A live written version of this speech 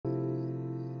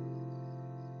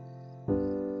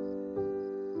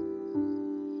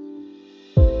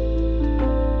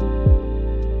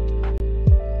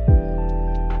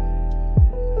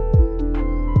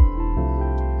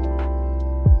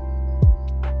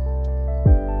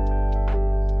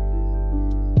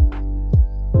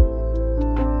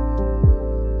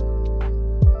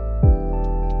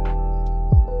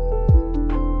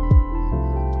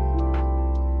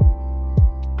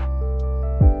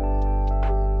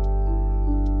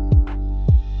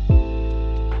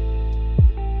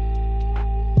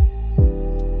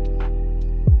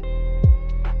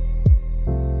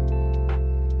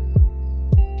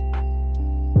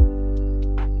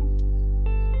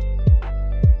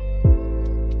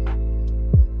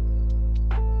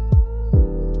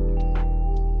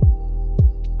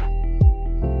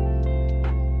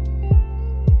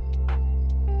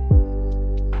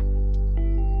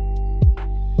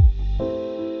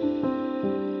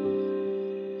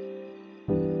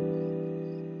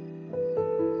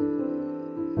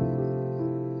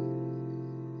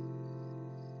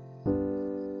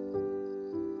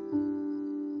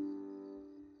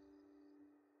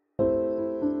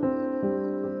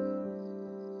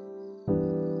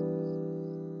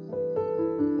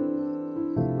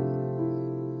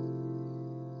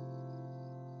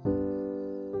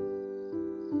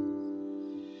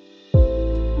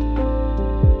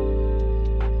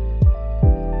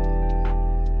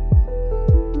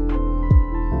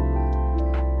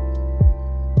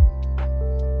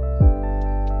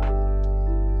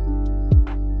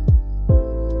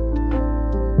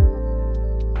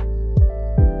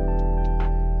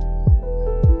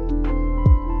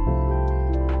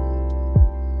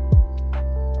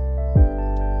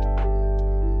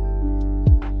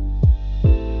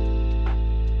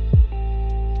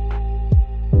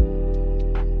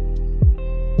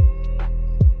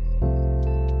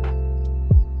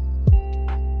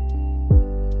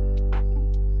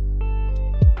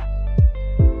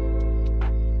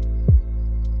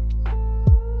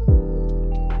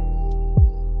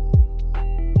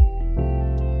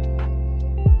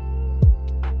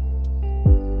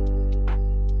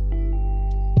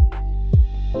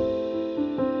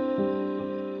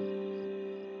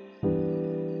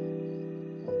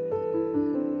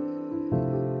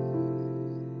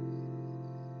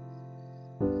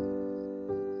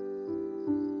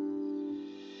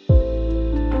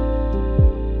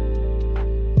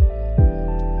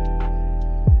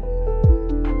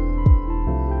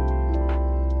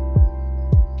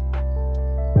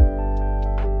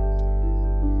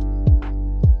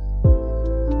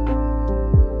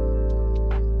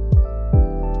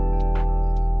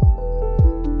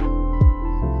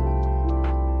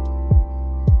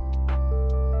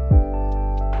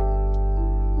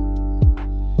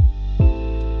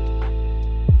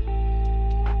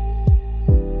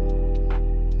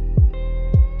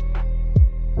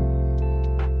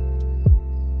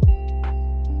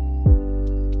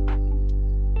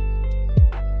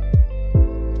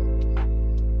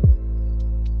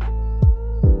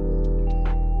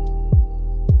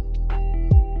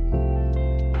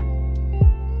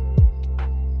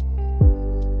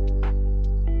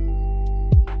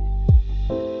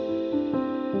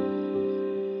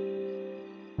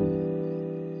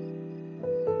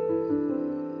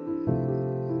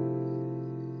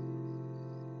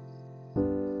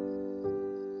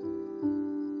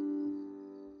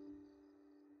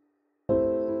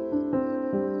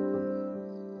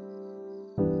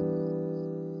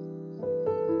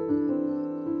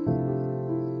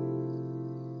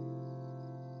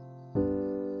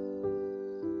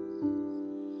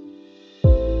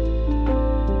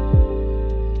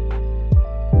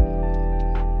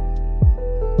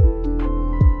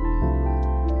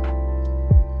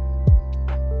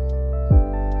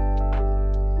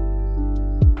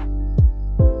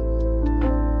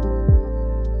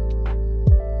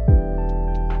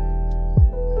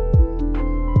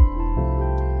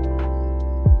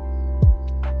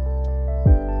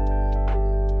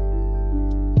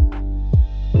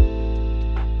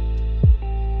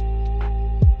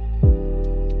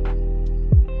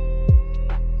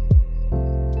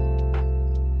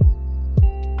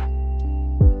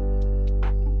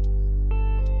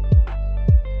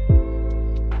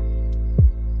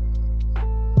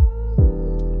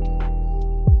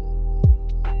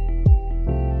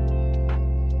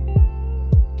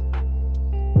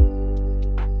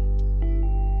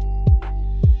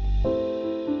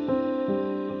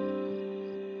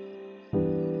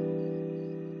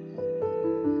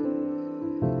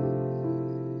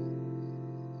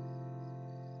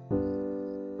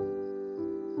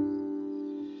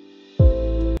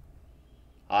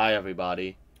Hi,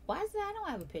 everybody. Why is that? I don't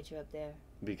have a picture up there.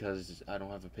 Because I don't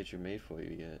have a picture made for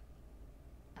you yet.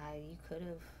 You could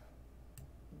have.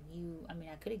 I mean,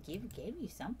 I could have gave you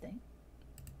something.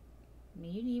 I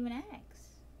mean, you didn't even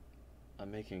ask.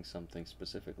 I'm making something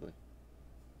specifically.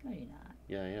 No, you're not.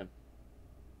 Yeah, I am.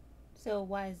 So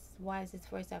why is this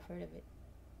first I've heard of it?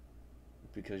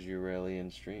 Because you're rarely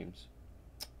in streams.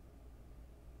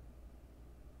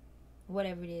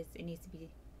 Whatever it is, it needs to be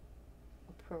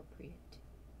appropriate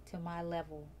to my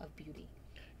level of beauty.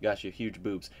 Got you, huge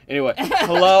boobs. Anyway,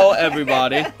 hello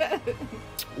everybody.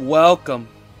 Welcome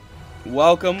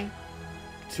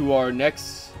to our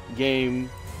next game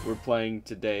we're playing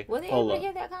today. Were they able to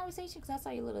hear that conversation? Because I saw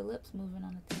your little lips moving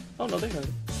on the thing. Oh no, they heard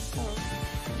it.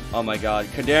 Oh. Oh my god,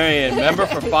 Kadarian, member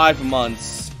for 5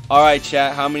 months. Alright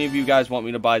chat, how many of you guys want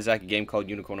me to buy Zach a game called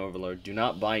Unicorn Overlord? Do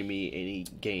not buy me any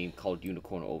game called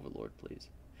Unicorn Overlord, please.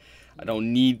 I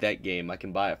don't need that game. I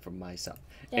can buy it for myself.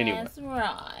 That's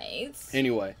right.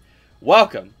 Anyway,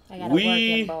 welcome. I got a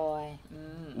working boy.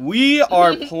 We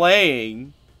are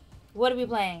playing... What are we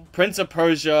playing? Prince of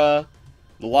Persia,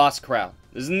 The Lost Crown.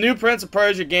 This is a new Prince of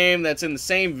Persia game that's in the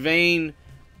same vein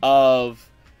of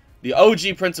the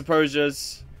OG Prince of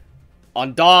Persias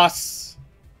on DOS,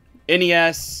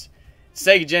 NES,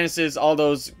 Sega Genesis, all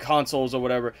those consoles or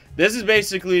whatever. This is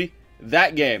basically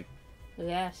that game.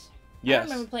 Yes. Yes. I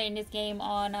remember playing this game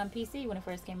on PC when it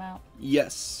first came out.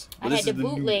 Yes. I had to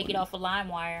bootleg it off of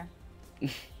LimeWire.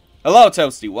 Hello,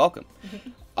 Toasty. Welcome.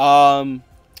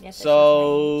 Yes,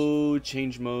 so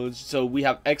change modes. So we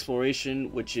have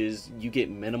exploration, which is you get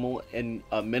minimal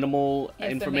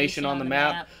information on the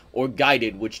map, or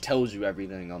guided, which tells you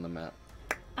everything on the map.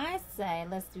 I say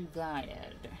let's do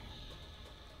guided.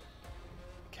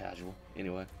 Casual.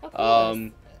 Anyway. Of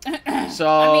course. So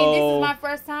I mean, this is my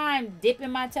first time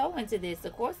dipping my toe into this.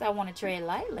 Of course, I want to tread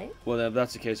lightly. Well, if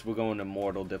that's the case, we're going to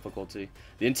mortal difficulty.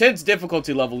 The intense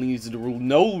difficulty level leaves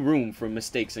no room for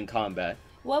mistakes in combat.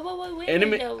 Wait.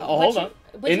 Hold on.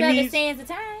 But you understand the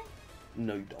time?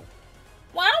 No, you don't.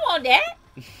 Well, I don't want that.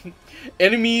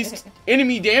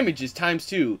 Enemy damage is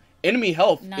 ×2. Enemy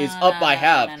health is up by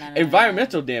half.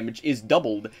 Environmental damage is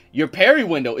doubled. Your parry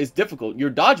window is difficult.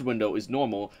 Your dodge window is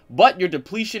normal. But your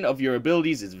depletion of your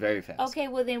abilities is very fast. Okay,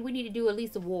 well then we need to do at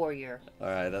least a warrior.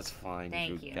 Alright, that's fine.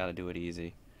 Thank you. Gotta do it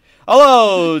easy.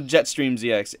 Hello, Jetstream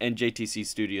ZX and JTC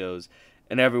Studios.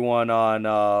 And everyone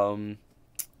on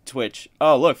Twitch.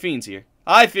 Oh, look, Fiend's here.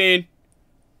 Hi, Fiend.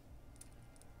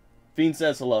 Fiend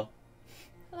says hello.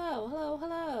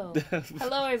 Hello.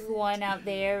 Hello, everyone out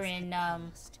there in,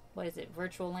 what is it,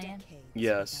 virtual land?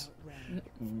 Yes.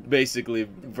 Basically,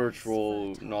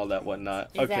 virtual and all that whatnot.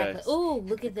 Exactly. Okay. Ooh,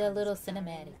 look at the little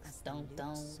cinematics. Dun,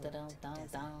 dun, dun, dun, dun,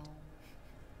 dun.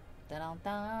 Dun,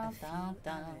 dun, dun,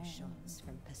 dun.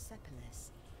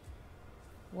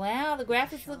 Wow, the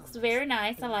graphics looks very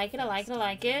nice. I like it.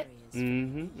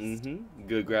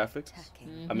 Good graphics.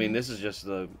 I mean, this is just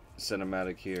the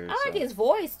cinematic here. I like his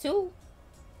voice, too.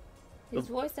 His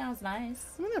voice sounds nice.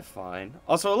 I mean, they're fine.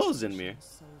 Also, hello, Zenmere.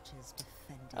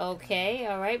 Okay,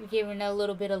 alright. We're giving a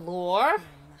little bit of lore.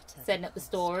 Setting up the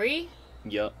story.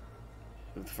 Yup.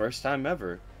 The first time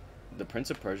ever, the Prince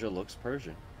of Persia looks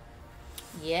Persian.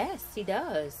 Yes, he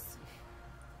does.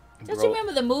 Don't you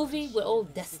remember the movie with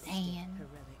old Destan?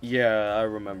 Yeah, I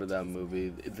remember that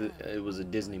movie. It was a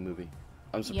Disney movie.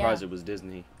 I'm surprised it was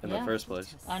Disney in the first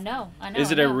place. I know.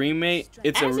 Is it a remake? I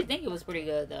actually think it was pretty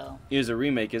good, though. It is a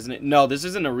remake, isn't it? No, this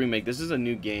isn't a remake. This is a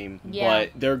new game. Yeah.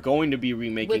 But they're going to be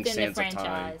remaking Within Sands the of Time.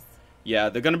 franchise. Yeah,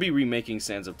 they're going to be remaking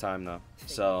Sands of Time, though.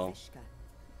 So...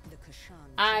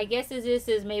 I guess this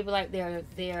is maybe like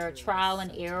their trial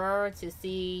and error to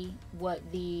see what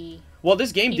the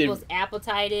this game people's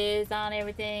appetite is on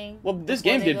everything. Well, this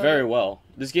game did very well.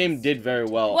 This game did very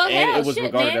well, and it was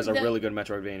regarded as a really good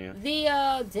Metroidvania.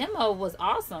 The demo was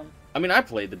awesome. I mean, I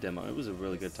played the demo. It was a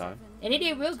really good time. And it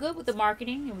did real good with the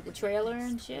marketing and with the trailer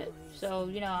and shit. So,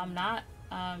 you know, I'm not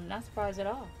surprised at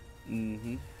all.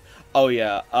 Oh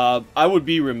yeah. I would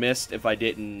be remiss if I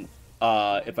didn't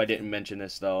mention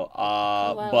this though.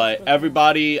 But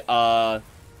everybody,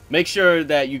 make sure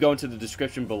that you go into the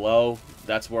description below.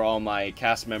 That's where all my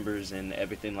cast members and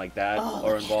everything like that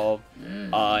are involved,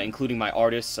 including my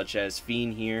artists such as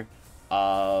Fiend here.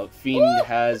 Fiend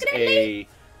has a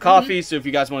coffee, so if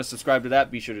you guys want to subscribe to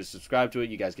that, be sure to subscribe to it.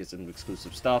 You guys get some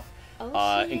exclusive stuff,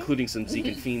 including some Zeke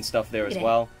and Fiend stuff there as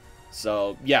well.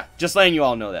 So yeah, just letting you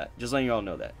all know that.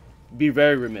 Be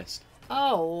very remiss.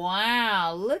 Oh,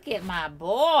 wow. Look at my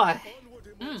boy.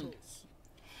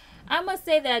 I must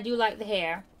say that I do like the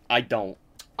hair. I don't.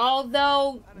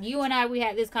 Although you and we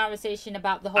had this conversation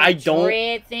about the whole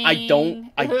dread thing. I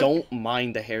don't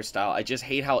mind the hairstyle. I just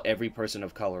hate how every person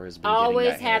of color has been always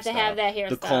getting that have hairstyle. To have that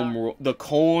hairstyle. The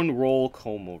cone roll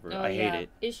comb over. I hate it.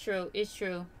 It's true. It's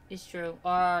true. It's true.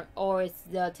 Or it's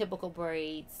the typical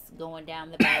braids going down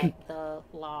the back, the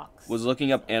locks. Was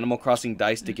looking up Animal Crossing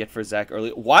dice to get for Zach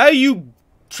earlier. Why are you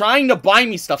trying to buy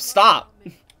me stuff? Stop.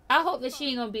 I hope that she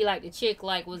ain't gonna be like the chick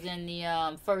like was in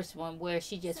the first one where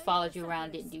she just followed you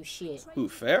around, didn't do shit. Who,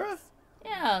 Farrah?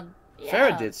 Yeah.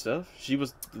 Farrah did stuff. She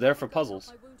was there for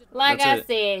puzzles. Like I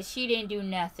said, she didn't do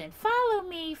nothing. Follow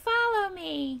me, follow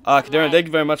me. Kadarin, thank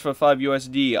you very much for 5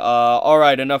 USD.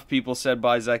 Alright, enough people said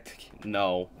bye, Zach.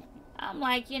 No. I'm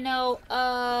like, no,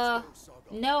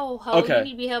 ho, okay. You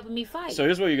need to be helping me fight. So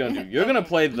here's what you're gonna do. You're gonna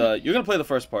play the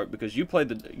first part because you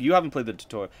haven't played the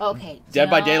tutorial. Okay. Dead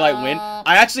by Daylight win.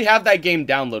 I actually have that game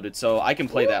downloaded, so I can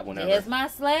play that whenever. There's my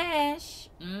slash.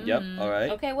 Yep. All right.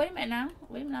 Okay. Wait a minute now.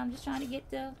 I'm just trying to get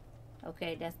the.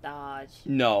 Okay, that's dodge.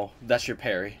 No, that's your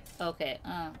parry. Okay.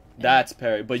 That's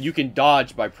parry, but you can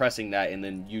dodge by pressing that and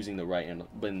then using the right hand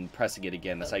when pressing it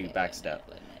again. That's how you backstep. Wait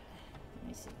a minute. Let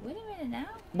me see. Wait a minute now.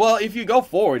 Well, if you go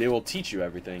forward, it will teach you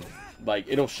everything. Like,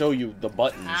 it'll show you the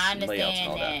buttons, I understand layouts,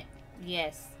 and all that.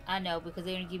 Yes, I know, because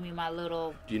they're going to give me my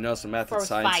little Do you know some math and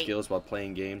science skills while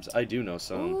playing games? I do know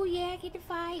some. Oh, yeah, get the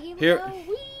fight. Here we go.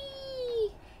 Whee!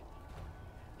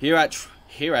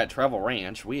 Here at Travel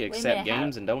Ranch, we accept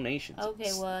games and donations.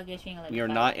 Okay, well, I guess you ain't gonna let me We are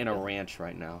not in a ranch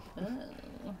right now.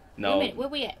 No. Wait a minute, where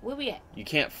we at? Where we at? You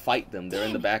can't fight them. They're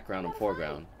in the background and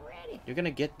foreground. You're going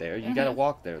to get there. You got to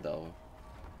walk there, though.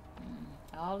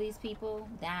 All these people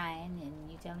dying,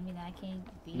 and you telling me that I can't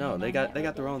be? No, they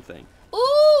got their own thing.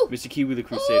 Ooh, Mr. Kiwi the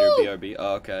Crusader, BRB.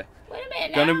 Oh, okay. Wait a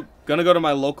minute. Gonna go to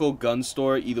my local gun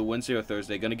store either Wednesday or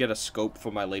Thursday. Gonna get a scope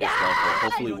for my latest rifle.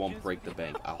 Hopefully, it won't break the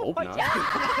bank. I hope not.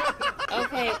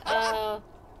 Okay. All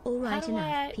right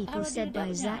enough. People said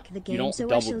by Zach the game, you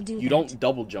don't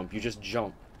double jump. You just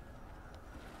jump.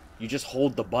 You just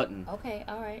hold the button. Okay.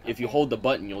 All right. If you hold the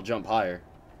button, you'll jump higher.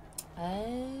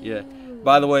 Oh. Yeah.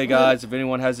 By the way, guys, if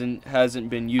anyone hasn't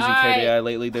been using KDI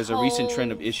lately, there's a recent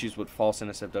trend of issues with false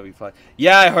NSFW5.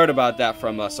 Yeah, I heard about that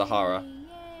from Sahara.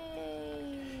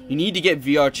 You need to get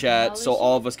VR chat so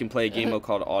all of us can play a game mode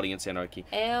called Audience Anarchy.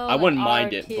 I wouldn't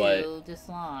mind it,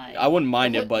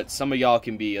 but some of y'all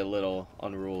can be a little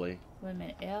unruly. Wait a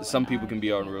minute. Some people can be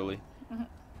unruly.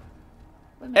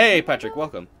 Hey, Patrick,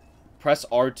 welcome. Press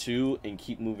R2 and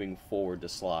keep moving forward to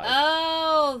slide.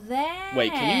 Oh, that.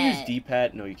 Wait, can you use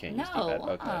D-pad? No, you can't use D-pad.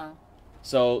 Okay.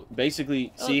 So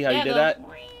basically, see how you did that?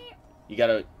 You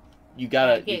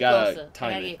gotta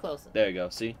time it. There you go.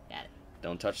 See? Got it.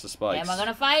 Don't touch the spikes. Am I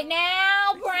gonna fight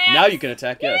now, Brad? Now you can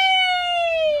attack. Yes.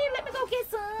 Yay! Let me go get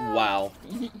some. Wow.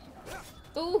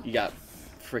 Ooh. You got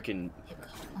freaking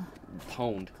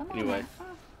pwned. Anyway. Now.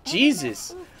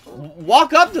 Jesus.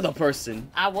 Walk up to the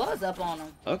person. I was up on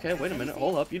him. Okay, wait a minute.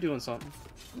 Hold up. You're doing something.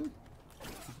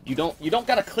 You don't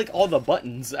gotta click all the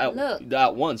buttons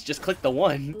at once. Just click the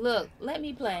one. Look, let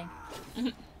me play.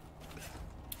 I'm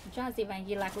trying to see if I can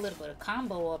get like a little bit of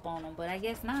combo up on him, but I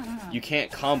guess not, huh? You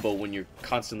can't combo when you're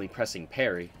constantly pressing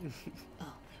parry. Oh, there we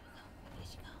go. There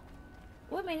you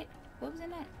go. Wait a minute. What was in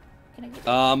that? Can I get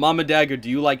Mama Dagger, do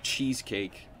you like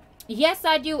cheesecake? Yes,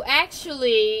 I do.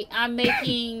 Actually, I'm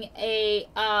making a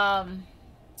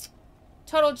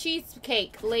total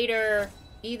cheesecake later.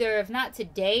 Either, if not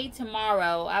today,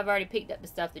 tomorrow. I've already picked up the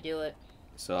stuff to do it.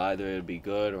 So either it'll be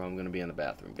good or I'm going to be in the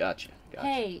bathroom. Gotcha.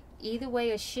 Hey, either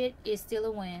way, a shit is still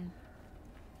a win.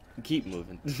 Keep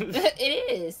moving.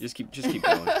 It is. Just keep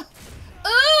going.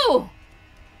 Ooh!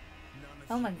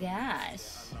 Oh my gosh.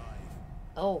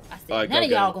 Oh, I said right, none of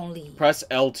y'all gonna leave. Press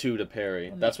L2 to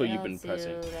parry. That's what you've been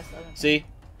pressing. See?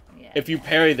 Yeah. If you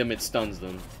parry them, it stuns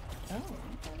them. Oh.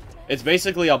 It's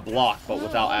basically a block, but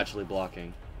without actually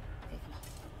blocking.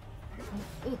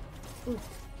 Ooh.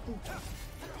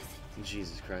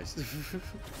 Jesus Christ.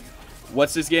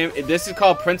 What's this game? This is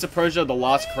called Prince of Persia: The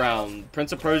Lost Crown.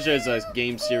 Prince of Persia is a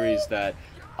game series that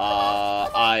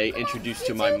I introduced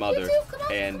to my mother,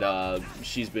 and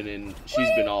she's been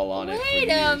all on it for years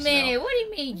now. Wait a minute. What do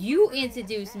you mean you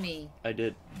introduced me? I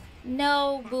did.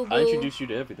 No, boo boo. I introduced you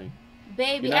to everything.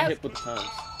 Baby, you're not hip with the times.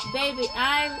 Baby,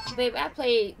 I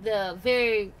played the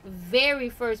very, very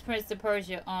first Prince of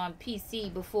Persia on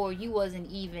PC before you wasn't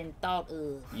even thought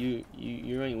of. You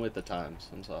ain't with the times.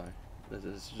 I'm sorry.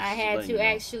 I had to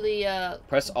actually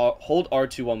hold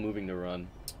R2 while moving to run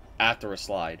after a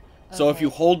slide. Okay. So if you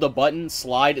hold the button,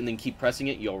 slide, and then keep pressing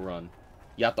it, you'll run.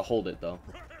 You have to hold it though.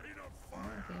 Okay,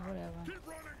 whatever.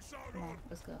 Come on,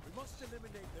 let's go.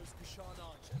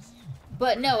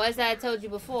 But no, as I told you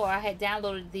before, I had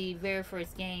downloaded the very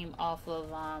first game off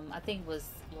of, I think it was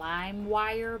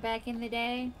LimeWire back in the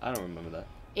day. I don't remember that.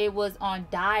 It was on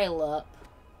dial-up,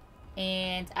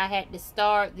 and I had to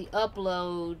start the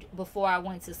upload before I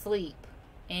went to sleep.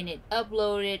 And it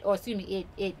uploaded, or excuse me,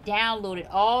 it downloaded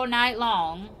all night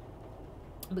long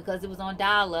because it was on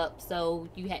dial-up. So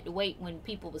you had to wait when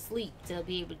people were asleep to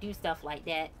be able to do stuff like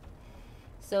that,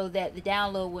 so that the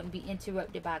download wouldn't be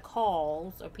interrupted by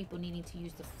calls or people needing to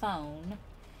use the phone.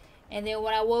 And then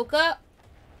when I woke up,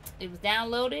 it was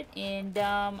downloaded, and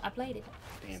I played it.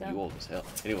 Damn, so, you old as hell.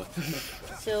 Anyway.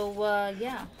 So,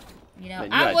 yeah. You know,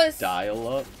 Man, I was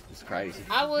dial-up. It's crazy.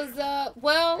 I was,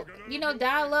 well, you know,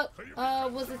 dial-up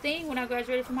was a thing when I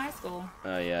graduated from high school.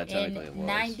 Oh, yeah, technically it was. In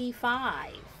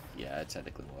 95. Yeah, it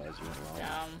technically was. You were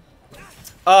wrong.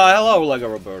 Um, hello, Lego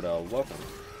Roberto. Welcome.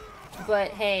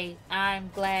 But, hey, I'm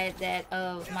glad that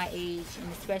of my age,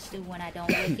 and especially when I don't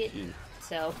look it.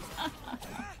 So,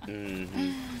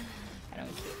 Mm-hmm. I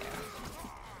don't care.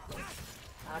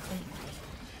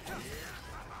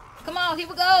 Come on, here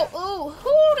we go. Ooh,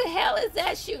 who the hell is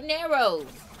that shooting arrows?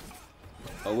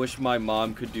 I wish my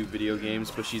mom could do video games,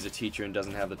 but she's a teacher and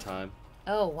doesn't have the time.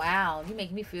 Oh, wow. You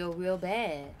make me feel real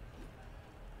bad.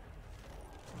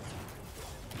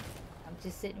 I'm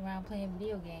just sitting around playing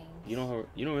video games. You don't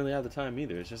really have the time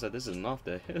either. It's just that this is an off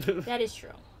day. That is true.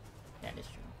 That is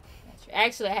true. That's true.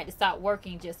 Actually, I had to stop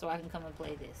working just so I can come and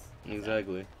play this.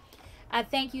 Exactly. I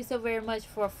thank you so very much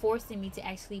for forcing me to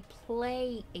actually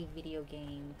play a video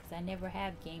game, because I never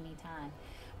have gaming time.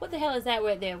 What the hell is that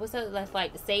right there? What's that? That's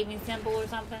like the saving symbol or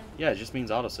something? Yeah, it just means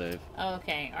autosave.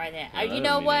 Okay, alright then. Yeah, You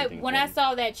know what? When I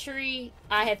saw that tree,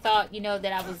 I had thought, you know,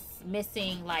 that I was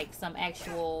missing like some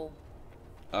actual...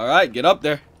 Alright, get up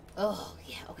there. Oh,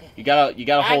 yeah, okay. You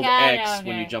gotta hold X okay.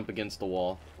 when you jump against the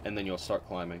wall, and then you'll start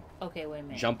climbing. Okay, wait a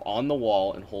minute. Jump on the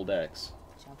wall and hold X.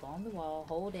 Jump on the wall,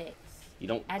 hold X. You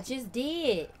don't... I just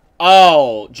did.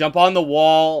 Oh, jump on the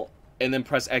wall and then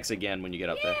press X again when you get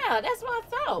up there. Yeah, that's what I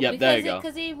thought. Yep, there you go.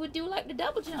 Because he would do like the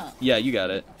double jump. Yeah, you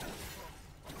got it.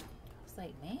 It's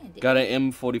like, man. Got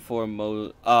an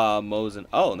M44 Mosin.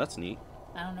 Oh, that's neat.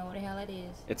 I don't know what the hell that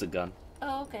is. It's a gun.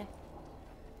 Oh, okay.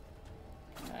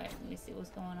 Alright, let me see what's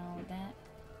going on with that.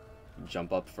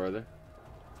 Jump up further.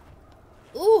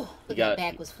 Ooh, look at that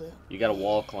backwards flip. You got a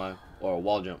wall climb or a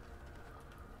wall jump.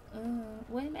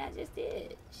 Wait a minute, I just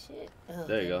did. Shit. Oh,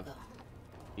 there you go.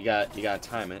 You gotta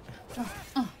time it.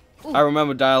 Ooh. I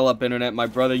remember dial-up internet. My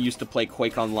brother used to play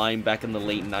Quake Online back in the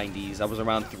late 90s. I was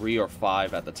around 3 or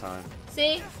 5 at the time.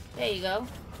 See? There you go.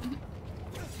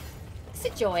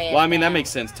 Sit your ass Well, I mean, down. that makes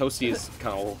sense. Toasty is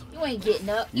kind of old. You ain't getting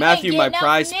up. You Matthew, ain't my getting up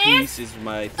prize from there. piece is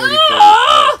my 30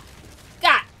 Oh!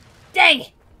 God dang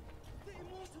it.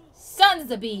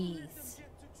 Sons of bees.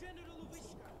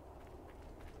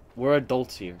 We're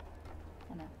adults here.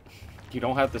 I know. You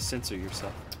don't have to censor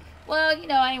yourself. Well, you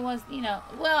know, I ain't want, you know,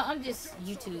 well, I'm just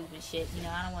YouTube and shit, you know,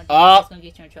 I don't want to that's gonna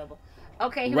get you in trouble.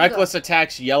 Okay, here Reckless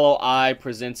Attacks Yellow Eye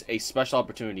presents a special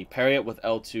opportunity. Parry it with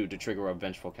L2 to trigger a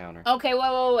vengeful counter. Okay,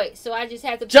 wait. So I just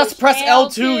have to Just push press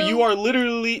L2. You are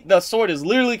literally, the sword is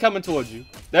literally coming towards you.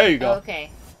 There you go.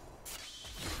 Okay.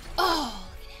 Oh.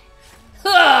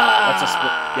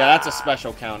 That's a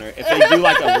special counter. If they do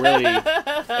like a really,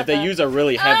 if they use a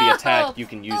really heavy attack, you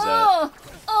can use that.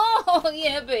 Oh,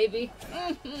 yeah, baby.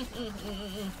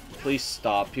 Please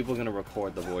stop. People are gonna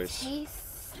record the voice.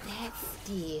 Taste that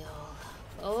steel.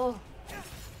 Oh.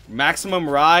 Maximum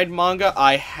Ride manga?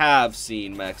 I have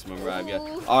seen Maximum Ride. Yeah.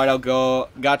 All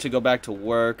right, got to go back to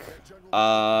work.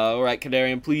 All right,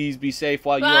 Kadarian, please be safe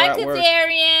while you are at work. Bye,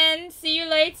 Kadarian. See you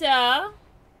later.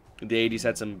 The 80s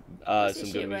had some good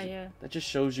music. Right here? That just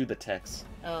shows you the text.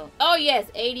 Oh yes,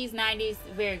 80s, 90s,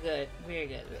 very good, very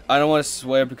good. I don't want to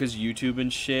swear because YouTube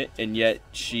and shit, and yet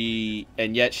she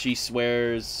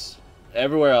swears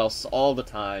everywhere else all the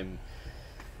time.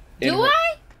 Do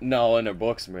I? No, in her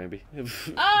books maybe.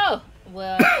 Oh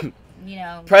well, you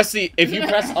know. If you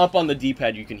press up on the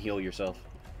D-pad, you can heal yourself.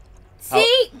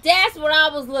 See, that's what I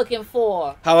was looking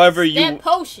for. However, that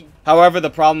potion. However,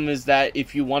 the problem is that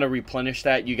if you want to replenish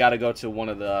that, you got to go to one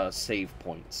of the save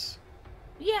points.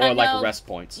 Yeah, or like rest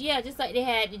points. Yeah, just like they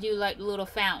had to do like the little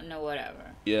fountain or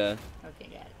whatever. Yeah. Okay,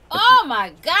 got it. Oh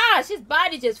my gosh, his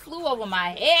body just flew over my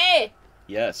head.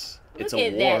 Yes, it's Look a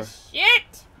at war. That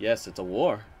shit. Yes, it's a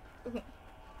war.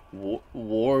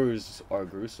 Wars are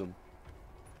gruesome.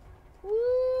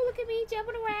 Ooh, look at me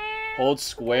jumping around. Hold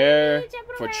square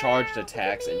for charged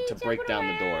attacks and to break down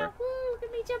the door. Ooh, look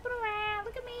at me jumping around.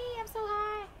 Look at me, I'm so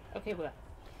high. Okay, we go.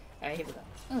 Alright, here we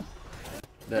go.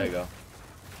 There you go.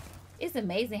 It's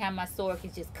amazing how my sword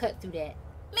can just cut through that.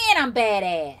 Man, I'm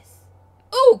badass.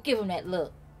 Ooh, give him that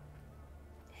look.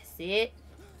 That's it.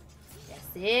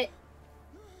 That's it.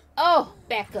 Oh,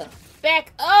 back up.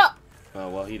 Back up. Oh,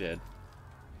 well, he did.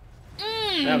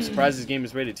 Man, I'm surprised this game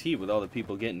is rated T with all the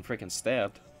people getting freaking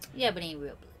stabbed. Yeah, but it ain't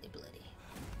real bloody.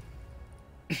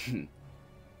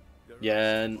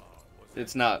 Yeah, and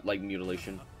it's not like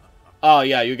mutilation. Oh,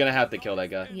 yeah, you're gonna have to kill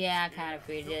that guy. Yeah, I kind of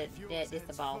figured that it's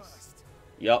the boss.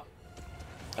 Yup.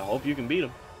 I hope you can beat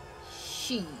him.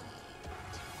 She.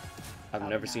 I've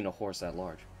never seen a horse that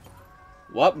large.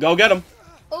 Well, go get him.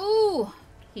 Ooh,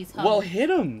 he's hungry. Well, hit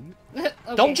him. Okay.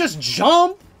 Don't just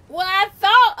jump. Well, I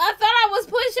thought I was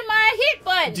pushing my hit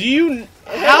button. Do you?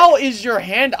 How is your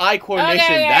hand-eye coordination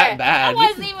that bad? I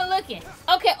wasn't even looking.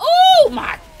 Okay. Oh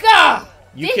my god.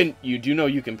 You do know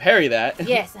you can parry that.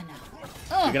 Yes, I know.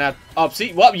 You're gonna have. Oh,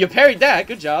 see. Well, you parried that.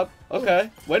 Good job.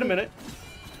 Okay. Wait a minute.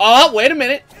 Oh, wait a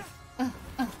minute.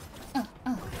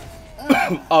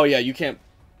 Oh yeah, you can't.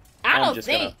 I don't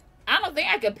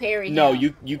think I could parry. No,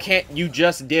 him. you can't. You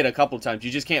just did a couple times.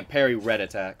 You just can't parry red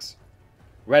attacks.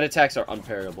 Red attacks are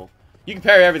unparryable. You can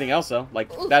parry everything else though. Like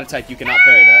that attack, you cannot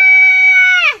parry that.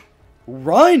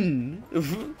 Run!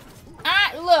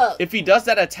 Look. If he does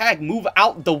that attack, move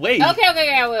out the way.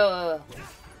 Okay, I will.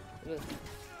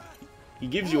 He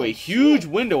gives you a huge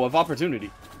window of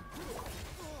opportunity.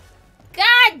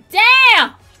 God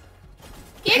damn!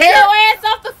 Get your ass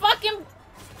off the fucking...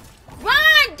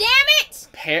 Run, damn it!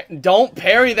 Don't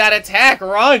parry that attack,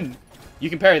 run! You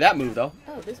can parry that move, though.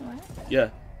 Oh, this one? Yeah.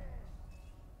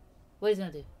 What is he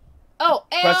gonna do? Oh,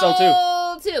 press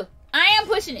L2. L2. I am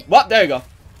pushing it. Well, there you go.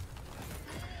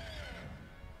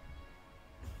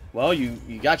 Well, you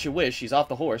got your wish. He's off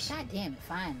the horse. God damn it,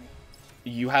 finally.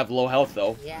 You have low health,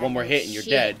 though. Yeah, one more hit and you're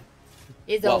dead.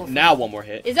 It's well, over for now me. one more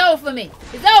hit. It's over for me.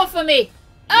 It's over for me. Yep.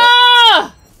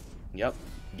 Oh! Yep.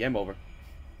 Game over.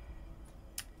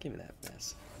 Give me that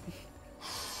mess.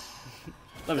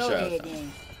 Let me show you how it's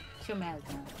done. Show me how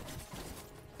it's done.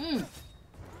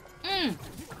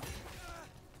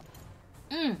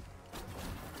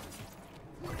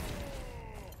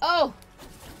 Oh!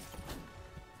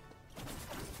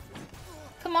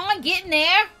 Come on, get in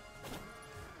there!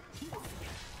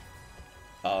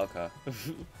 Oh, okay.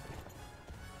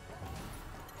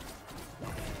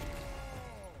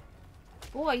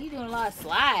 Boy, you doing a lot of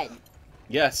sliding.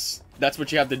 Yes, that's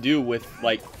what you have to do with,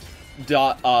 like,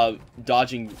 dodge-based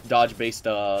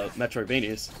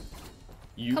Metroidvanias.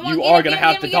 You are gonna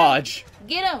have to dodge.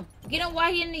 Get him! Get him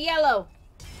while he's in the yellow.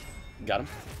 Got him.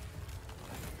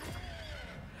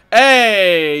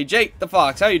 Hey, Jake the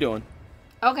Fox, how you doing?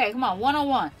 Okay, come on,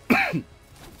 one-on-one.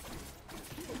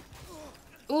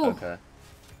 Ooh. Okay.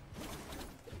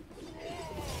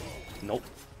 Nope.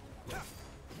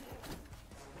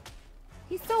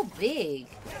 He's so big.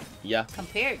 Yeah.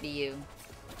 Compared to you.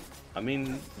 I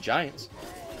mean, giants.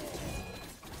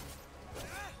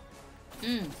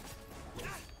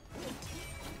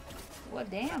 Well,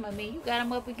 damn, I mean, you got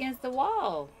him up against the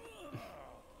wall.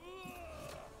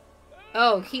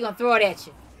 Oh, he gonna throw it at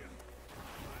you.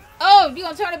 Oh, you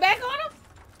gonna turn it back on him?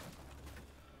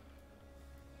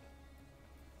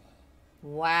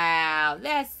 Wow,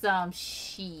 that's some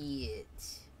shit.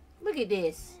 Look at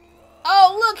this.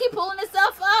 Oh, look, he pulling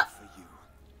himself up.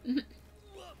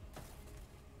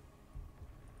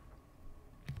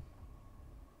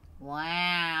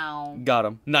 Wow. Got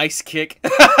him. Nice kick.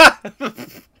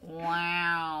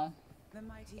 Wow.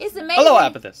 It's amazing. Hello,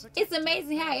 Apathis. It's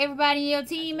amazing how everybody in your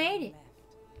team made it.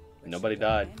 Nobody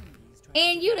died.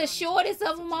 And you the shortest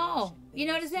of them all. You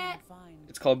notice that?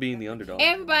 It's called being the underdog.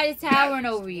 Everybody's towering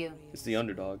over you. It's the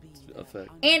underdog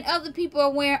effect. And other people are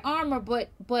wearing armor, but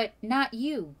not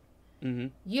you. Mm-hmm.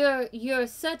 You're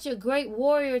such a great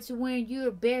warrior to when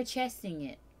you're bare chesting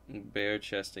it. Bare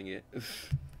chesting it.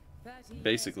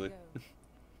 Basically.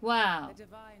 Wow.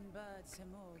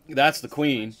 That's the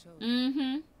queen.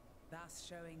 Mm-hmm. I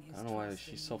don't know why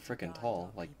she's so freaking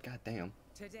tall. Like, goddamn.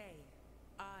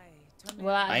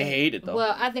 Well, I hate it though.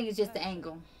 Well, I think it's just the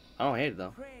angle. I don't hate it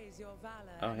though.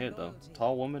 I don't hate it though.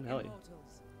 Tall woman, hell yeah.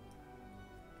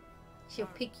 She'll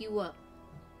pick you up.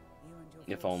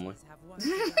 If only.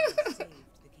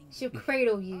 She'll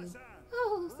cradle you.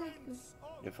 Oh, thank you.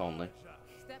 If only.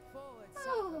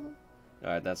 Oh.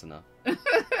 Alright, that's enough.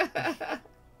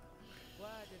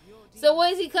 So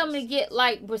what is he coming to get,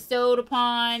 like, bestowed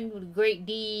upon with a great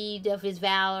deed of his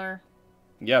valor?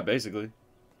 Yeah, basically.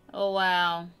 Oh,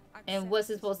 wow. And what's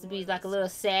it supposed to be? Like a little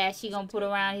sash he gonna put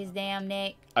around his damn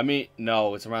neck? I mean,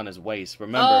 no, it's around his waist.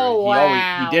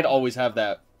 Remember, he did always have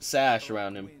that sash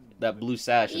around him blue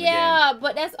sash in the game. Yeah,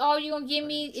 but that's all you're gonna give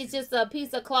me. It's just a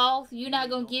piece of cloth. You're not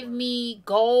gonna give me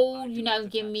gold. You're not gonna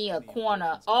give me a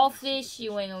corner office.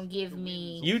 You ain't gonna give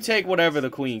me. You take whatever the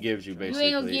queen gives you, basically.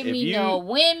 You ain't gonna give me no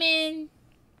women.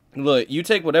 Look, you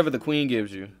take whatever the queen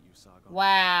gives you.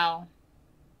 Wow.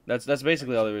 That's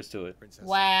basically all there is to it.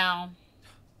 Wow.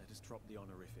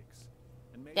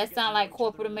 That sounds like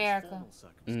corporate America.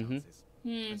 Mm-hmm.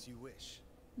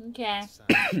 Okay.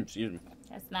 Excuse me.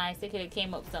 That's nice. They could have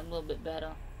came up with something a little bit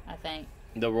better, I think.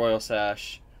 The royal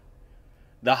sash.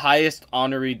 The highest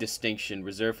honorary distinction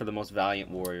reserved for the most valiant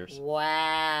warriors.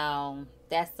 Wow.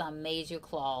 That's some major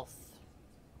cloth.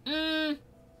 Yeah,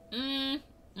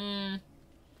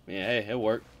 hey, it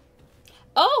worked.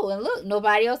 Oh, and look,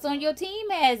 nobody else on your team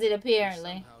has it,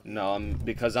 apparently. No,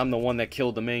 because I'm the one that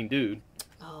killed the main dude.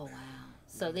 Oh, wow.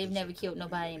 So they've never killed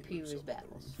nobody in previous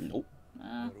battles? Nope.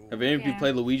 Have any of you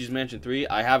played Luigi's Mansion 3?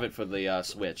 I have it for the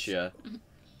Switch, yeah.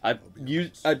 I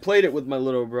played it with my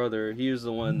little brother. He was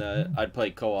the one that I'd play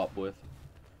co-op with.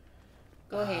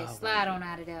 Go ahead, slide on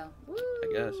out of there. Woo.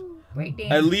 I guess.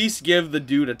 Breakdance. At least give the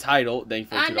dude a title. Thank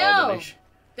you for $2 donation.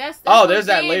 That's oh, there's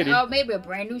that lady. Oh, maybe a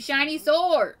brand new shiny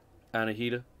sword.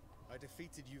 Anahita. I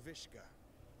defeated Uvishka,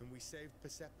 and we saved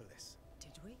Persepolis.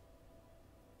 Did we?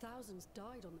 Thousands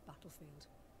died on the battlefield.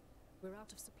 We're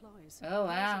out of supplies. Oh,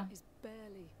 wow. Persia is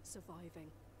barely surviving.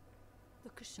 The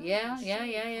Kashan Yeah. Would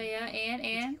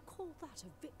And you call that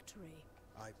a victory?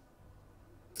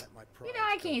 You know,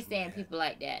 I can't stand people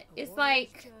like that. It's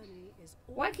like,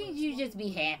 why can't you just be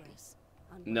happy?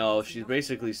 No, she's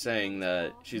basically saying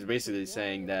that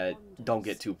don't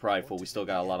get too prideful. We still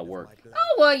got a lot of work.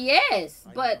 Oh, well, yes,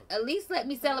 but at least let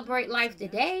me celebrate life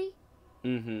today.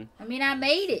 Mm-hmm. I mean, I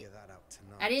made it.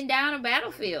 I didn't die on a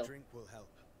battlefield.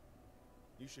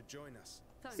 You should join us.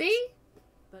 See?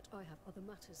 But I have other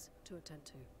matters to attend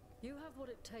to. You have what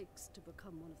it takes to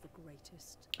become one of the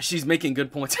greatest. She's making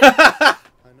good points. I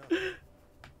know.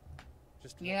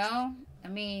 You know, I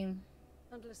mean,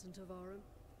 And listen to Varum.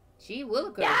 she will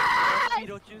occur.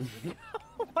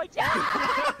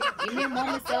 Give me a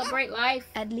moment, celebrate life.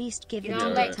 At least give You him know,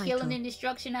 the let title. killing and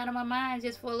destruction out of my mind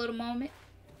just for a little moment.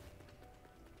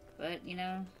 But, you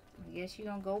know, I guess you're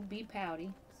gonna go be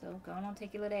pouty. So go on,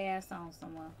 take your little ass on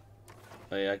somewhere.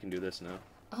 Oh yeah, I can do this now.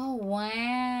 Oh,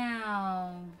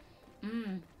 wow.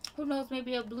 Who knows,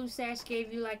 maybe a blue sash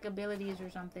gave you, like, abilities or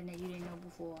something that you didn't know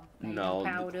before. Maybe No.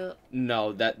 powered up.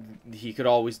 No, that he could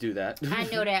always do that. I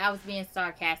know that. I was being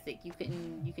sarcastic. You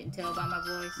couldn't tell by my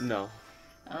voice? No.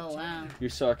 Oh, wow. Your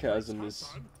sarcasm is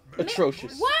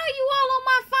atrocious. Why are you all on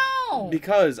my phone?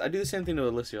 Because I do the same thing to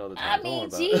Alicia all the time. I mean,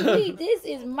 gee, this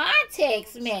is my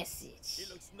text message.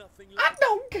 I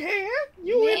don't care.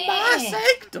 You in my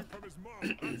sanctum.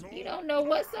 You don't know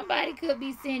what somebody could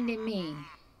be sending me.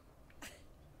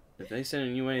 If they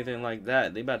sending you anything like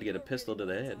that, they about to get a pistol to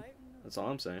the head. That's all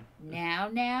I'm saying.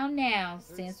 Now.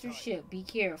 Censorship. Be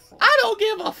careful. I don't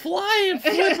give a flying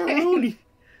flipperoonie.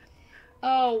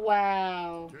 Oh,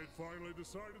 wow.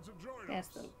 That's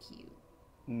so cute.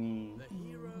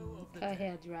 Her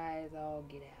hair dry as all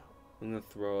get out. I'm gonna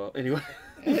throw up. Anyway.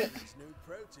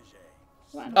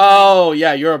 Why Oh,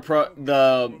 yeah, you're a pro.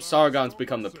 The Sargon's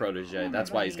become the protege.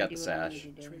 That's why he's got the sash.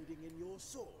 Trading in your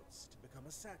swords to become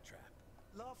a satrap.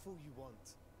 Laugh all you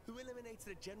want. Who eliminated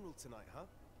a general tonight, huh?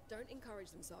 Don't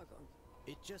encourage them, Sargon.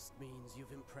 It just means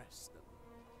you've impressed them.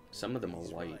 Some of them are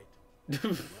white. You were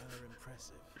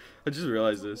impressive. I just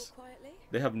realized More this. quietly.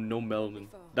 They have no melanin.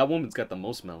 That woman's got the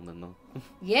most melanin, though.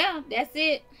 Yeah, that's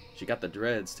it. She got the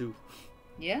dreads, too.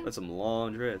 Yeah. That's some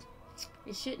long dreads.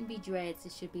 It shouldn't be dreads.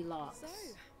 It should be locks. So,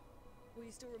 will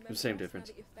you still remember The same us difference.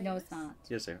 now that you're No, it's famous? not.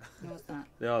 Yes, they are. No, it's not.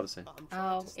 They're all the same.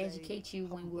 I'll educate you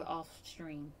when we're off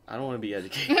stream. I don't want to be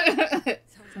educated.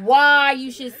 Why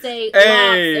you should say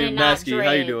Hey, locks and not Masky,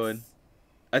 how you dreads. doing?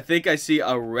 I think I see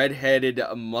a red-headed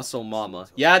muscle mama.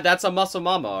 Yeah, that's a muscle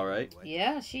mama, all right.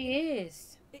 Yeah, she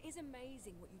is. It is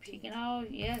amazing what you She did. can all,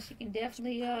 yeah, she can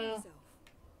definitely Yourself.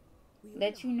 We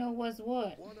let you know what's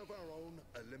what. One of our own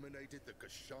eliminated the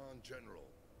Kashan general.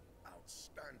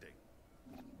 Outstanding.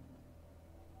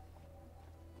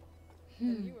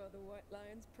 And you are the White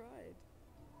Lion's pride.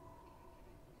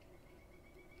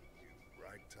 You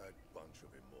ragtag bunch of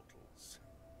immortals.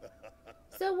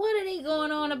 So what are they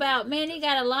going on about? Man, they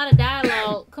got a lot of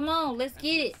dialogue. Come on, let's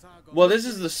get it. Well, this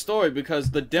is the story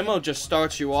because the demo just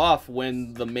starts you off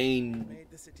when the main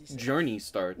journey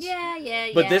starts. Yeah.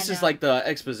 But this I is know. like the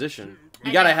exposition. You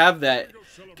I gotta know. have that,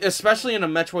 especially in a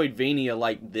Metroidvania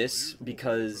like this,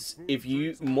 because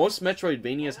most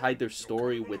Metroidvanias hide their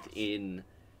story within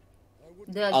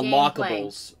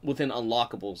unlockables within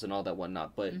unlockables and all that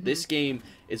whatnot. But this game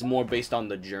is more based on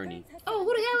the journey. Oh,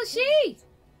 who the hell is she?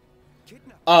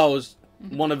 Oh, it was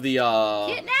one of the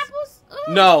Kidnappers?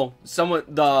 Ooh. No,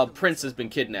 the prince has been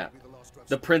kidnapped.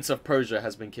 The Prince of Persia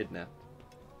has been kidnapped.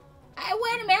 Hey,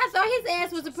 wait a minute, I thought his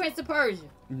ass was the Prince of Persia.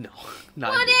 No,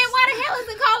 not well, then why the hell is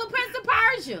it called the Prince of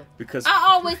Persia? Because I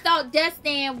always thought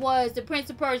Destan was the Prince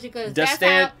of Persia because that's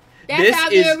how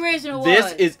the original was.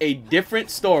 This is a different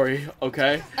story,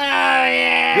 okay? Oh,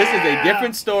 yeah. This is a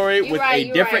different story with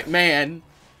a different man.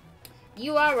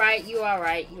 You are right.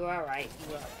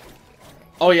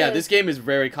 Oh, yeah, this game is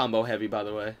very combo heavy, by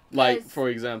the way. Like, for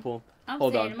example... I'm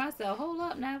hold saying on. to myself, hold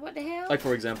up now, what the hell? Like,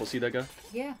 for example, see that guy?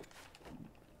 Yeah.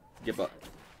 Get up.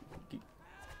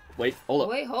 Wait, hold up.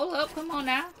 Wait, hold up. Come on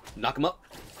now. Knock him up.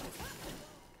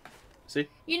 See?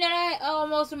 You know, that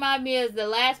almost reminds me of the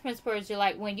last Prince of Persia,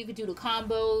 like when you could do the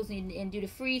combos and do the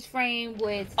freeze frame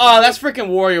with... Oh, that's freaking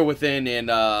Warrior Within and,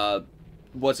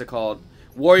 what's it called?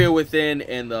 Warrior Within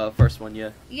and the first one, yeah.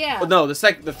 Yeah. Oh, no, the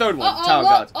third one, Tower of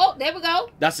Gods. Oh, there we go.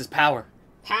 That's his power.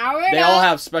 Power it up. They all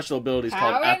have special abilities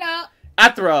called... Power it up.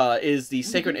 Athra is the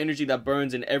sacred energy that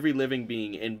burns in every living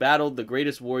being. In battle, the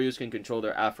greatest warriors can control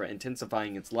their Athra,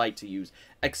 intensifying its light to use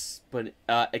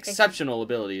exceptional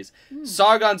abilities.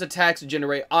 Sargon's attacks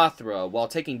generate Athra, while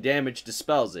taking damage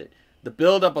dispels it. The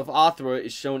buildup of Athra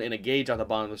is shown in a gauge on the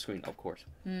bottom of the screen, of course.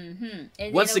 And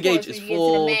once the gauge is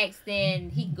full... When you get to the max, then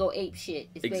he can go ape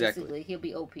shit. Basically, he'll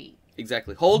be OP.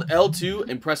 Exactly. Hold L2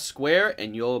 and press square,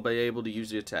 and you'll be able to use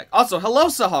the attack. Also, hello,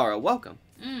 Sahara. Welcome.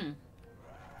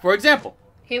 For example.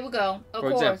 Here we go. Of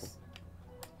course. Example.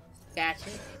 Gotcha.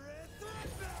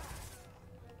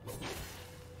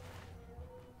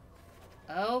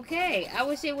 Okay. I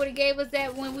wish they would have gave us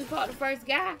that when we fought the first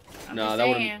guy. No, that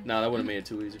would have made it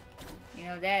too easy. You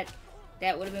know, that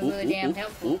would have been really damn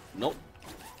helpful. Nope.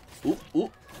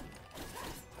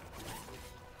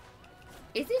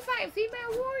 Is he fighting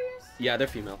female warriors? Yeah, they're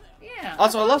female. Yeah.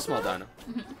 Also, I love Small Dino.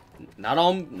 Not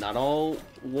all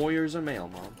warriors are male,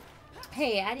 Mom.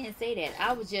 Hey, I didn't say that.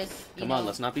 I was just... Come on,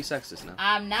 let's not be sexist now.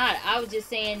 I'm not. I was just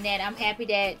saying that I'm happy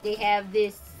that they have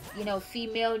this,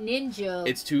 female ninja.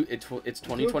 It's 2024. It's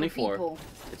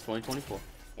 2024.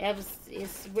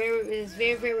 It's very,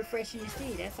 very refreshing to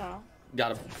see. That's all.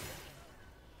 Got him.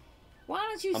 Why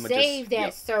don't you save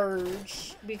that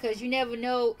surge? Because you never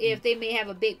know if they may have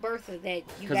a big Bertha that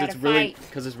you gotta fight.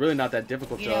 Because it's really not that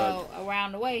difficult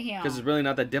around the way here. Because it's really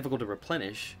not that difficult to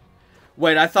replenish.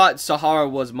 Wait, I thought Sahara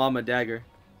was Mama Dagger.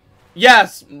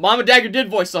 Yes, Mama Dagger did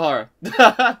voice Sahara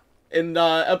in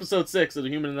episode 6 of The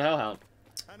Human and the Hellhound.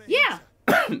 Yeah.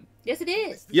 Yes, it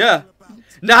is. Yeah.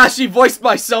 Nah, she voiced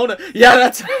by Sona. Yeah,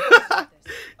 that's...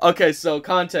 Okay, so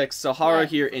context. Sahara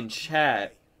here in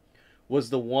chat was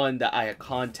the one that I had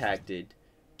contacted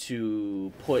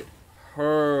to put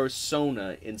her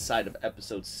Sona inside of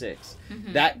episode 6.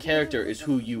 That character is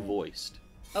who you voiced.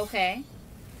 Okay.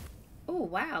 Oh,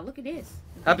 wow, look at this.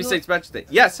 Happy St. Patrick's Day.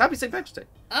 Yes, happy St. Patrick's Day.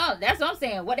 Oh, that's what I'm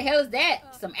saying. What the hell is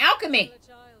that? Some alchemy.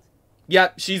 Yeah,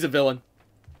 she's a villain.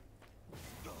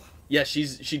 Yeah,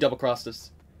 she double-crossed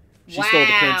us. She stole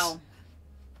the prince.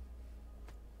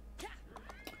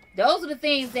 Those are the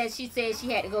things that she said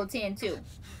she had to go tend to.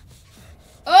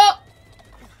 Oh!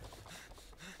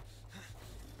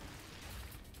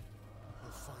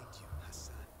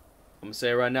 I'm gonna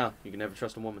say it right now. You can never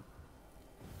trust a woman.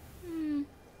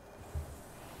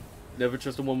 Never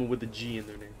trust a woman with a G in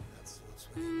their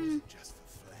name.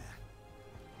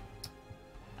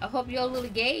 I hope your little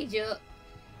gauge up,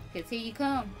 cause here you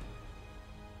come.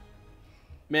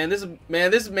 Man, this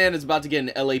man is about to get an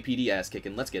LAPD ass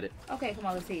kicking. Let's get it. Okay, come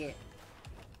on, let's see it.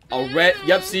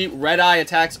 See, red eye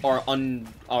attacks are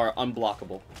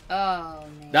unblockable. Oh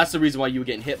man. That's the reason why you were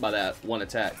getting hit by that one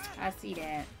attack. I see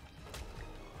that.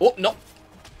 Oh no!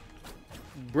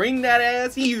 Bring that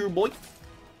ass here, boy.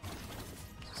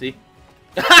 See?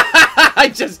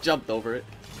 I just jumped over it.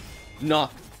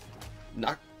 Knock.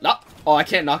 Oh, I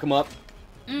can't knock him up.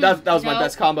 That was my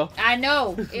best combo. I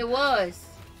know. It was.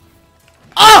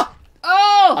 Ah!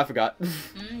 Oh! I forgot.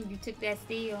 You took that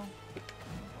steal.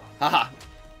 Haha.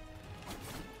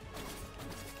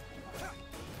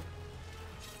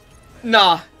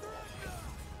 Nah.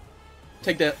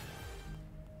 Take that.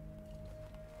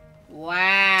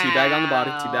 Wow. Teabag on the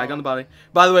body. Teabag on the body.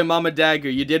 By the way, Mama Dagger,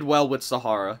 you did well with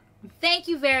Sahara. Thank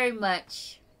you very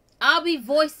much. I'll be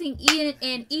voicing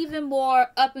in even more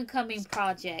up-and-coming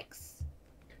projects.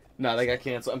 No, they got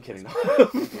canceled. I'm kidding.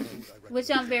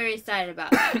 Which I'm very excited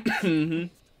about. Hey,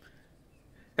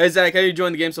 Zach, how are you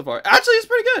enjoying the game so far? Actually, it's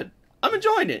pretty good. I'm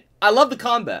enjoying it. I love the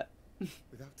combat.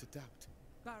 Without a doubt,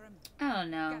 I don't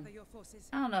know.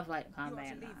 I don't know if I like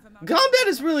combat or not. Combat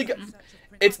is really good.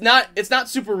 It's not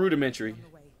super rudimentary.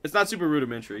 It's not super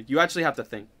rudimentary. You actually have to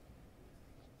think.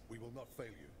 We will not fail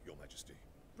you, Your Majesty.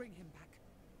 Bring him back.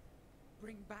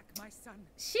 Bring back my son.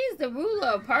 She's the ruler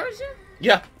of Persia?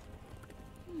 Yeah.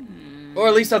 Or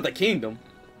at least of the kingdom.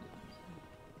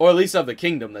 Or at least of the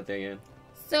kingdom that they're in.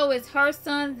 So it's her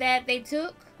son that they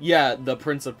took? Yeah, the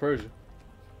Prince of Persia.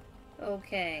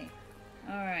 Okay.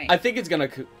 Alright. I think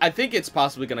it's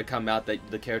possibly gonna come out that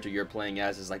the character you're playing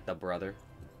as is like the brother.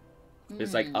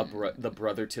 It's like the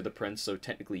brother to the prince, so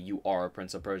technically you are a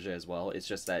Prince of Persia as well. It's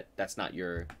just that that's not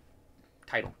your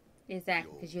title.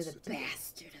 Exactly, because you're the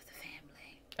bastard of the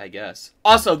family. I guess.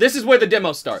 Also, this is where the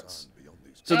demo starts.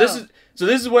 So this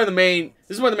is where the main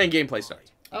gameplay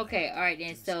starts. Okay, alright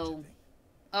then. So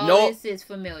all this is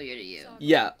familiar to you.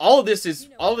 Yeah, all of this is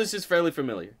fairly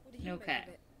familiar. Okay.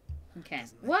 Okay.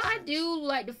 Well, I do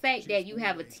like the fact that you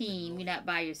have a team. You're not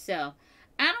by yourself.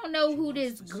 I don't know who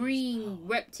this green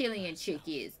reptilian chick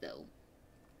is, though.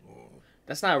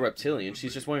 That's not a reptilian.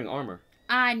 She's just wearing armor.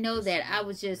 I know that. I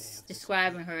was just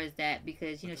describing her as that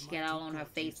because, you know, she got all on her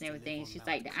face and everything. She's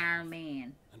like the Iron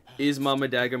Man. Is Mama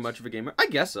Dagger much of a gamer? I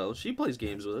guess so. She plays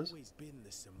games with us.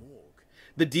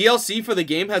 The DLC for the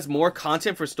game has more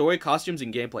content for story, costumes,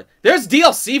 and gameplay. There's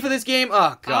DLC for this game?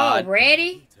 Oh, God.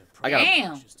 Already?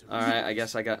 Damn. Alright, I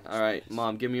guess I got... Alright,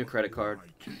 Mom, give me your credit card.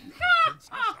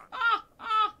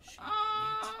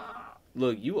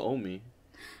 Look, you owe me.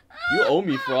 You owe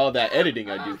me for all that editing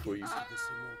I do for you.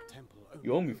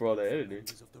 You owe me for all that editing.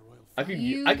 I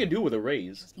can do with a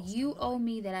raise. You owe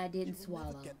me that I didn't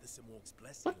swallow.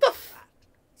 What the f...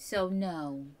 So,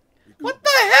 no. What the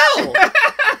hell?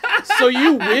 So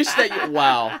you wish that you...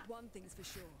 Wow.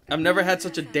 I've never had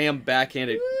such a damn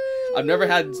backhanded... I've never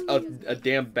had a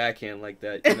damn backhand like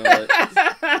that. You know what?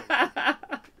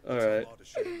 Alright.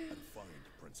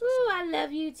 Ooh, I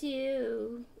love you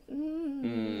too.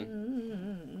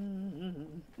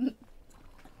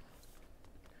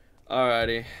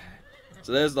 Alrighty.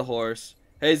 So there's the horse.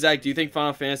 Hey, Zach, do you think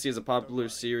Final Fantasy is a popular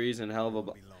series and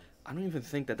Helluva? I don't even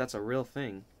think that that's a real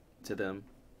thing to them.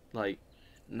 Like,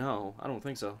 no, I don't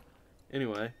think so.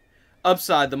 Anyway.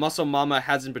 Upside, the muscle mama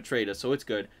hasn't betrayed us, so it's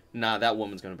good. Nah, that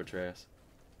woman's gonna betray us.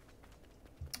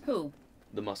 Who?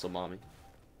 The muscle mommy.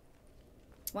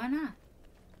 Why not?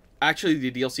 Actually,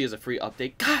 the DLC is a free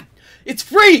update. God, it's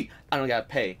free! I don't gotta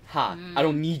pay. Ha, I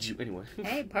don't need you. Anyway.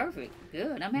 Hey, perfect.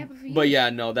 Good. I'm happy for you. But yeah,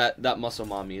 no, that muscle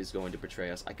mommy is going to betray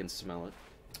us. I can smell it.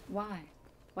 Why?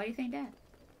 Why do you think that?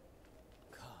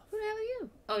 Who the hell are you?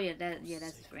 Oh, yeah,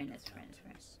 that's his friend. That's his friend.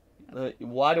 Okay.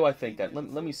 Why do I think that?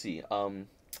 Let me see.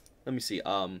 Let me see.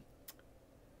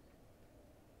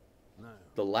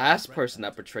 The last person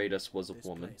that betrayed us was a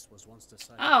woman.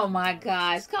 Oh my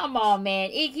gosh! Come on, man!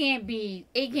 It can't be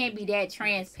that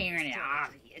transparent and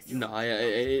obvious. No,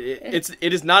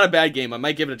 it is not a bad game. I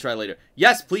might give it a try later.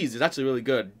 Yes, please. It's actually really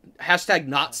good. Hashtag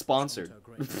not sponsored.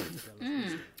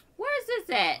 Where is this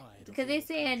at? Because they're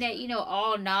saying that, you know,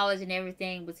 all knowledge and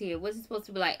everything was here. Was it supposed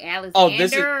to be like Alexander? Oh,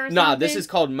 this is or something? this is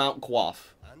called Mount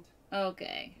Quaff.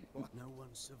 Okay.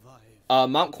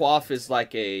 Mount Quaff is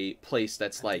like a place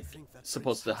that's like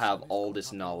supposed to have all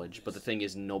this knowledge, but the thing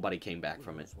is nobody came back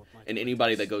from it, and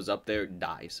anybody that goes up there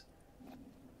dies.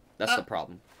 That's the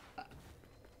problem.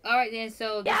 All right then,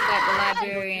 so this is like the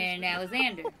librarian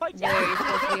Alexander, where it's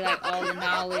supposed to be like all the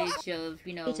knowledge of,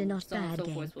 you know, so on and so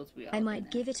forth supposed to be all I might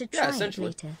give it a try later.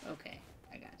 Okay,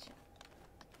 I got you.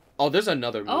 Oh, there's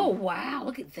another movie. Oh wow,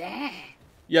 look at that.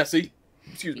 Yeah, see,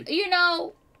 excuse me. You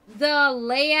know, the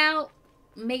layout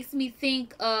makes me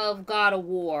think of God of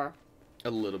War. A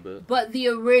little bit. But the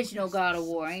original God of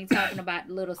War. I ain't talking about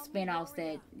little spin-offs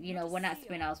that, you know, well, not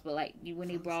spin-offs, but like when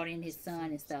he brought in his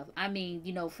son and stuff. I mean,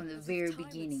 you know, from the very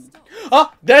beginning.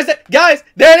 Oh, there's it. Guys,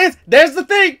 there it is. There's the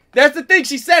thing. There's the thing.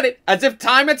 She said it. As if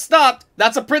time had stopped.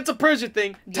 That's a Prince of Persia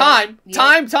thing. Yep. Time.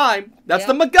 That's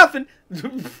the MacGuffin.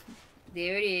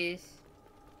 There it is.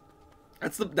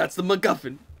 That's the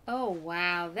MacGuffin. Oh,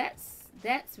 wow.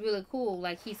 That's really cool.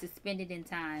 Like, he's suspended in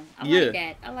time. I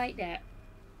like that.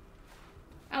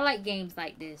 I like games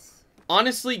like this.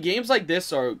 Honestly, games like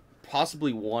this are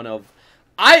possibly one of...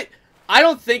 I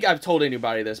don't think I've told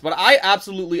anybody this, but I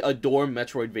absolutely adore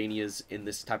Metroidvanias in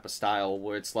this type of style,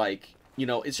 where it's like, you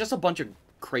know, it's just a bunch of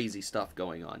crazy stuff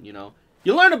going on, you know?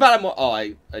 You learn about it more... Oh,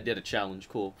 I did a challenge.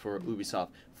 Cool. For Ubisoft.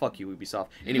 Fuck you, Ubisoft.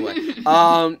 Anyway,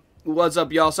 what's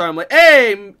up, y'all? Sorry, I'm like,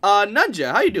 hey,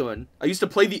 Nunja, how you doing? I used to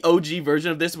play the OG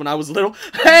version of this when I was little.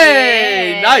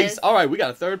 Hey, yes. Nice. All right, we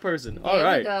got a third person. All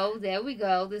right. There we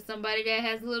go. There's somebody that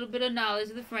has a little bit of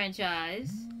knowledge of the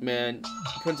franchise. Man,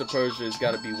 Prince of Persia has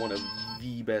got to be one of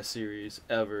the best series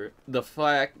ever. The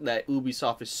fact that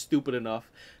Ubisoft is stupid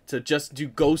enough to just do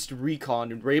Ghost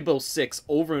Recon and Rainbow Six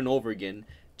over and over again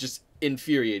just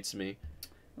infuriates me.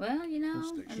 Well, you know,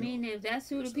 I mean, if that's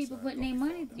who the people putting their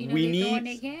money, you know, We they throwing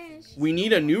need- their cash. We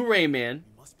need a new Rayman.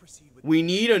 We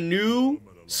need a new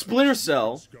Splinter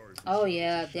Cell. Oh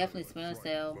yeah, definitely Splinter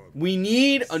Cell. We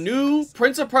need a new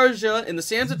Prince of Persia in the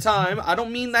sands of time. I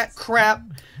don't mean that crap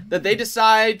that they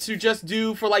decide to just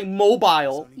do for like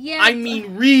mobile. Yeah. I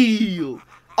mean real.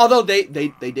 Although they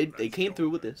came through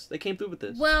with this. They came through with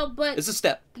this. Well, but It's a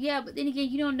step. yeah, but then again,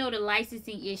 you don't know the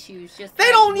licensing issues. Just They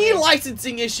like don't need with-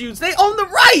 licensing issues. They own the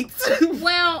rights.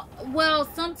 Well,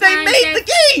 sometimes They made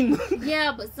the game.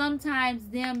 Yeah, but sometimes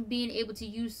them being able to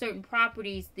use certain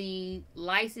properties, the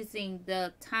licensing,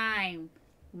 the time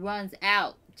runs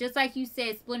out. Just like you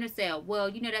said, Splinter Cell. Well,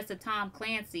 you know that's a Tom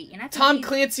Clancy, and I think Tom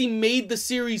Clancy made the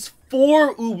series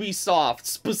for Ubisoft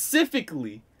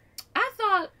specifically. I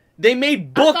thought They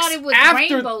made books I thought it was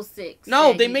after. Rainbow Six. No,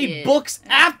 that they he made did. books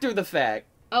after the fact.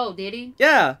 Oh, did he?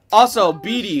 Yeah. Also, Oh,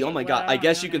 BD. shit. Oh my god. Well, I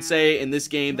guess you could say in this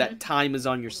game that time is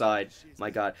on your side. My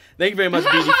god. Thank you very much,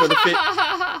 BD, for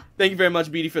the Thank you very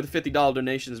much, BD, for the $50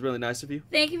 donation. It's really nice of you.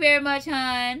 Thank you very much,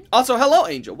 hon. Also, hello,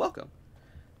 Angel. Welcome.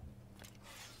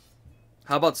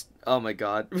 How about? Oh my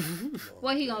god.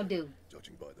 What he gonna do?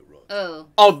 Judging by the rod. Oh,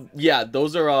 Oh yeah,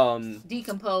 those are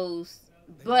decompose.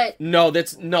 But No,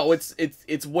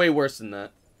 it's way worse than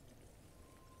that.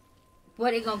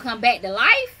 what, it gonna come back to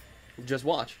life? Just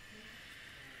watch.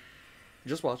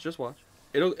 Just watch.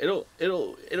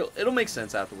 It'll make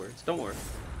sense afterwards. Don't worry.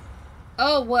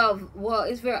 Oh well,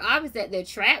 it's very obvious that they're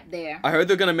trapped there. I heard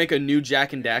they're gonna make a new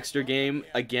Jack and Daxter game.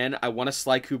 Again, I want a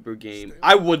Sly Cooper game.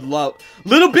 I would love...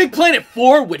 Little Big Planet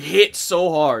 4 would hit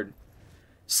so hard.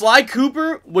 Sly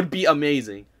Cooper would be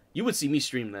amazing. You would see me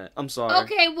stream that. I'm sorry.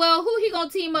 Okay, well, who he gonna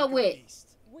team up with?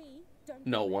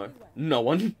 No one. No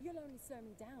one. You'll only slow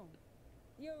me down.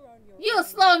 You're on your You'll own.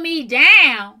 slow me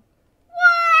down.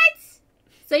 What?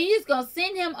 So you just gonna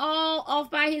send him all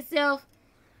off by himself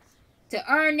to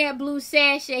earn that blue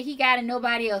sash that he got and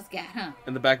nobody else got, huh?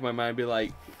 In the back of my mind, I'd be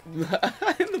like... in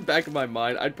the back of my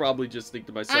mind, I'd probably just think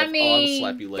to myself, I mean, oh, I'll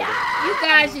slap you later. You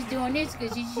guys just doing this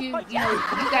because you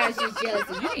guys just jealous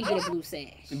that you didn't get a blue sash.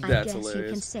 I That's guess you can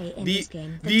hilarious. say in The- this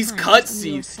game, the these time is on your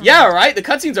cutscenes, side. yeah, right. The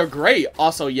cutscenes are great.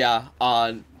 Also, yeah.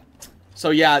 So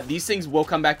yeah, these things will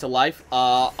come back to life.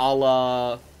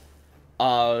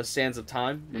 Sands of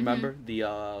Time. Remember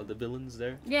the villains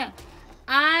there? Yeah.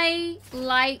 I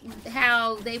like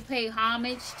how they pay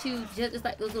homage to just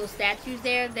like those little statues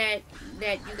there that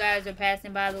you guys are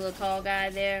passing by, the little tall guy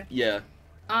there. Yeah.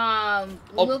 Oh,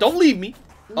 Don't leave me.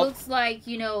 Looks like,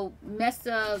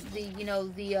 Mesa,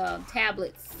 the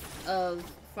tablets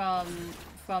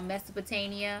from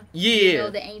Mesopotamia. Yeah.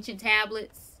 The ancient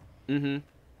tablets.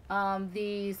 Mm-hmm.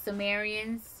 The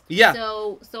Sumerians. Yeah.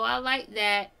 So I like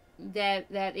that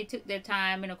they took their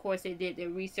time, and of course they did their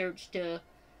research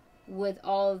with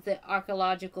all of the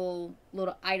archaeological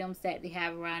little items that they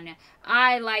have around there.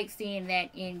 I like seeing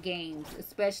that in games,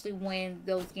 especially when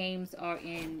those games are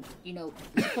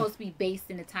supposed to be based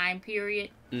in a time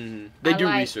period. Mm-hmm. They do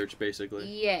research, basically.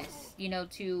 Yes,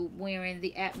 to wherein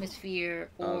the atmosphere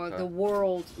or Okay. the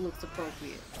world looks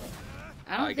appropriate.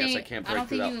 I guess I can't break I don't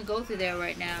through think that. you can go through there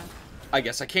right now. I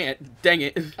guess I can't. Dang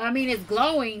it. I mean, it's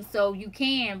glowing, so you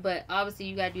can, but obviously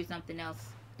you gotta do something else,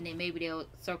 and then maybe they'll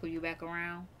circle you back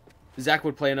around. Zach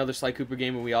would play another Sly Cooper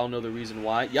game, and we all know the reason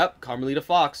why. Yep, Carmelita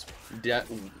Fox.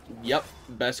 Yep,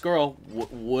 best girl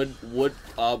would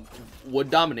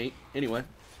dominate anyway,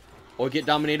 or get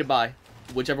dominated by,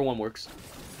 whichever one works.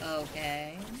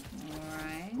 Okay, all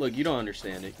right. Look, you don't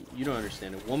understand it. You don't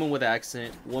understand it. Woman with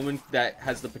accent, woman that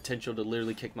has the potential to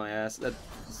literally kick my ass. That's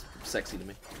sexy to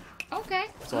me. Okay.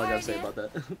 That's all I gotta say about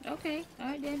that. Okay, all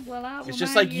right then. Well, I'll It's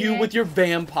just remind like you that. with your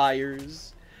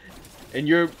vampires, and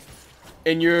your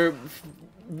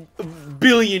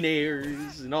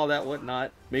billionaires and all that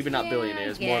whatnot. Maybe not Yeah,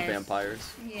 billionaires, I more guess.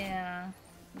 vampires. Yeah.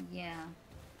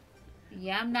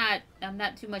 I'm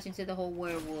not too much into the whole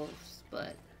werewolves,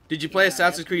 but. Did you play Yeah,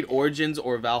 Assassin's Creed Origins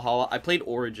or Valhalla? I played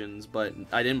Origins, but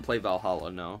I didn't play Valhalla,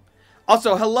 no.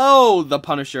 Also, hello, the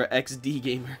Punisher XD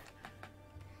Gamer.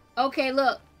 Okay,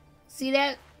 look. See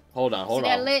that? Hold on. See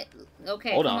that lit?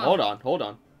 Okay. Hold come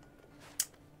on.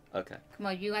 Okay. Come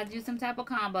on, you gotta do some type of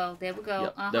combo. There we go.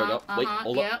 Yep, there we go. Wait,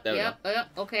 hold up. Yep, There we yep.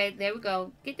 Okay, there we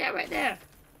go. Get that right there.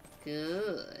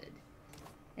 Good.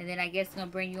 And then I guess I'm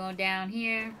gonna bring you on down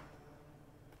here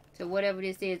to whatever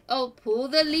this is. Oh, pull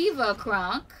the lever,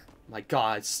 Kronk. My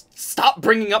God, stop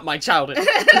bringing up my childhood.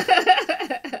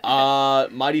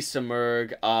 Mighty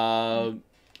Simurg.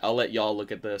 I'll let y'all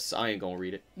look at this. I ain't gonna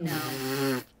read it. No.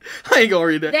 I ain't gonna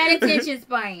read that. That attention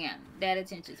span. That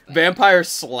attention span. Vampire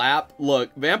slap.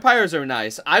 Look, vampires are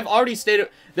nice. I've already stated...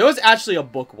 There was actually a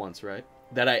book once, right?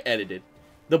 That I edited.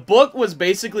 The book was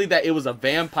basically that it was a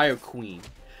vampire queen.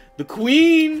 The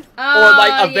queen, or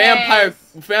like a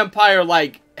vampire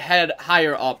like head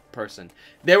higher up person.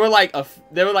 They were like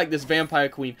this vampire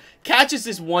queen catches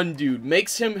this one dude,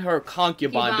 makes him her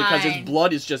concubine because his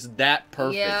blood is just that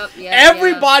perfect.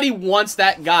 Everybody wants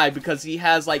that guy because he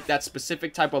has like that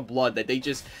specific type of blood that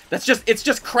it's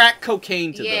just crack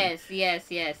cocaine to them. Yes.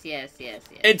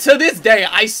 And to this day,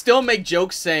 I still make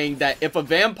jokes saying that if a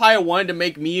vampire wanted to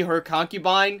make me her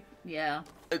concubine,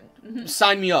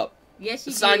 sign me up. Yes,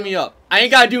 you Sign me up. I ain't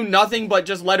gotta do nothing but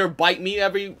just let her bite me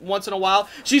every once in a while.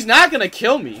 She's not gonna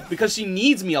kill me because she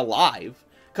needs me alive.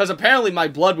 Because apparently my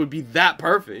blood would be that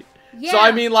perfect. Yeah. So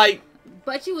I mean, like.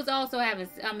 But you was also having.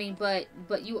 I mean, but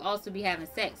you also be having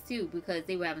sex too because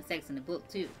they were having sex in the book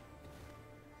too.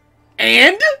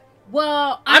 And?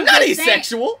 Well, I'm not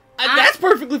asexual. That's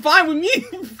perfectly fine with me.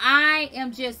 I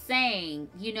am just saying,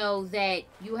 you know, that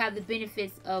you have the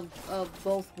benefits of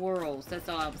both worlds. That's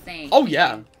all I'm saying. Oh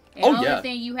yeah. And the only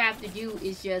thing you have to do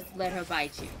is just let her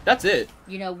bite you. That's it.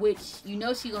 You know, which, you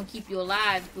know she's going to keep you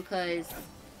alive because,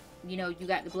 you know, you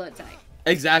got the blood type.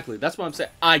 Exactly. That's what I'm saying.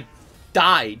 I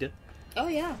died. Oh,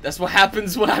 yeah. That's what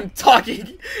happens when I'm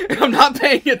talking and I'm not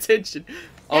paying attention.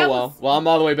 Oh, well. Well, I'm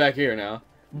all the way back here now.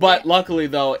 But luckily,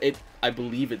 though, I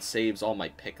believe it saves all my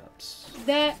pickups.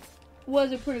 That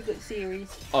was a pretty good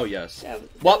series. Oh, yes.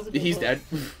 Well, he's dead.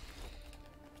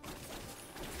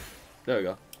 There we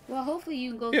go. Well, hopefully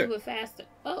you can go through it faster.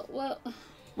 Oh, well.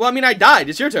 Well, I mean, I died.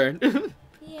 It's your turn.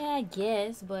 Yeah, I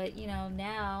guess. But, you know,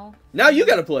 now. Now you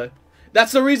gotta play.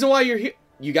 That's the reason why you're here.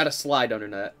 You gotta slide under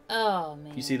that. Oh,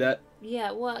 man. You see that?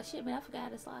 Yeah, well, shit, man, I forgot how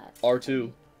to slide.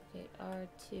 R2. Okay,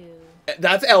 R2.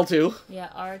 That's L2. Yeah,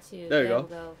 R2. There you go. We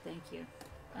go. Thank you.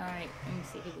 All right, let me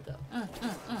see. Here we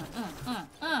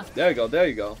go. There you go. There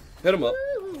you go. Hit him up.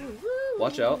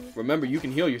 Watch out. Remember, you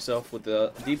can heal yourself with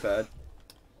the D-pad.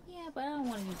 But I don't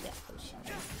want to use that potion.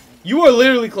 You are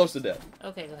literally close to death.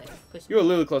 Okay, go ahead. Push me. You are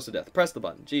literally close to death. Press the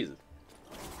button. Jesus.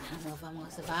 I don't know if I'm going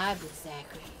to survive this,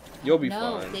 Zachary. You'll be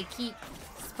fine. fine. They keep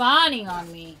spawning on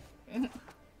me.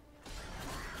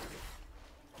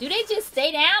 Do they just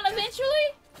stay down eventually?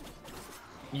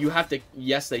 You have to.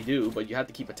 Yes, they do, but you have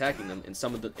to keep attacking them, and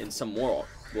some more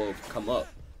will come up.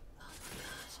 Oh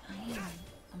my gosh,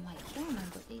 I'm like killing them,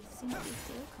 but they seem to be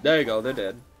still coming. There you go. They're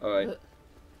dead. All right.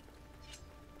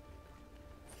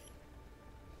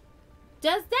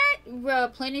 Does that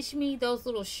replenish me, those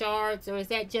little shards, or is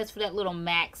that just for that little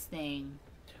max thing?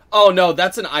 Oh, no,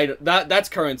 that's an item. That's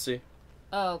currency.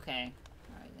 Oh, okay.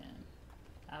 Alright, then.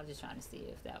 I was just trying to see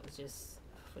if that was just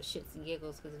for shits and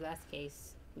giggles, because if that's the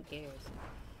case, who cares?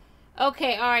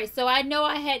 Okay, alright, so I know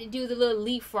I had to do the little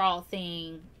leapfrog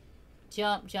thing.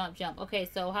 Jump, jump, jump. Okay,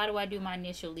 so how do I do my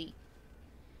initial leap?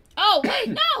 Oh, wait,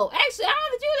 no! Actually, I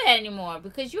don't have to do that anymore,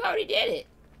 because you already did it.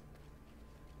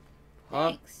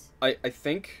 Thanks. I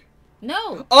think.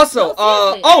 No. Also,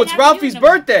 oh, it's Ralphie's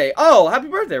birthday. Oh, happy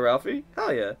birthday, Ralphie.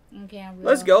 Hell yeah. Okay, I'm real,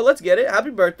 let's go. Let's get it.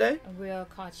 Happy birthday. I'm real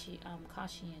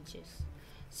conscientious.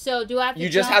 So, do I have to You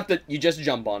just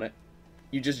jump on it.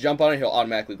 You just jump on it, he'll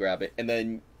automatically grab it. And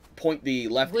then point the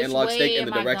left analog stick in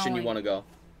the direction you want to go.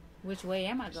 Which way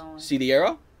am I going? See the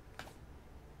arrow?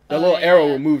 The little arrow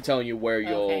will move telling you where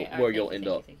you'll end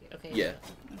up. Okay. Yeah.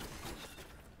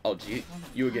 Oh, gee.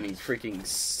 You were getting freaking...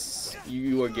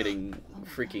 You are getting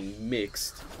freaking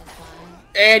mixed.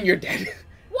 And you're dead.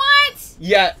 What?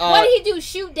 Yeah, what did he do?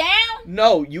 Shoot down?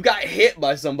 No, you got hit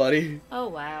by somebody. Oh,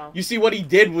 wow. You see, what he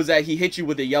did was that he hit you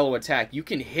with a yellow attack. You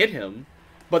can hit him,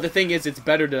 but the thing is, it's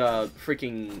better to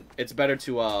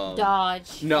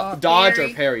dodge. No, dodge or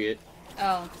parry it.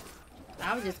 Oh.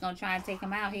 I was just gonna try and take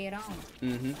him out head on.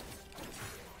 Mm-hmm.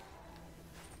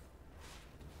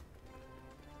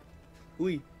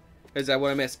 Ooh. Is that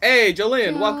what I missed? Hey,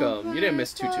 Jolene, welcome. You didn't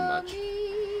miss too much.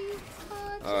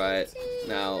 Alright.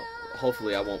 Now,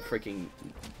 hopefully I won't freaking...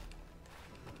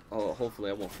 Oh, hopefully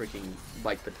I won't freaking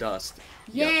bite the dust.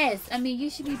 Yes, yep. I mean, you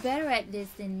should be better at this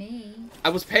than me. I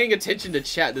was paying attention to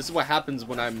chat. This is what happens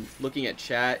when I'm looking at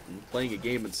chat and playing a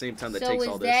game at the same time that takes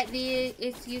all this. So is that the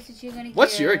excuse that you're going to give?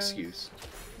 What's your excuse?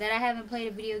 That I haven't played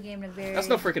a video game in a very That's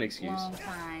no freaking excuse. long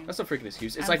time. That's no freaking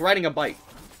excuse. It's like riding a bike.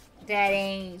 That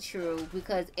ain't true,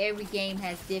 because every game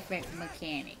has different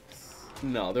mechanics.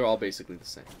 No, they're all basically the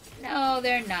same. No,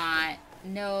 they're not.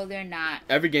 No, they're not.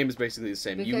 Every game is basically the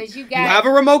same. Because you have a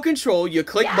remote control, you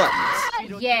click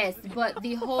buttons. Yes, but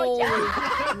the whole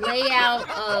layout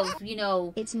of, you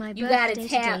know, it's my you gotta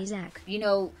tap, today, Zach. you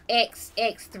know, X,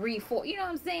 3, 4, you know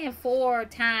what I'm saying? 4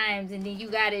 times, and then you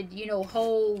gotta, you know,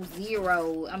 hold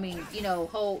 0. I mean, you know,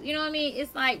 hold, you know what I mean?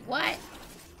 It's like, what?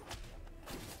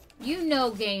 You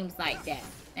know games like that.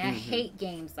 And I hate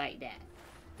games like that.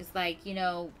 It's like, you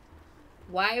know,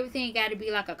 why everything got to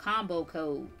be like a combo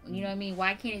code? You know what I mean?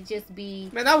 Why can't it just be?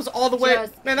 Man, that was all the way.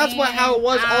 Man, that's how it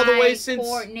was all the way since.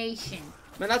 Coordination.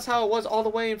 Man, that's how it was all the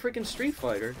way in freaking Street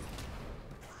Fighter.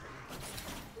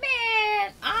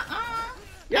 Man,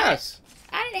 Yes.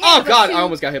 I didn't have God, I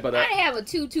almost got hit by that. I didn't have a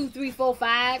 2, 2, 3, 4,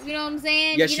 5. You know what I'm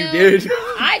saying? Yes, you did.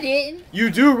 I didn't. You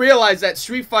do realize that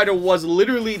Street Fighter was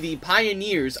literally the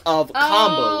pioneers of combos.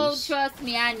 Oh, trust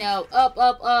me, I know. Up,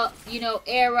 up, up. You know,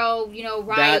 arrow. You know,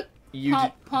 right.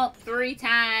 Pump 3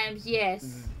 times.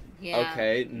 Yes. Yeah.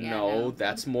 Okay, no,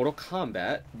 that's Mortal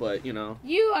Kombat, but you know.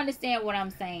 You understand what I'm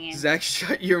saying. Zach,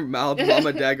 shut your mouth.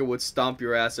 Mama Dagger would stomp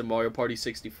your ass in Mario Party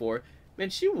 64. Man,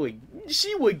 she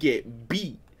would get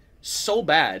beat so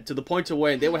bad to the point to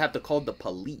where they would have to call the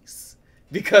police.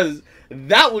 Because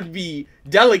that would be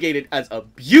delegated as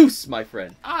abuse, my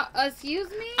friend. Excuse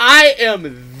me? I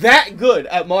am that good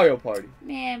at Mario Party.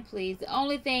 Man, please. The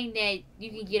only thing that you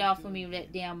can get off of me with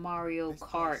that damn Mario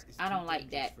Kart, I don't like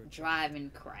that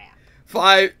driving crap.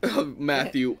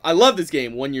 Matthew, I love this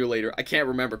game. 1 year later, I can't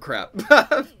remember crap. You know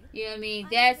what I mean?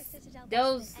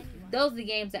 Those are the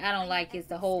games that I don't like. Is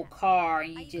the whole car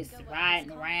and you just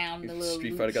riding around the little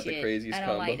Street Fighter got the craziest combos. I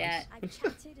don't like that. I've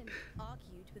chatted and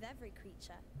argued with every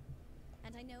creature,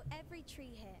 and I know every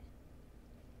tree here.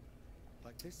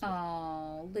 Like this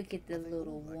Oh, look at the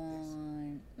little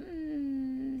one.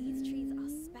 These trees are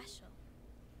special.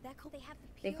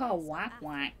 They're called Whack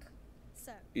Whack.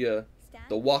 So, Yeah,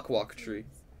 the Walk Walk tree.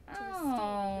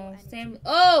 Oh, Sam.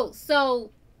 Oh,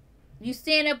 so you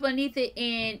stand up underneath it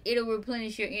and it'll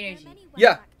replenish your energy.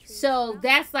 Yeah. So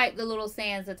that's like the little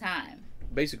sands of time.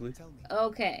 Basically.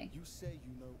 Okay. You say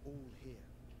you know all here.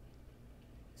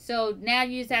 So now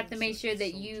you just have to make sure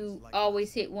that you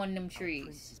always hit one of them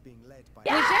trees. Which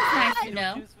that's nice to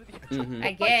know.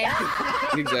 I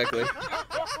guess. Exactly.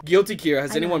 Guilty Gear.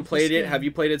 Has anyone played it? Have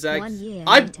you played it, Zach?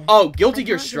 Guilty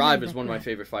Gear Strive is one of my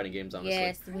favorite fighting games, honestly.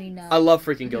 Yes, we know. I love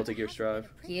freaking Guilty Gear Strive.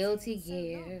 Guilty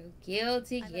Gear.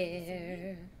 Guilty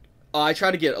Gear. I try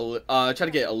to get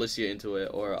Alicia into it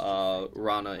or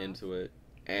Rana into it,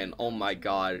 and oh my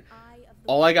god,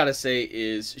 all I gotta say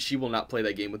is she will not play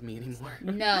that game with me anymore.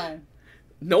 No.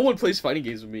 No one plays fighting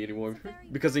games with me anymore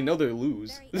because they know they'll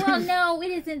lose. Well, no,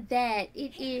 it isn't that.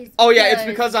 It is. Oh yeah, it's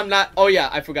because I'm not. Oh yeah,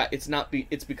 I forgot.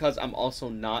 It's because I'm also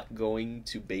not going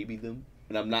to baby them,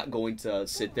 and I'm not going to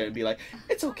sit there and be like,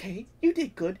 "It's okay, you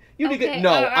did good, you did good."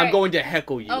 No, I'm going to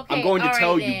heckle you. I'm going to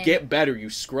tell you, get better,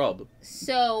 you scrub.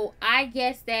 So I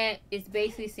guess that is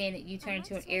basically saying that you turn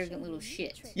into an arrogant little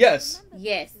shit. Yes.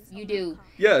 Yes, you do.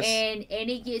 Yes. And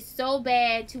it gets so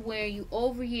bad to where you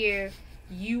over here.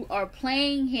 You are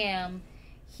playing him,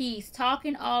 he's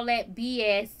talking all that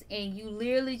BS, and you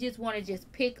literally just want to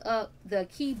just pick up the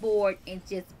keyboard and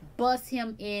just bust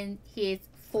him in his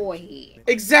forehead.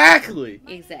 Exactly.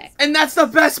 Exactly. And that's the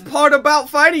best part about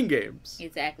fighting games.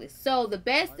 Exactly. So the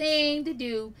best thing to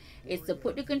do is to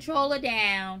put the controller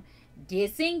down,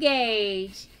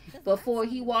 disengage, before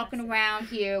he walking around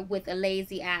here with a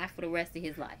lazy eye for the rest of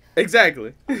his life.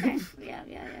 Exactly. Okay. Yeah.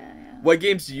 What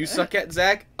games do you suck at,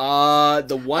 Zach?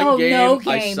 The one game no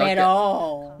I game suck at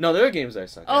all. No, there are games I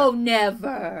suck at. Oh,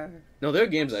 never. No, there are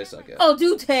games I suck at. Oh,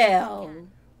 do tell.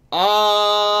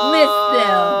 List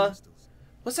them.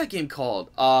 What's that game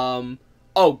called?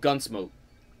 Gunsmoke.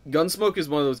 Gunsmoke is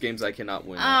one of those games I cannot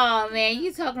win. Oh, man,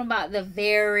 you talking about the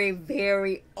very,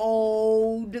 very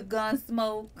old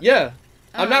Gunsmoke? Yeah.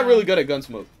 I'm not really good at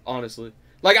Gunsmoke, honestly.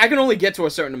 Like, I can only get to a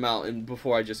certain amount and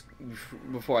before I just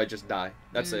die.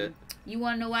 That's it. You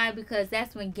want to know why? Because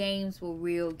that's when games were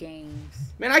real games.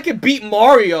 Man, I could beat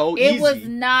Mario easy. It was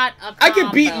not a combo. I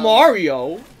could beat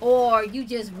Mario. Or you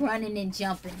just running and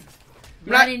jumping.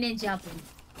 Running and jumping.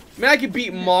 Man, I could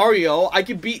beat Mario. I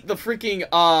could beat the freaking,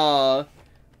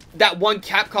 that one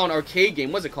Capcom arcade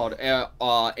game. What's it called?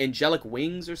 Angelic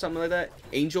Wings or something like that?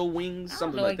 Angel Wings?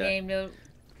 Something like that. Game, though.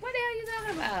 What the hell are you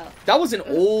talking about? That was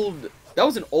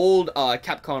an old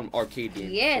Capcom arcade game.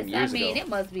 Yes, from years ago. Ago. It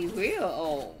must be real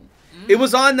old. It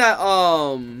was on that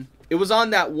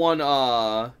one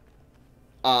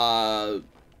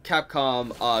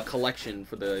Capcom collection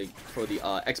for the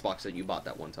Xbox that you bought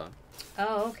that one time.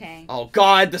 Oh, okay. Oh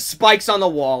god, the spikes on the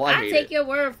wall. I hate take it. your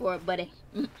word for it, buddy.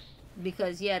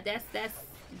 Because yeah, that's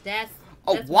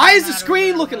Oh, That's why is the not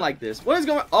screen around. looking like this? What is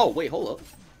going on? Oh, wait, hold up.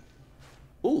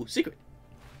 Ooh, secret.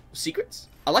 Secrets?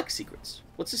 I like secrets.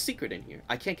 What's the secret in here?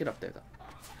 I can't get up there, though.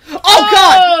 Oh,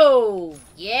 God! Oh,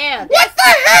 yeah. What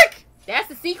the heck? That's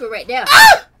the secret right there.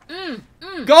 Ah!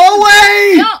 Go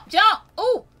away! Jump, jump.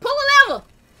 Ooh, pull a lever.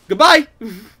 Goodbye.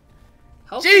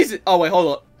 Hopefully, Jesus. Oh, wait,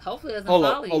 hold up. hopefully it doesn't Hold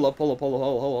follow up, you. hold up, hold up, hold up,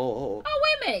 hold up, hold up. Oh,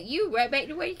 wait a minute. You right back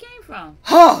to where you came from.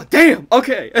 Oh, damn.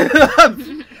 Okay.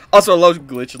 Also, low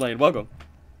glitch lane. Welcome.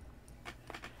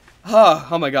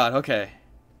 Oh my God. Okay.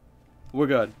 We're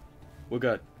good. We're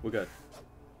good. We're good.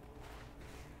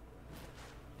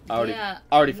 I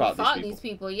already fought these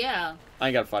people. Yeah. I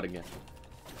ain't gotta fight again.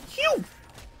 Phew!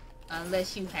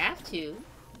 Unless you have to.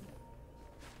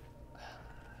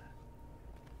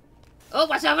 Oh,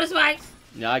 watch out for the spikes.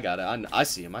 Yeah, I got it. I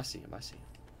see him. I see him. I see him.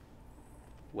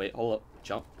 Wait, hold up.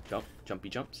 Jump, jump, jumpy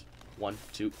jumps. 1,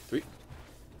 2, 3.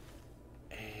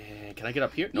 And can I get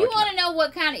up here? No, You want to know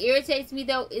what kind of irritates me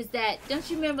though? Is that, don't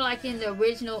you remember like in the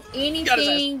original,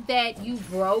 anything that you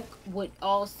broke would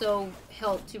also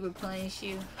help to replenish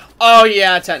you? Oh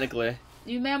yeah, technically.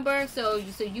 You remember? So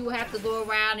you have to go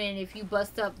around, and if you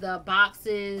bust up the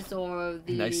boxes or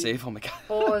the Nice save. Oh my God.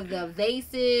 or the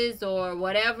vases or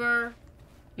whatever,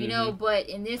 you know. But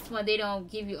in this one, they don't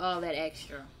give you all that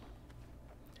extra.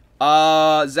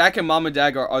 Zach and Mama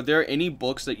Dagger, are there any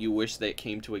books that you wish that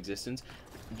came to existence?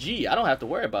 Gee, I don't have to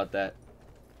worry about that.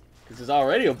 Because there's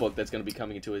already a book that's going to be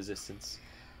coming into existence.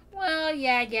 Well,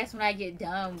 yeah, I guess when I get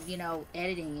done,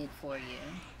 editing it for you.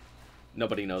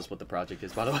 Nobody knows what the project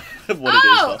is, by the way. What it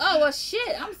is, though. Oh, well,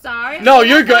 shit. I'm sorry. No, I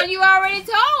you're thought good. You already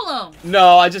told them.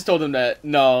 No, I just told him that.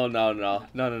 No.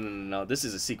 This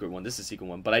is a secret one. This is a secret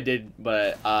one. But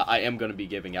I am going to be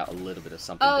giving out a little bit of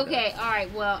something. Okay, all right.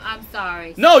 Well, I'm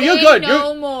sorry. No, you're good.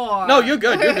 No more. No, you're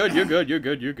good. You're good. You're good. You're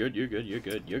good. You're good. You're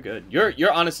good. You're good. You're good.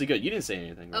 You're honestly good. You didn't say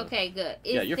anything. Really. Okay, good.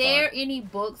 Yeah, Is you're there fine. any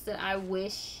books that I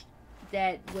wish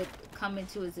that would come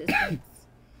into existence?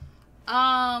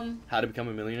 How to Become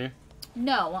a Millionaire?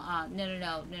 No,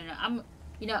 no.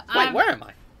 Wait, where am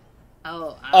I?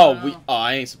 Oh,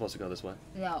 I ain't supposed to go this way.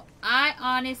 No, I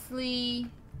honestly.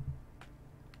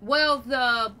 Well,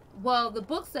 the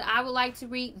books that I would like to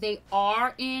read, they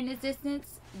are in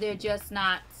existence. They're just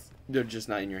not. They're just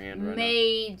not in your hand right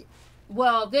made.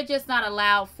 Well, they're just not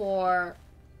allowed for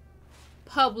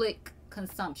public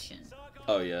consumption. now.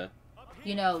 Oh yeah.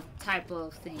 Type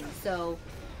of thing. So,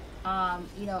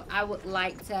 I would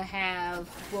like to have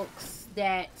books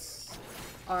that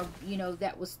are,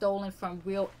 that was stolen from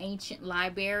real ancient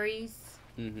libraries.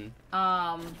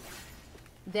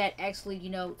 That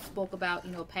actually, spoke about,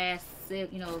 past,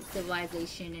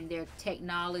 civilization and their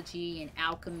technology and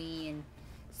alchemy and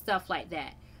stuff like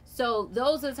that. So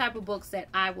those are the type of books that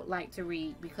I would like to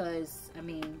read because,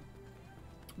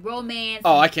 romance.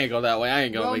 Oh, I can't go that way. I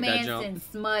ain't gonna make that romance jump. and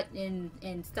smut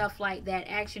and stuff like that,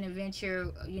 action adventure,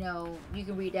 you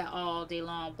can read that all day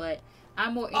long, but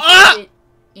I'm more interested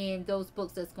in those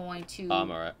books that's going to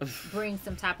I'm alright. bring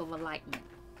some type of enlightenment.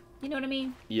 You know what I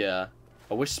mean? Yeah.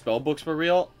 I wish spell books were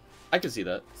real. I could see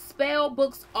that. Spell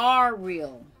books are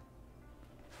real.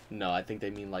 No, I think they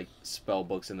mean like spell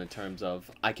books in the terms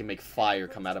of I can make fire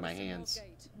come out of my hands.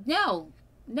 No,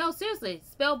 seriously,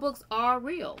 spell books are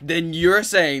real. Then you're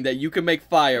saying that you can make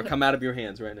fire come out of your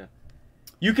hands right now.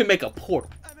 You can make a portal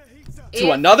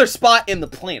to another spot in the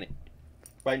planet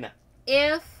right now.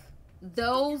 If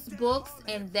those books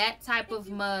and that type of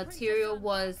material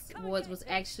was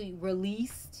actually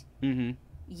released,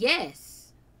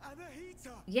 yes.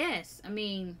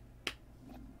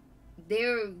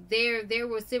 There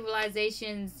were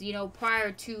civilizations,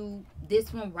 prior to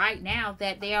this one right now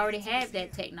that they already had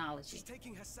that technology.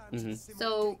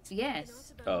 So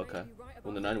yes. Oh, okay.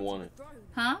 Well, then I want it.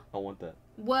 Huh? I want that.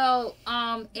 Well,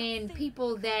 and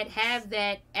people that have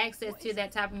that access to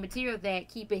that type of material that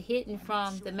keep it hidden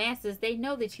from the masses, they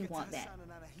know that you want that.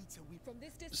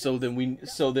 So then we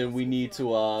need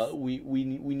to we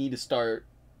need to start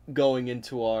going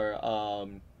into our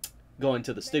going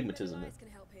to the stigmatism.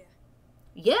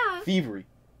 Yeah. Thievery.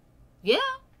 Yeah.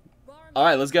 All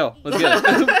right, let's go. Let's get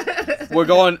it. We're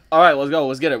going. All right, let's go.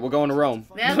 Let's get it. We're going to Rome.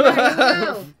 That's right. Let's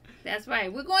go. That's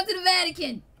right. We're going to the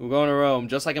Vatican. We're going to Rome,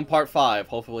 just like in part 5.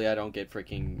 Hopefully, I don't get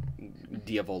freaking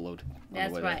Diavolo'd.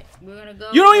 That's right. We're gonna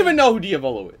go. You don't even know who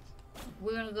Diavolo is.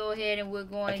 We're gonna go ahead and we're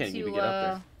going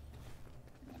to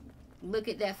look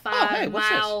at that 5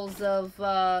 miles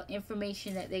of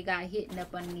information that they got hidden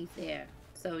up underneath there.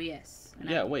 So yes.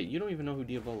 Yeah. Wait. You don't even know who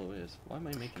Diavolo is. Why am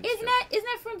I making? Isn't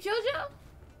that from JoJo?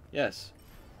 Yes.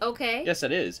 Okay. Yes,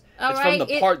 it is. All it's right, from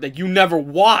the part that you never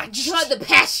watched. You know the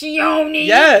Passione.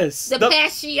 Yes. The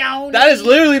Passione. That is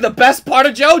literally the best part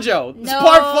of JoJo. It's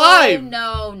part 5.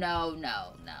 No.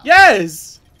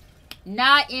 Yes.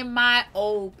 Not in my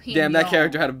opinion. Damn, that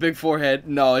character had a big forehead.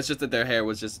 No, it's just that their hair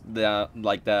was just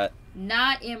like that.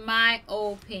 Not in my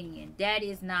opinion. That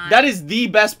is not. That is the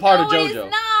best part of JoJo. It is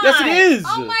not. Yes, it is.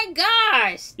 Oh my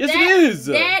gosh. Yes, it is.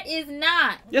 That is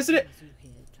not. Yes, it is.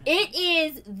 It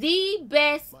is the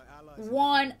best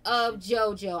one of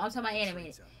JoJo. I'm talking about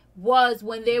animated. Was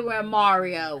when they were in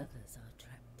Mario.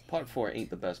 Part 4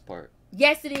 ain't the best part.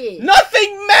 Yes, it is.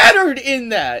 Nothing mattered in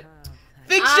that.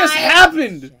 Things just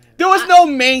happened. There was no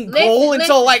main goal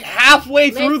until like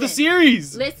halfway through the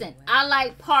series. Listen, I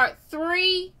like part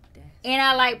 3 and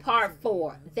I like part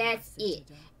 4. That's it.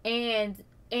 And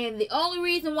the only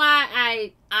reason why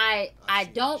I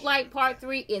don't like part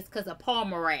 3 is because of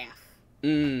Palmerath.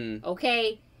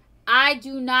 Okay? I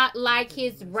do not like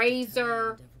his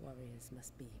razor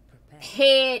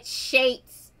head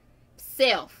shaped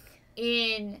self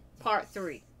in part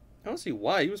 3. I don't see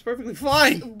why. He was perfectly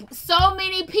fine. So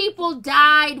many people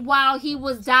died while he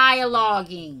was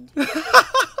dialoguing.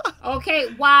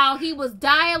 Okay, while he was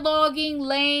dialoguing,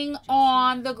 laying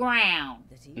on the ground.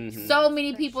 So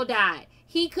many people died.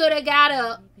 He could have got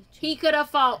up. He could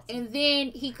have fought, and then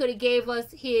he could have gave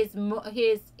us his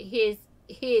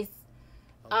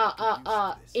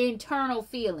internal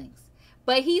feelings.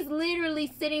 But he's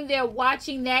literally sitting there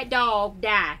watching that dog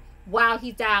die while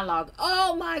he's dialoguing.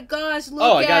 Oh my gosh,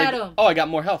 look at him. Oh, I got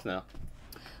more health now.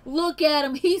 Look at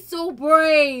him. He's so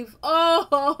brave.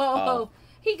 Oh.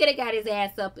 He could have got his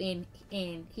ass up and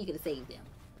he could have saved them.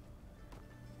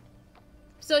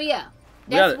 So yeah,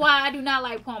 that's why I do not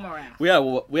like Palmerath.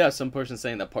 We have some person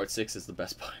saying that part 6 is the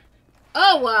best part.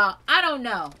 Oh well, I don't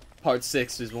know. Part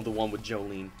 6 is the one with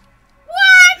Jolene.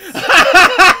 What?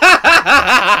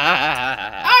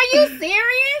 Are you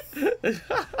serious?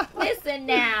 Listen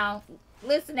now.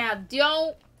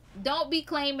 Don't be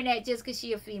claiming that just because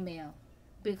she a female,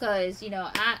 because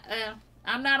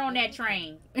I'm not on that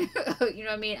train. You know what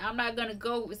I mean? I'm not gonna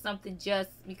go with something just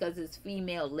because it's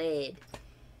female led.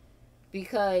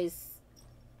 Because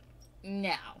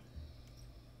no.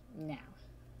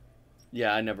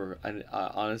 Yeah, I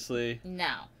honestly.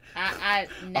 No.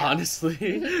 No.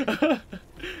 Honestly.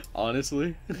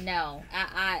 Honestly. No.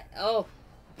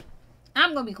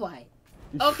 I'm gonna be quiet.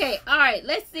 Okay, all right.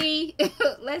 Let's see.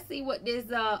 Let's see what this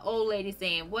old lady's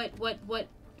saying. What what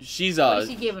is she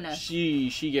giving us?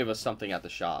 She gave us something at the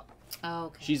shop. Oh,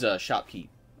 okay. She's a shopkeep.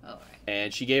 All right.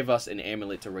 And she gave us an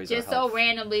amulet to raise our health. Just so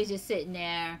randomly, just sitting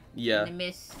there. Yeah. In the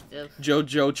midst of.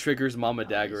 JoJo triggers Mama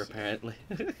Dagger apparently.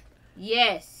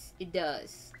 Yes, it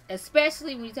does.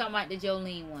 Especially when you're talking about the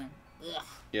Jolene one. Ugh.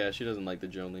 Yeah, she doesn't like the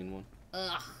Jolene one.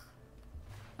 Ugh.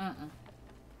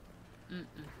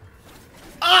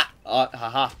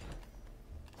 Haha.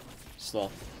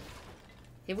 Slow.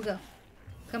 Here we go.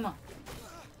 Come on.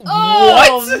 What?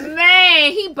 Oh,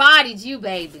 man. He bodied you,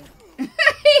 baby.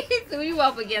 He threw you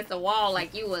up against the wall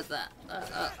like you was a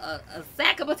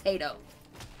sack of potatoes.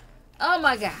 Oh,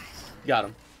 my gosh. Got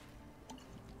him.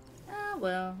 Oh,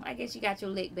 well. I guess you got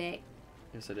your lick back.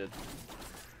 Yes, I did.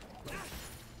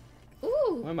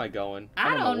 Ooh. Where am I going?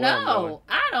 I don't know.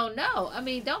 I don't know. I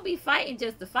mean, don't be fighting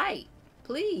just to fight.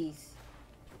 Please.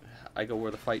 I go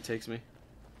where the fight takes me.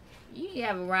 You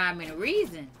have a rhyme and a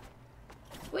reason.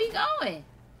 Where you going?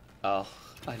 Oh,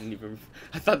 I didn't even...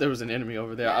 I thought there was an enemy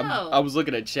over there. No. I was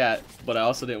looking at chat, but I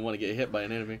also didn't want to get hit by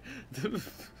an enemy.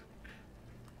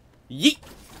 Yeet!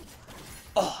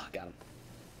 Oh, got him.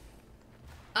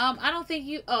 I don't think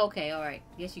you... Oh, okay, alright.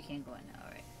 Yes, you can go in now,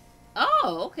 alright.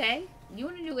 Oh, okay. You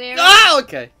in a new area? Ah,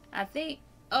 okay. I think...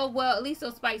 Oh, well, at least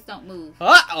those spikes don't move.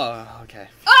 Oh, okay.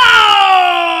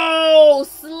 Oh!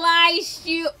 Slice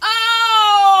you.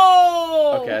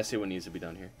 Oh! Okay, I see what needs to be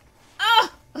done here. Oh!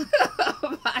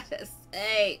 I'm about to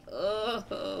say.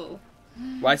 Oh.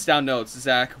 Writes down notes.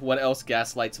 Zach, what else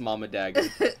gaslights Mama Dagger?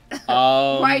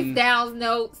 Writes down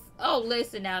notes. Oh,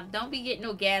 listen now. Don't be getting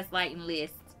no gaslighting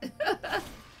list.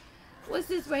 What's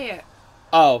this right here?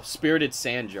 Oh, Spirited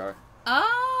Sand Jar.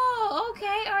 Oh,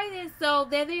 okay. All right then. So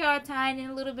there they are, tying in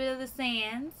a little bit of the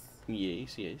sands.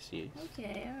 Yes.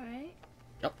 Okay, all right.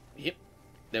 Yep.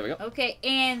 There we go. Okay,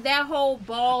 and that whole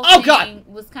ball thing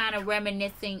was kind of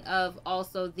reminiscing of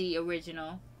also the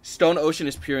original. Stone Ocean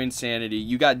is pure insanity.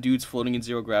 You got dudes floating in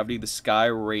zero gravity, the sky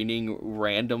raining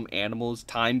random animals,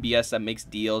 time BS that makes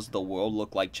deals, the world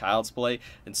look like child's play,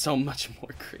 and so much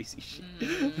more crazy shit.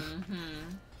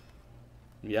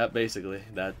 Yeah, basically.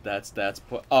 That's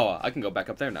oh, I can go back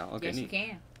up there now. Okay, yes, neat. You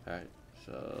can. Alright,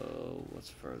 so what's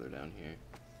further down here?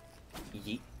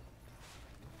 Yeet.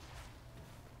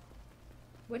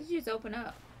 What did you just open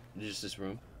up? Just this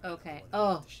room. Okay.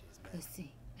 Oh, let's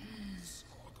see.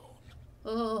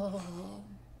 Oh.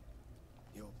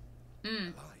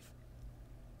 Mm.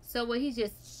 So what? He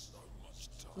just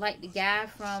like the guy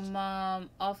from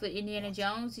off of Indiana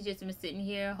Jones. He just been sitting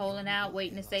here holding out,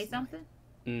 waiting to say something.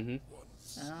 Mm-hmm.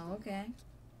 Oh, okay.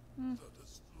 Hmm.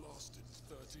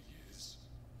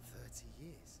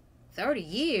 30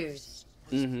 years.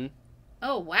 Mm-hmm.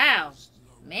 Oh wow,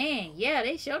 man. Yeah,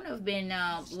 they sure enough been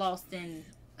lost in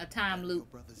a time loop.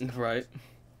 Right.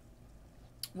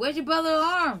 Where's your brother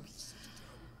arms?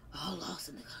 Oh, lost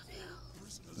in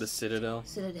the Citadel.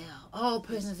 Citadel. All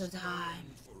prisoners of time.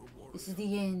 This is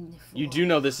the end. You do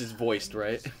know this is voiced,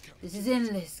 right? This is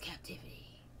endless captivity.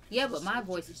 Yeah, but my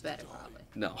voice is better, probably.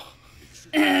 No.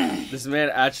 This man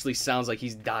actually sounds like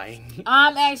he's dying.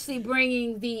 I'm actually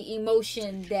bringing the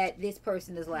emotion that this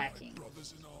person is lacking.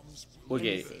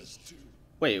 Okay.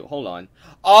 Wait, hold on.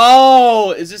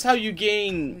 Oh, is this how you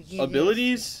gain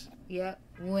abilities? Yep.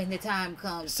 When the time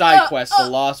comes. Side quest, The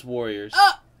Lost Warriors.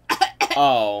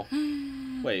 Oh.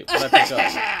 Wait, what did I pick up?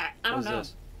 I don't know.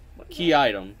 This? Key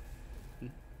item.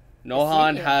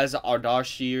 Nohan has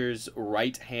Ardashir's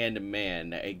right-hand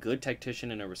man, a good tactician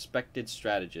and a respected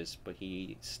strategist, but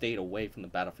he stayed away from the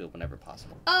battlefield whenever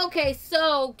possible. Okay,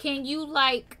 so can you,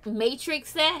 like,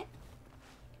 Matrix that?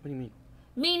 What do you mean?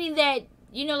 Meaning that,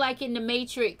 you know, like in the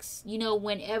Matrix, you know,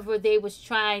 whenever they was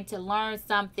trying to learn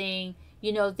something,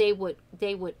 you know, they would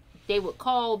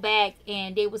call back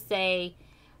and they would say,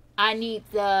 I need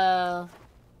the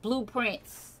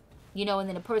blueprints, you know, and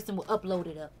then the person will upload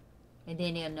it up. And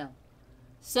then they'll know.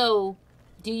 So,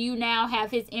 do you now have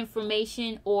his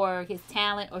information or his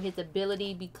talent or his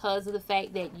ability because of the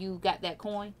fact that you got that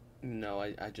coin? No,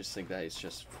 I just think that it's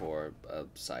just for a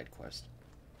side quest.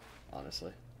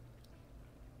 Honestly.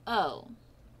 Oh.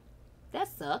 That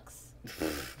sucks.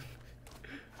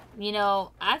 You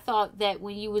know, I thought that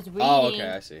when you was reading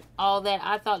I see. all that,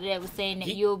 I thought that was saying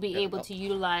that you'll be able to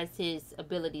utilize his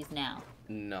abilities now.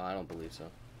 No, I don't believe so.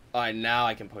 Alright, now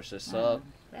I can push this up.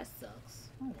 That sucks.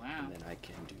 Oh, wow. And then I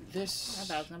can do this. I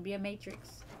thought it was going to be a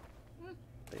Matrix.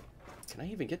 Wait, can I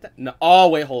even get that? No. Oh,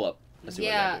 wait, hold up. Let's see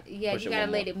yeah, what I yeah, you got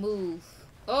to let it move.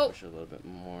 Oh. Push it a little bit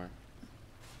more.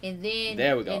 And then,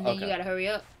 there we go. And then you got to hurry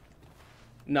up.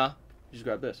 Nah, you just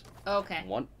grab this. Okay.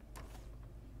 1,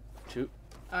 2.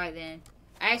 All right, then.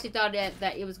 I actually thought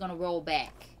that it was going to roll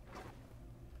back.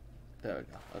 There we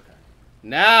go. Okay.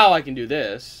 Now I can do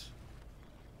this.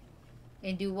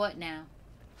 And do what now?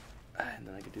 And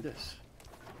then I can do this.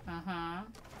 Uh-huh.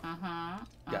 Uh-huh.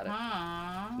 Got it.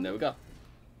 And there we go.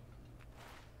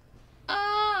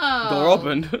 Oh. Door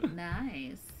opened.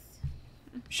 Nice.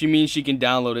 She means she can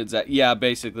download it. Yeah,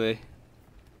 basically.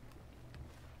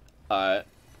 Alright.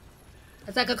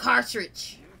 It's like a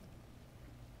cartridge.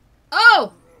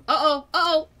 Oh! Uh-oh.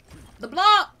 Uh-oh. The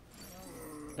block.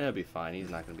 It'll be fine. He's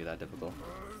not going to be that difficult.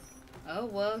 Oh,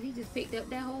 well, he just picked up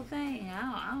that whole thing.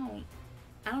 I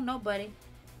don't know, buddy.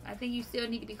 I think you still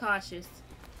need to be cautious.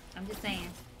 I'm just saying.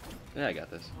 Yeah, I got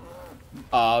this.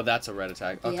 Oh, that's a red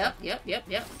attack. Okay.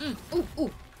 Yep.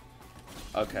 Ooh.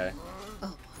 Okay.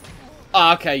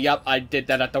 Oh, okay, yep, I did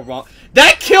that at the wrong...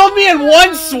 That killed me in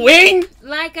one swing?!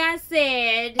 Like I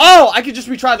said... Oh, I could just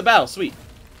retry the battle. Sweet.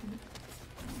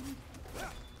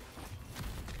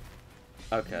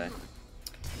 Okay.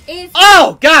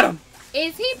 Oh, got him!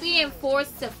 Is he being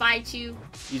forced to fight you?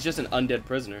 He's just an undead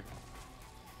prisoner.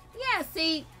 Yeah,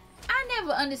 see, I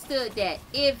never understood that.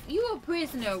 If you're a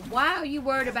prisoner, why are you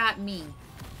worried about me?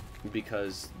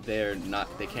 Because they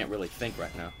can't really think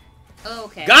right now.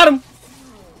 Okay. Got him!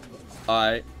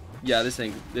 Alright. Yeah, this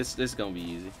is gonna be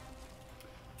easy.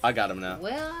 I got him now.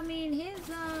 Well, I mean, his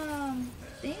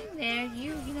thing there,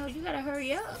 you know, you gotta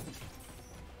hurry up.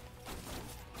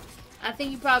 I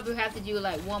think you probably have to do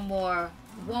like one more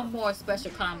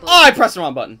special combo. Oh, I pressed the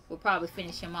wrong button. We'll probably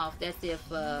finish him off. That's if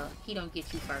he don't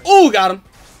get you first. Oh, got him.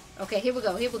 Okay, here we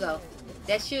go.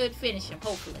 That should finish him,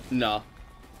 hopefully. No.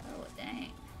 Oh,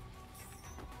 dang.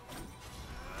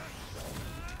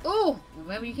 Ooh,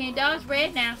 remember you can't dodge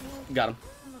red now. Got him.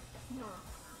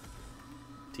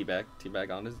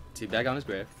 Teabag on his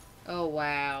grave. Oh,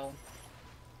 wow.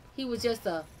 He was just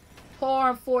a poor,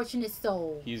 unfortunate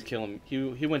soul. He's killing.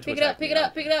 He went to pick it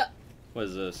up. What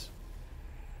is this?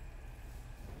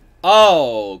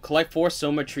 Oh, collect 4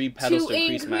 Soma tree petals to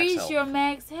increase max health. Your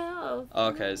max health.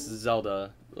 Okay, this is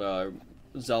Zelda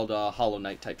Hollow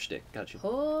Knight type shtick. Got you.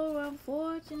 Poor,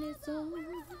 unfortunate soul.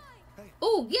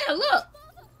 Oh, yeah, look.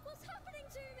 What's happening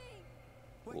to me?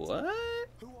 What?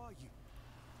 Who are you?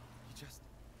 You just...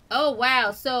 Oh, wow.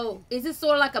 So, is this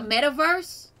sort of like a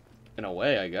metaverse? In a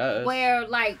way, I guess. Where,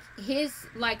 like,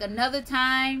 another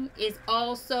time is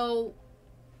also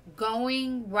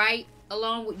going right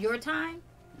along with your time?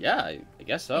 Yeah, I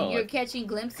guess so. And you're catching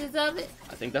glimpses of it?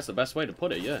 I think that's the best way to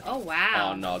put it, yeah. Oh,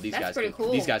 wow. Oh, no, these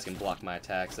guys can block my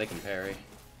attacks. They can parry.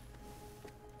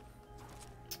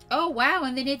 Oh, wow,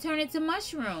 and then they turn into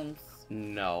mushrooms.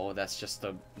 No, that's just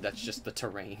the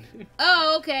terrain.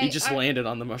 Oh, okay. He just landed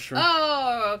on the mushroom.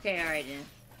 Oh, okay, alright then.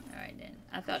 Alright then.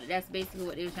 I thought that's basically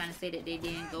what they were trying to say, that they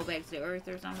didn't go back to the Earth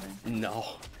or something. No.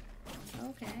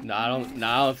 Okay. No, I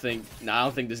don't think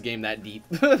this game that deep.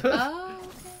 Oh, okay.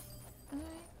 Alright.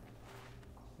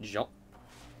 Jump.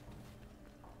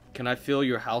 Can I fill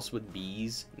your house with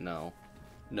bees? No.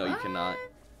 No, you cannot.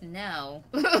 No.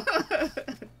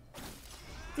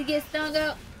 To get stung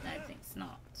up? I think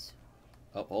not.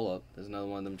 Oh, hold up. There's another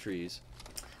one of them trees.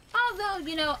 Although,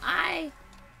 you know, I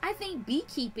think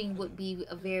beekeeping would be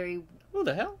a very Who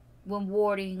the hell?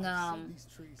 rewarding hobby.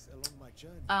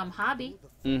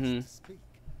 Mm-hmm.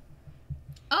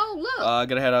 Oh, look.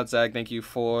 Gotta head out, Zach. Thank you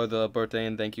for the birthday,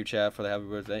 and thank you, Chad, for the happy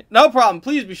birthday. No problem.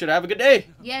 Please be sure to have a good day.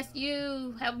 Yes,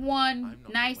 you have one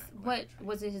nice... What?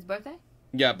 Was it his birthday?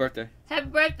 Yeah, birthday. Happy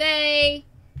birthday!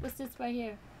 What's this right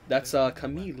here? That's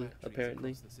Camille,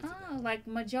 apparently. Oh, like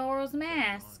Majora's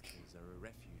Mask.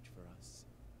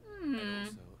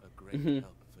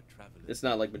 It's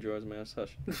not like Majora's Mask.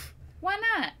 Hush. Why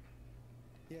not?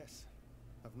 Yes,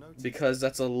 I've noticed. Because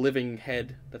that's a living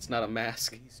head. That's not a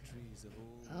mask.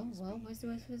 Oh, well, what's the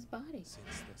rest of his body?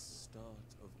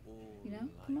 You know,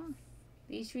 come on.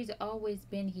 These trees have always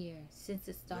been here since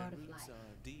the start of life.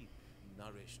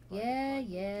 Yeah.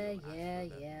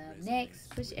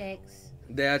 Next, push X.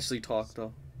 They actually talk,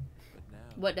 though.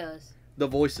 What does? The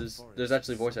voices. There's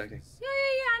actually voice acting. Yeah,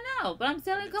 I know. But I'm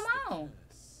telling you, come on.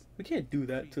 We can't do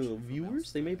that to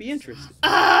viewers. They may be interested.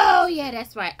 Oh, yeah,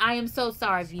 that's right. I am so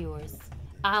sorry, viewers.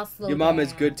 I'll slow Your mom down.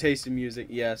 has good taste in music.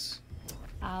 Yes.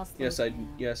 I'll slow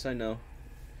down. Yes, I know.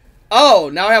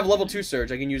 Oh, now I have level 2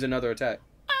 surge. I can use another attack.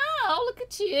 Oh, look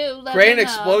at you. Let Create an me know.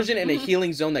 explosion in a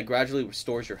healing zone that gradually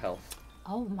restores your health.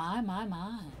 Oh, my.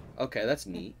 Okay, that's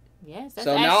neat. Yes, that's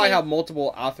so actually, now I have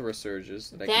multiple Athra surges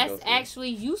that I can go that's through. actually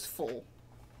useful.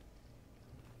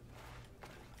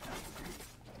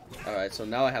 Alright, so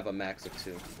now I have a max of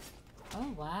 2.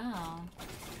 Oh, wow.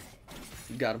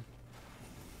 You got him.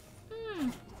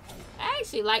 I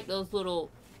actually like those little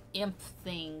imp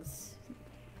things.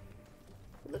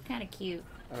 They look kind of cute.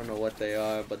 I don't know what they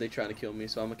are, but they're trying to kill me,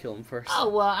 so I'm gonna kill them first. Oh,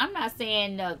 well, I'm not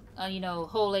saying, you know,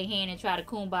 hold their hand and try to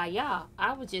kumbaya.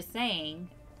 I was just saying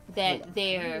that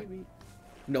their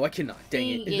No, I cannot.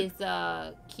 Dang thing it.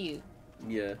 is cute.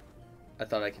 Yeah. I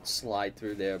thought I could slide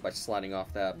through there by sliding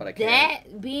off that, but I can't.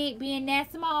 That being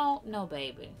that small? No,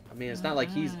 baby. I mean, it's not like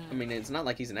he's. I mean, it's not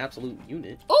like he's an absolute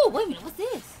unit. Oh, wait a minute. What's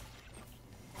this?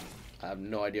 I have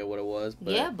no idea what it was.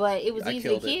 But yeah, but it was I easy to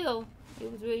killed it. kill.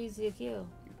 It was really easy to kill.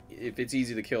 If it's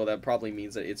easy to kill, that probably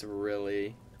means that it's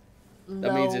really. Low,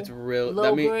 That means it's real.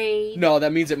 low grade. No,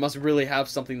 that means it must really have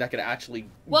something that could actually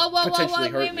potentially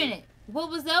hurt wait a me. minute.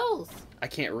 What was those? I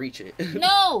can't reach it.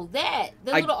 No, the I-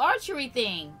 little archery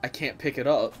thing. I can't pick it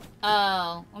up.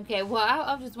 Oh, okay. Well,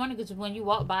 I was just wondering because when you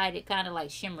walked by it kind of like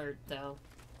shimmered, though.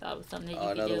 Thought it was something that you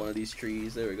could Another do. one of these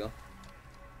trees. There we go.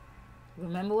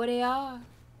 Remember where they are.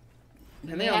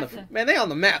 Man, they on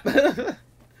the map.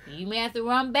 You may have to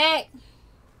run back.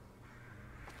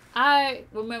 I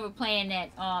remember playing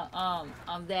that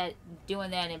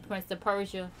doing that in Prince of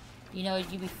Persia. You know,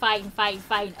 you be fighting.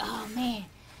 Oh man,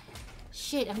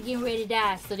 shit, I'm getting ready to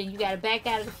die. So then you gotta back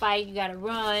out of the fight. You gotta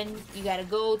run. You gotta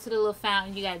go to the little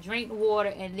fountain. You gotta drink the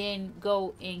water and then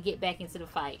go and get back into the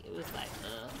fight. It was like,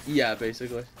 Yeah,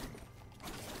 basically.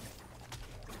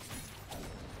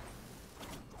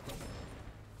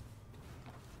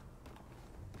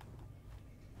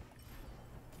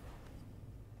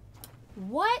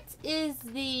 What is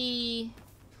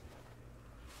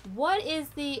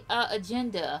the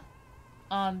agenda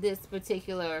on this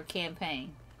particular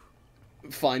campaign?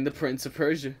 Find the Prince of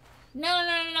Persia. No.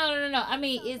 I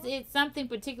mean, is it something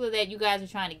particular that you guys are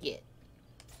trying to get?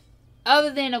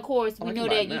 Other than, of course, we know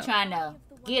that you're trying to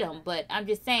get them, but I'm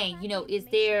just saying, you know, is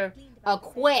there a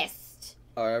quest?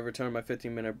 Alright, I returned my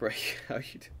 15-minute break. How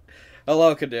you doing?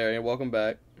 Hello, Kadarian. Welcome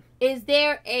back. Is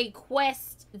there a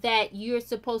quest that you're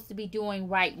supposed to be doing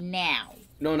right now?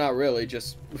 No, not really.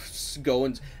 Just go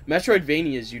and...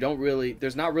 Metroidvanias, you don't really...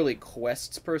 There's not really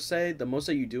quests, per se. The most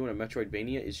that you do in a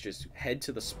Metroidvania is just head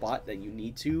to the spot that you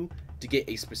need to get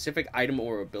a specific item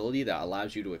or ability that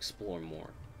allows you to explore more.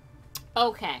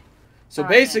 Okay. So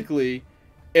basically,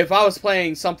 if I was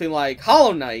playing something like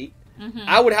Hollow Knight,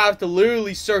 I would have to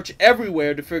literally search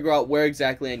everywhere to figure out where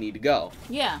exactly I need to go.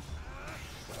 Yeah.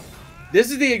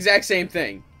 This is the exact same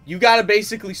thing. You gotta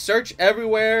basically search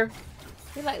everywhere.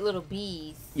 They're like little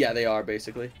bees. Yeah, they are,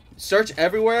 basically. Search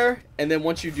everywhere, and then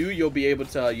once you do, you'll be able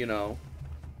to, you know,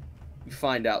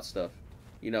 find out stuff.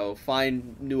 You know,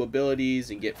 find new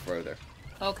abilities and get further.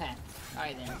 Okay.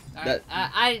 Alright then.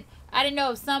 Alright. I didn't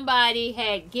know if somebody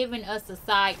had given us a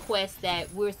side quest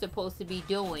that we're supposed to be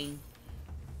doing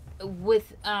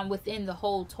within the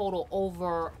whole total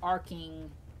overarching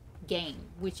game,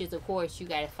 which is, of course, you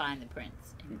gotta find the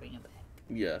prince and bring him back.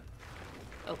 Yeah.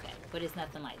 Okay, but it's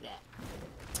nothing like that.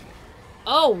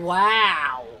 Oh,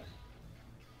 wow.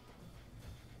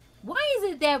 Why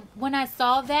is it that when I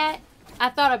saw that, I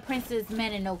thought of Princess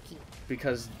Mononoke?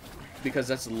 Because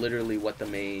that's literally what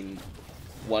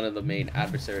one of the main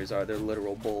adversaries are. They're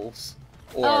literal bulls.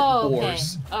 Or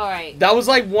boars. Okay. Alright. That was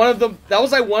like one of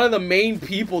the main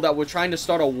people that were trying to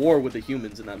start a war with the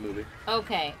humans in that movie.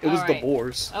 Okay. It was the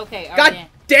boars. Okay. God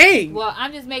dang! Well,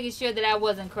 I'm just making sure that I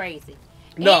wasn't crazy.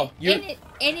 No, and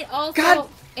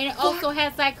it also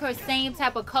has like her same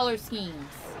type of color schemes.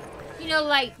 You know,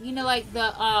 like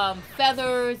the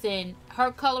feathers and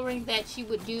her coloring that she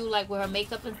would do, like with her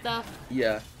makeup and stuff.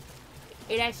 Yeah.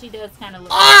 It actually does kind of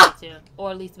look like her too,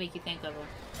 or at least make you think of her.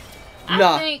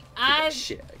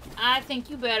 I think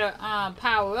you better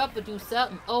power up or do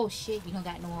something. Oh shit, you don't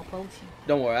got no more potion.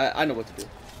 Don't worry, I know what to do.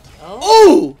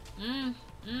 Oh. Ooh!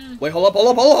 Wait, hold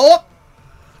up!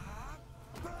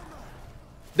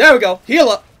 There we go. Heal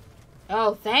up.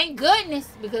 Oh, thank goodness,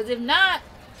 because if not,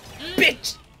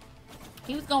 bitch,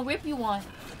 he was gonna rip you one.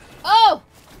 Oh,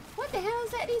 what the hell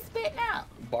is that he's spitting out?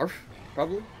 Barf,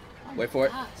 probably. Oh, wait for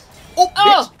gosh. it. Oh,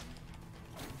 bitch.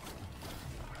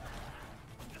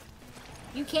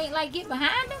 You can't, like, get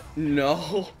behind him?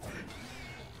 No.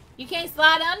 You can't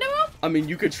slide under him? I mean,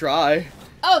 you could try.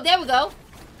 Oh, there we go.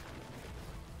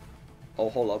 Oh,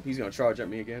 hold up. He's gonna charge at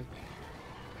me again.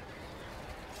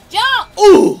 Jump!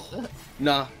 Ooh!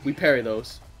 Nah, we parry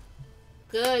those.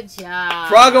 Good job.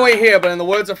 Froggo ain't here, but in the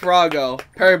words of Froggo,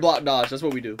 parry, block, dodge. That's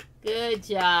what we do. Good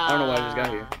job. I don't know why I just got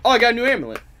here. Oh, I got a new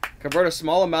amulet. Convert a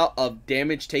small amount of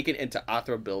damage taken into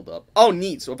Athra buildup. Oh,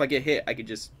 neat. So if I get hit, I can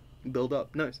just build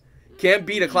up. Nice. Can't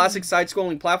beat a classic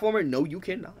side-scrolling platformer? No, you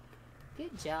cannot.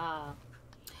 Good job.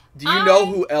 Do you know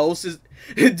who else is?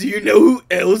 Do you know who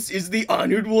else is the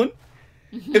honored one?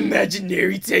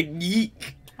 Imaginary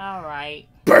technique. All right.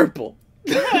 Purple.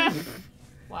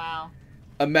 Wow.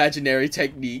 Imaginary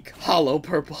technique. Hollow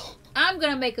purple. I'm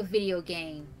gonna make a video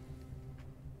game.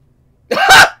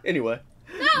 Anyway.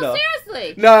 No,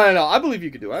 seriously. No. I believe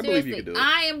you can do it. I believe you can do it.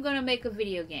 I am gonna make a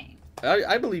video game.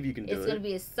 I believe you can do it. It's gonna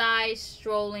be a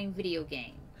side-scrolling video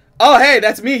game. Oh, hey,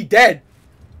 that's me, dead.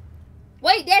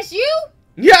 Wait, that's you?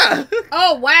 Yeah.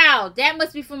 Oh, wow. That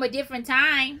must be from a different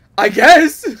time. I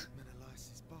guess.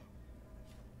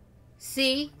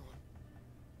 See?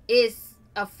 It's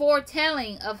a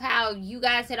foretelling of how you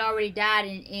guys had already died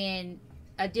in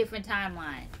a different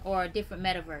timeline or a different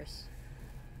metaverse.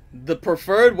 The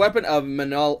preferred weapon of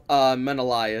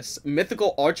Menelaus,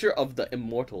 mythical archer of the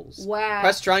immortals. Wow.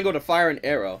 Press triangle to fire an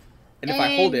arrow. And if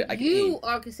I hold it, I can aim. You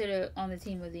are considered on the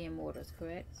team of the immortals,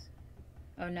 correct?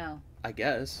 Or no? I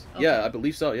guess. Okay. Yeah, I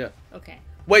believe so, yeah. Okay.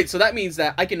 Wait, so that means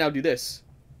that I can now do this.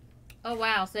 Oh,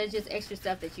 wow. So it's just extra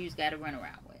stuff that you just got to run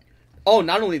around with. Oh,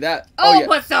 not only that. Oh, yeah.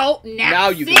 but so now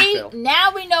you see, can fail.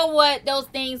 Now we know what those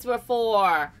things were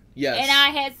for. Yes. And I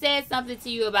had said something to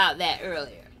you about that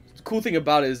earlier. The cool thing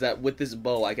about it is that with this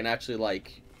bow, I can actually,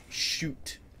 like,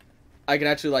 shoot. I can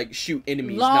actually, like, shoot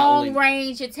enemies. Long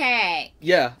range attack.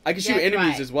 Yeah, I can shoot That's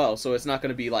enemies right. as well, so it's not going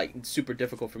to be, like, super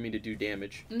difficult for me to do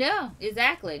damage. No,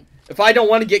 exactly. If I don't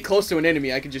want to get close to an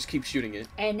enemy, I can just keep shooting it.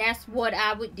 And that's what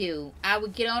I would do. I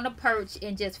would get on a perch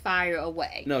and just fire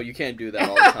away. No, you can't do that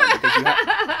all the time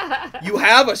because you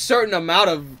have a certain amount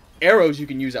of arrows you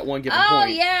can use at one given point. Oh,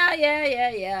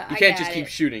 yeah. You can't just keep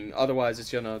shooting, otherwise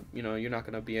it's gonna, you're not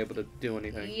gonna be able to do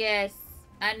anything. Yes.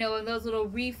 I know, and those little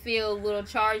refill, little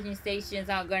charging stations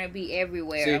aren't going to be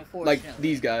everywhere, See, unfortunately. like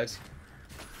these guys.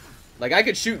 Like, I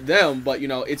could shoot them, but,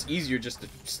 it's easier just to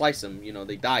slice them.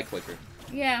 They die quicker.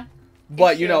 Yeah.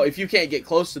 But, if you can't get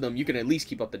close to them, you can at least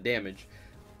keep up the damage.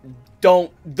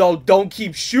 Don't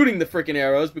keep shooting the freaking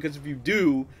arrows, because if you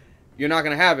do, you're not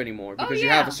going to have any more. Because you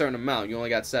have a certain amount. You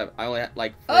only got 7. I only had,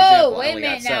 like, for example, wait I only a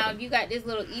minute got 7. now. You got this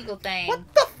little eagle thing.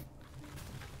 What the?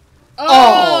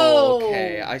 Oh!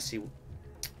 Okay, I see.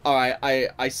 Alright,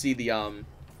 I see the,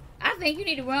 I think you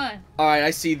need to run. Alright, I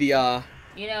see the, I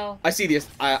see the,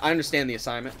 I understand the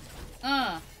assignment.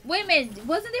 Wait a minute.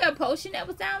 Wasn't there a potion that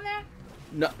was down there?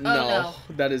 No,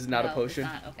 that is not a potion.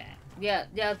 It's not. Okay. Yeah.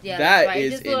 That right.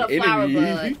 is Just a little an flower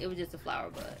enemy. bud. It was just a flower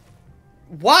bud.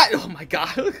 What? Oh my god.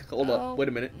 Hold up. Wait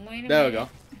a minute. There we go.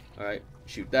 Alright.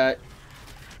 Shoot that.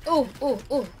 Ooh.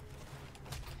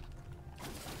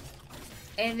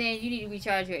 And then you need to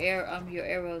recharge your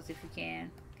arrows if you can,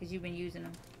 because you've been using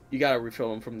them. You gotta refill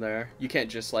them from there. You can't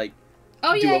just like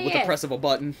do it with the press of a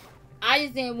button. I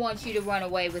just didn't want you to run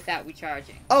away without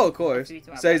recharging. Oh, of course.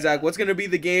 Say, Zach, what's gonna be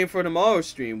the game for tomorrow's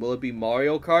stream? Will it be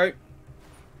Mario Kart?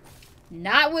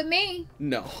 Not with me.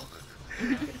 No.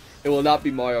 It will not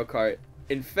be Mario Kart.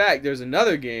 In fact, there's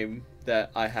another game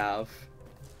that I have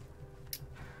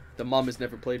that Mom has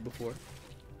never played before.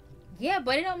 Yeah,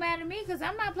 but it don't matter to me because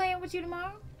I'm not playing with you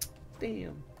tomorrow.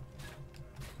 Damn.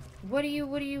 What are you oh,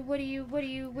 what are you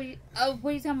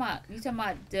talking about? You talking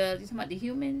about the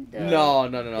human? No,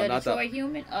 the not that.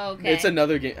 Human? Oh, okay. It's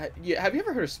another game. Have you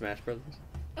ever heard of Smash Brothers?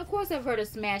 Of course I've heard of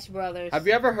Smash Brothers. Have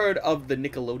you ever heard of the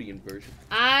Nickelodeon version?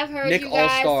 I've heard Nick you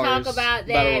guys All-Stars talk about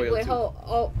that with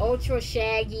whole Ultra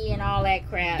Shaggy and all that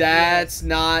crap. That's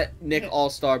not Nick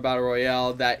All-Star Battle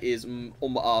Royale. That is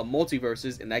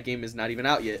Multiverses, and that game is not even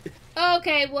out yet.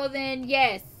 Okay, well then,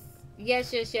 yes.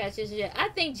 Yes. I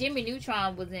think Jimmy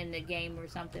Neutron was in the game or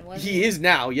something, wasn't he? He is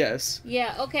now, yes.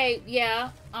 Yeah, okay,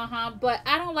 yeah, but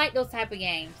I don't like those type of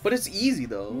games. But it's easy,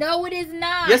 though. No, it is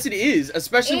not. Yes, it is.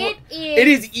 Especially it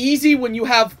is easy when you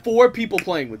have 4 people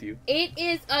playing with you. It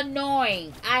is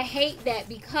annoying. I hate that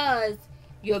because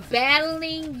you're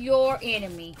battling your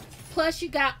enemy. Plus, you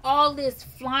got all this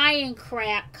flying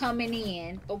crap coming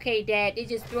in. Okay, Dad? They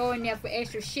just throw in there for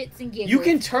extra shits and giggles. You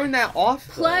can turn that off,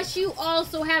 though. Plus, you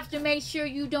also have to make sure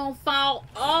you don't fall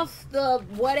off the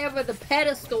whatever the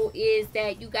pedestal is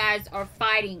that you guys are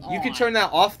fighting on. You can turn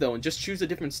that off, though, and just choose a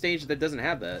different stage that doesn't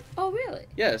have that. Oh, really?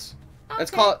 Yes. Okay.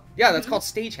 That's called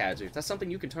stage hazards. That's something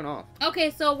you can turn off.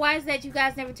 Okay, so why is that you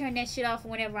guys never turn that shit off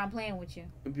whenever I'm playing with you?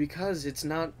 Because it's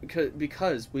not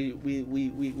because we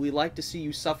like to see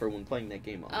you suffer when playing that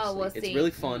game. Honestly. Oh, well, see. It's really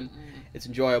fun. It's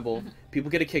enjoyable. People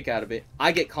get a kick out of it.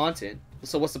 I get content.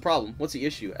 So what's the problem? What's the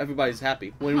issue? Everybody's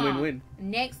happy. Win.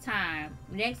 Next time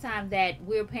that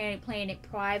we're playing it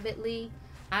privately,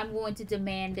 I'm going to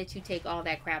demand that you take all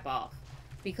that crap off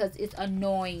because it's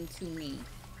annoying to me.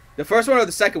 The first one or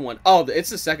the second one? Oh, it's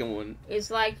the second one. It's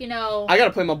like, you know... I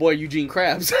gotta play my boy Eugene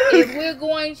Krabs. If we're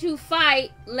going to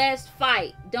fight, let's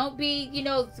fight. Don't be,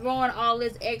 throwing all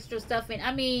this extra stuff in.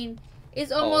 I mean,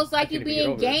 it's almost like you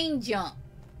being game jump.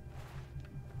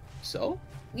 So?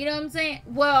 You know what I'm saying?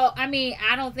 Well, I mean,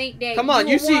 I don't think that... Come on,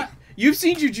 you've seen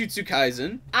Jujutsu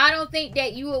Kaisen. I don't think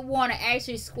that you would want to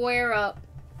actually square up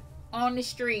on the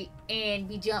street and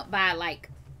be jumped by, like,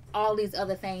 all these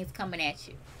other things coming at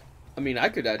you. I mean, I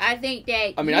could actually... I think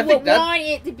that you would want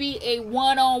it to be a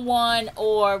one-on-one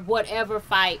or whatever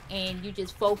fight, and you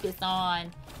just focus on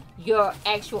your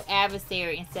actual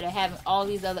adversary instead of having all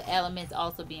these other elements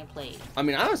also being played. I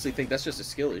mean, I honestly think that's just a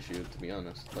skill issue, to be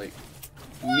honest. Like,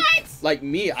 what?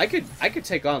 Me, I could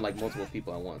take on, like, multiple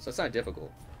people at once. That's not difficult.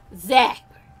 Zach.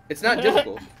 It's not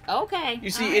difficult. Okay. You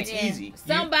see, it's easy.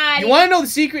 Somebody. You want to know the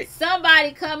secret?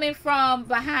 Somebody coming from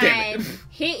behind,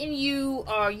 hitting you,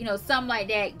 or something like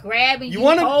that, grabbing you,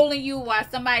 holding you while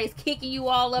somebody's kicking you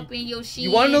all up in your sheet.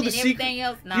 You want to know the secret? Everything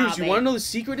else? Nah, Hughes, you want to know the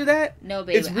secret to that? No,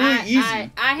 baby. It's really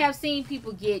easy. I have seen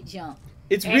people get jumped.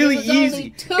 It's really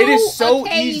easy. It is so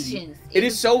easy. It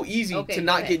is so easy to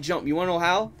not get jumped. You want to know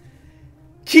how?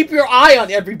 Keep your eye on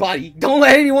everybody. Don't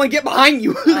let anyone get behind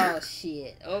you. Oh,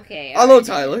 shit. Okay. Hello,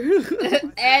 Tyler.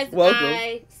 As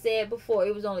I said before,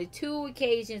 it was only 2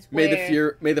 occasions where...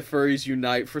 May the furries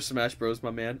unite for Smash Bros,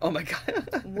 my man. Oh, my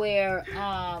God. Where,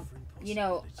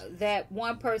 that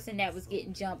one person that was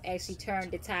getting jumped actually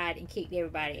turned the tide and kicked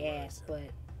everybody's ass, but...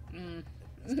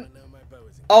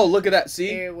 Oh, look at that. See?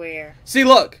 Everywhere. See,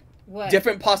 look. What?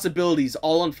 Different possibilities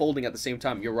all unfolding at the same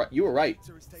time. You're right. You were right.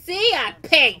 See, I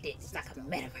pegged it. It's like a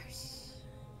metaverse.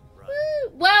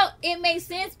 Well, it makes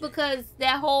sense because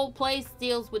that whole place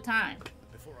deals with time.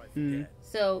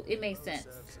 So it makes sense.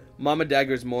 Mama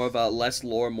Dagger is more of a less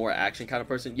lore, more action kind of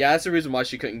person. Yeah, that's the reason why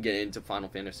she couldn't get into Final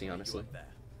Fantasy, honestly.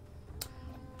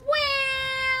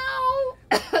 Well,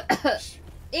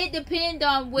 it depends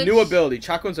on which... New ability.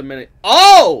 Chakrams a minute.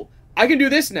 Oh! I can do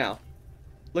this now.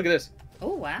 Look at this.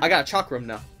 Oh, wow. I got a chakram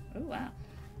now. Oh, wow.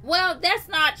 Well, that's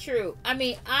not true. I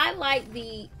mean, I like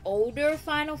the older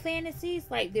Final Fantasies,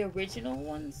 like the original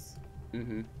ones.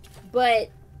 Mm-hmm. But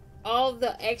all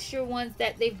the extra ones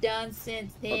that they've done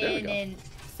since then and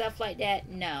stuff like that,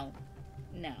 no.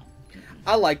 No.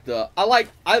 I like No,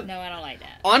 I don't like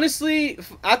that. Honestly,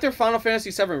 after Final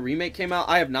Fantasy VII Remake came out,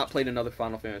 I have not played another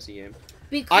Final Fantasy game.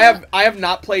 Because I have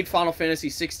not played Final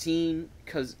Fantasy 16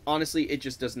 because honestly, it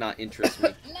just does not interest me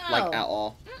like at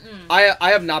all. I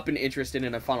have not been interested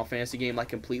in a Final Fantasy game like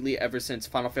completely ever since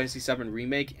Final Fantasy 7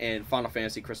 Remake and Final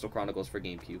Fantasy Crystal Chronicles for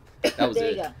GameCube. That was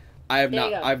it. I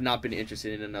have not been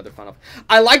interested in another Final.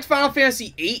 I liked Final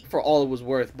Fantasy 8 for all it was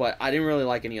worth, but I didn't really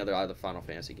like any other Final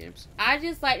Fantasy games. I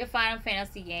just like the Final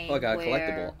Fantasy game. Oh, I got a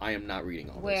collectible. I am not reading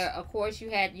all this. Where of course you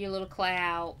had your little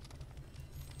Cloud,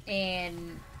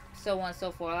 and so on and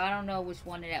so forth. I don't know which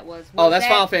one that was. That's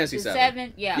Final Fantasy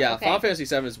 7. Yeah. Yeah, okay. Final Fantasy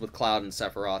 7 is with Cloud and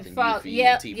Sephiroth and Yuffie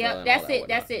and Tifa and that's all it.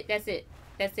 that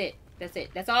That's it.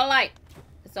 That's all I like.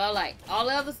 That's all I like. All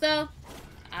the other stuff,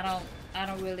 I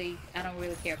don't really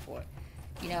care for it.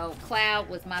 You know, Cloud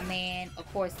was my man. Of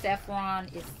course,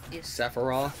 Sephiroth is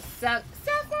Sephiroth.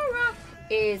 Sephiroth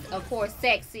is of course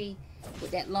sexy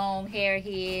with that long hair of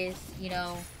his. You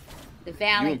know, the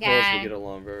valiant you and Persia guy. get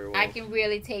along very well. I can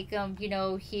really take him, you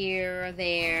know, here or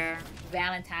there.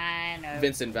 Valentine or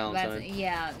Vincent Valentine.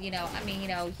 Yeah, you know, I mean, you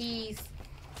know, he's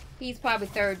probably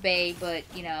third bay, but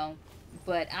you know,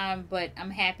 but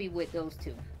I'm happy with those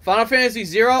two. Final Fantasy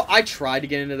 0, I tried to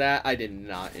get into that. I did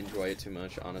not enjoy it too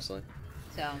much, honestly.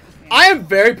 So yeah. I am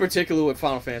very particular with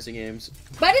Final Fantasy games.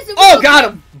 But it's a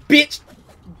bitch.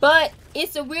 But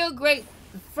it's a real great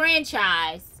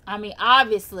franchise. I mean,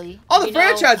 obviously. Oh, the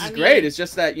franchise is great. It's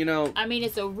just that, you know. I mean,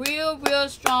 it's a real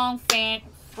strong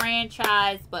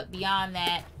franchise, but beyond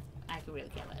that, I can really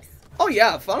care less. Oh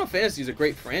yeah, Final Fantasy is a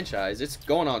great franchise. It's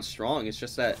going on strong. It's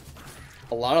just that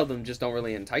a lot of them just don't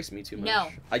really entice me too much. No.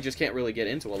 I just can't really get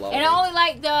into a lot of them. And I only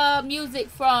like the music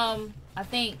from I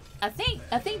think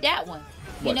that one.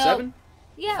 What, know, 7?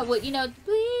 Yeah, well, you know,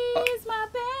 please my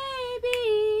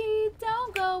baby,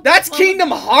 don't go. That's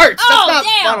Kingdom Hearts. Oh, that's not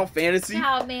damn. Final Fantasy.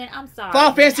 Oh man, I'm sorry.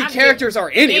 Final Fantasy characters are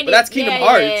in it, but that's Kingdom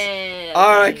Hearts. Yeah.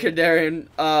 Alright, Kadarian.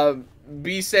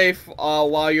 Be safe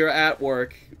while you're at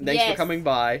work. Thanks for coming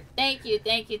by. Thank you.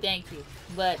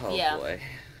 But oh, yeah. Boy.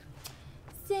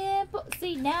 Simple.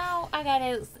 See, now I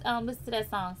gotta listen to that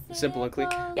song. Simple and clean.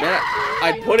 Yeah.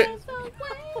 I'd put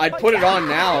it on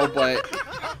now, but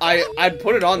I'd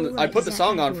put the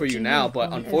song on for you now,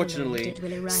 but unfortunately,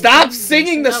 stop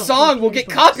singing the song. We'll get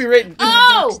copyrighted.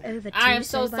 Oh, I am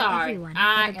so sorry.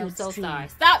 I am so sorry.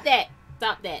 Stop that.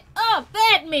 Oh,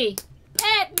 pat me.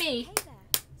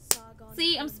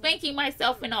 See, I'm spanking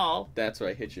myself and all. That's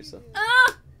right. Hit yourself.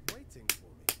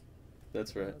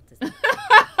 That's right.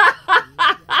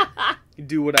 You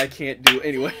do what I can't do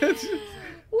anyway.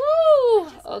 Woo!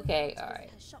 Okay, alright.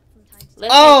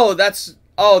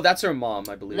 That's her mom,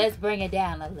 I believe. Let's bring it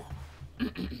down a level.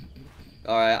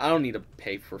 Alright, I don't need to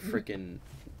pay for freaking.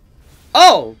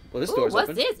 Oh! Well, this door's what's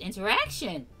open. this?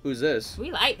 Interaction. Who's this?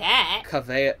 We like that.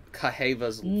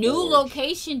 Kaheva's new Forge.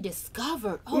 location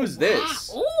discovered. Oh, who's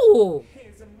this? Ooh!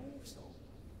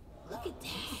 Look at that.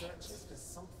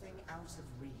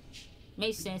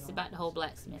 Makes sense about the whole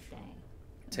blacksmith thing.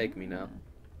 Take me now.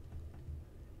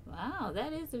 Wow,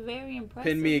 that is a very impressive.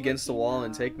 Pin me against the wall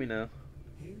and take me now.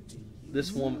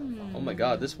 This woman, oh my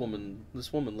god, this woman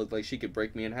looked like she could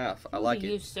break me in half. I like it.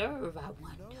 You serve, I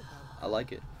wonder. I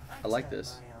like it. I like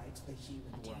this. I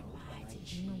turn my eyes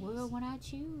in the world when I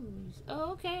choose.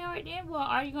 Oh, okay, alright then. Well,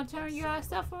 are you gonna turn your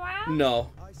stuff around?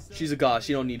 No, she's a god.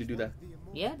 She don't need to do that.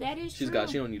 Yeah, that is true. She's a god.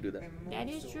 She don't need to do that. That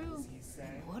is true.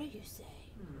 What do you say?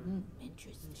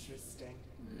 Interesting.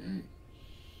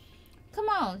 Come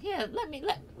on, here. Let me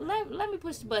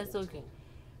push the button so we can.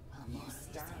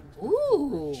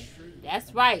 Ooh,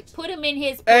 that's right. Put him in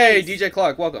his place. Hey, DJ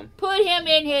Clark, welcome. Put him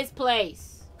in his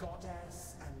place.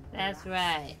 That's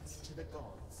right.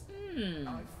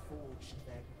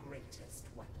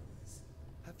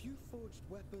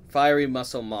 Fiery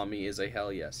Muscle Mommy is a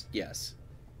hell yes. Yes.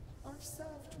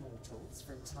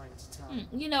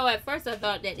 You know, at first I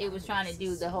thought that it was trying to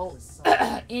do the whole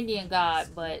Indian god,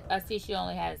 but I see she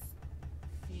only has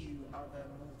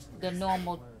the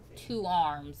normal 2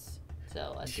 arms.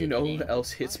 So I you know who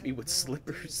else hits me with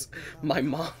slippers? My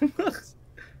mom.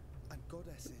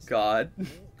 God.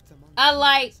 I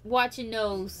like watching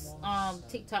those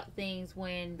TikTok things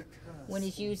when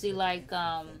it's usually like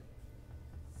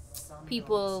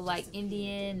people like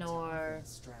Indian or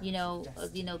you know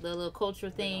the little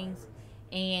cultural things,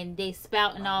 and they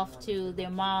spouting off to their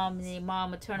mom, and their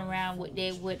mom would turn around with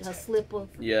her slipper,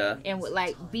 and would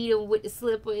like beat them with the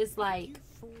slipper. It's like,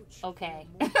 okay,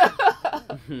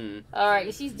 all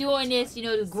right, she's doing this,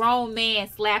 the grown man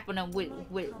slapping them with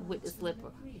the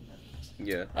slipper.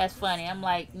 Yeah, that's funny. I'm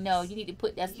like, no, you need to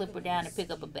put that slipper down and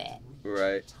pick up a bat.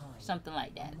 Right. Something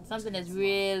like that. Something that's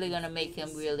really gonna make him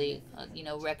really,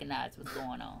 recognize what's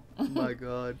going on. Oh my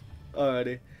God.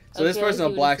 Alrighty. So this person, a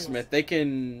blacksmith, they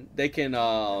can.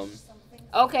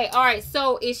 Okay, all right.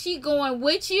 So is she going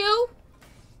with you?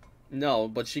 No,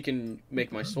 but she can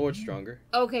make my sword stronger.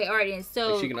 Okay, all right. And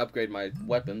so like she can upgrade my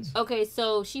weapons. Okay,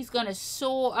 so she's gonna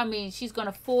she's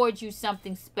gonna forge you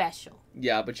something special.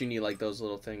 Yeah, but you need like those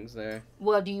little things there.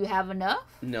 Well, do you have enough?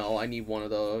 No, I need one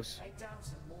of those.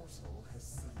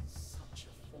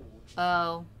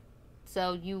 Oh,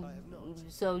 so you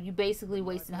basically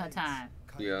wasting her time.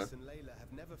 Yeah.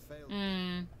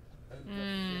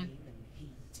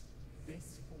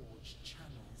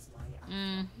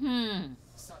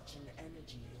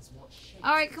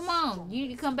 All right, come on. You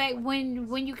need to come back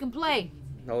when you can play.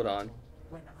 Hold on.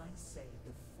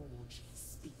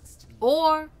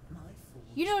 Or,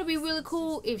 you know, it'd be really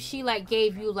cool if she like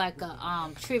gave you like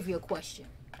a trivia question.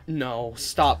 No,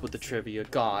 stop with the trivia,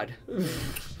 God.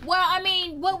 Well, I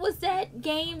mean, what was that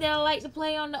game that I like to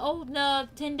play on the old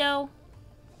Nintendo?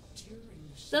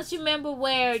 Don't you remember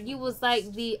where you was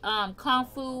like the Kung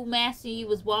Fu master, you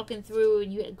was walking through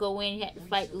and you had to go in, you had to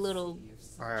fight the little...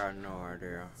 I have no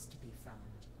idea.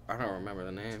 I don't remember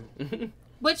the name.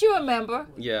 But you remember.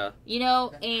 Yeah. You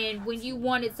know, and when you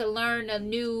wanted to learn a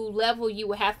new level, you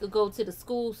would have to go to the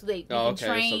school so they can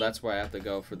train. So that's where I have to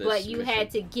go for this. But you had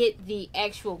to get the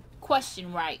actual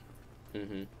question right.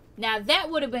 Now, that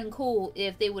would have been cool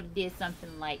if they would have did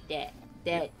something like that.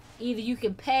 That either you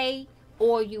can pay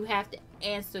or you have to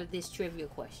answer this trivia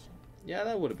question. Yeah,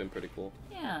 that would have been pretty cool.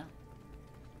 Yeah.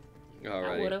 All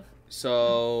right. I would have.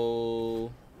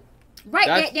 So... Write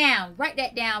that down. Write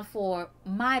that down for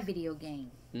my video game.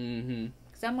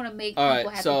 Because I'm going to make people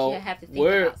have to think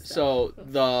about stuff. So,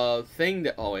 the thing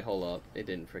that... Oh, wait, hold up. It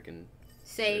didn't freaking...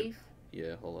 Save?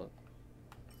 Yeah, hold up.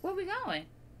 Where are we going?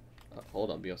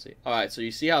 Hold on, BLC. Alright, so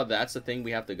you see how that's the thing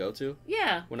we have to go to?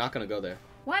 Yeah. We're not going to go there.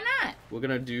 Why not? We're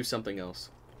going to do something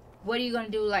else. What are you going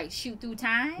to do, like shoot through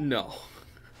time? No.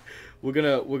 We're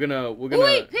gonna...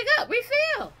 Wait, pick up,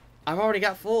 refill. I've already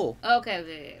got full.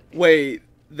 Okay. Wait,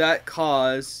 that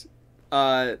cause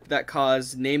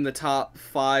name the top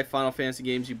 5 Final Fantasy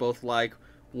games you both like,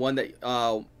 one that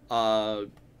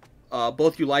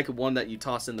both you like and one that you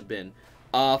toss in the bin.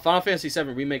 Final Fantasy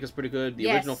VII Remake is pretty good.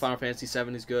 The original Final Fantasy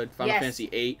VII is good. Final Fantasy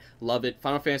VIII, love it.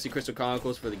 Final Fantasy Crystal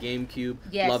Chronicles for the GameCube,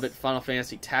 love it. Final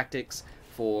Fantasy Tactics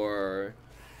for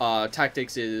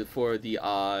is for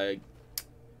the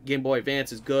Game Boy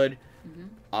Advance is good.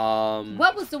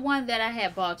 What was the one that I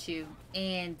had bought you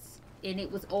and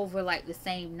it was over like the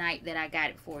same night that I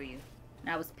got it for you? And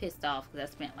I was pissed off because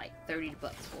I spent like $30 for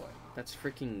it.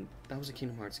 That was a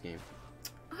Kingdom Hearts game.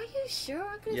 Are you sure?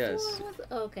 I could Yes.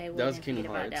 Okay, well, that was Kingdom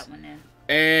about Hearts. that one then.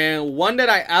 And one that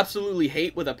I absolutely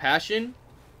hate with a passion.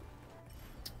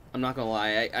 I'm not gonna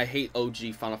lie, I hate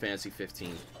OG Final Fantasy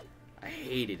 15. I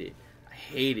hated it. I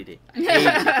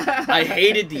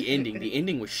hated the ending. The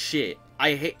ending was shit.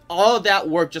 I hate all of that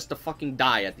work just to fucking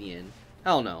die at the end.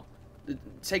 Hell no.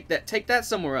 Take that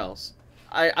somewhere else.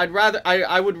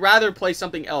 I would rather play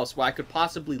something else where I could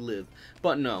possibly live.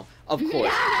 But no, of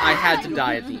course, I had to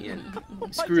die at the end.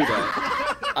 Screw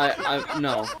that.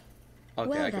 No. Okay,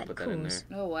 well, I can put that in there.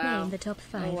 Oh wow. Name the top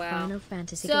 5 Final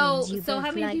Fantasy so, games you so both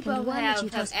how many like people and one that you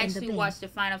have tossed in the actually bin. watched the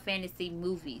Final Fantasy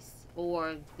movies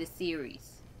or the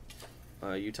series?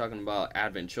 You talking about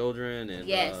Advent Children and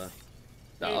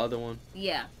the other one?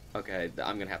 Yeah. Okay,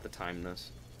 I'm gonna have to time this.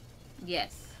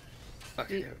 Yes.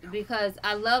 Okay. Because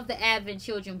I love the Advent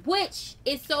Children, which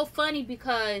is so funny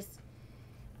because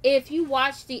if you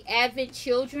watch the Advent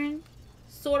Children,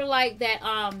 sort of like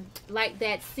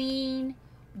that scene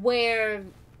where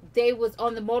they was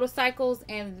on the motorcycles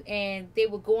and they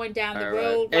were going down the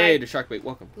road. Right. Hey, the Sharkbait,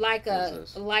 welcome. Like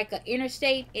a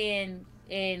interstate and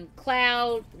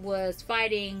Cloud was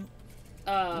fighting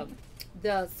the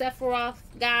Sephiroth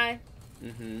guy.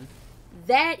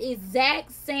 That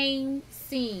exact same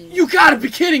scene. You gotta be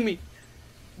kidding me!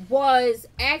 Was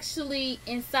actually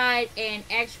inside an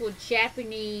actual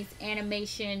Japanese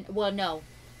animation. Well, no,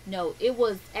 it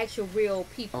was actual real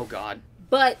people. Oh God!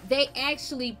 But they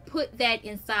actually put that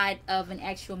inside of an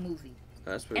actual movie.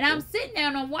 That's pretty and cool. I'm sitting there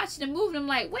and I'm watching the movie. And I'm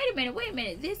like, wait a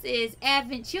minute. This is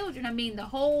Advent Children. I mean, the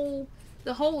whole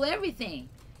everything.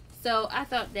 So I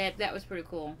thought that was pretty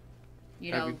cool.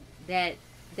 You know, that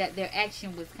their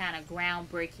action was kind of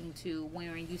groundbreaking to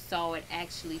when you saw it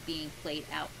actually being played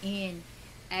out in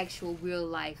actual real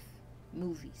life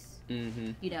movies.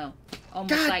 You know,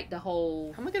 almost like the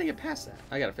whole... How am I going to get past that?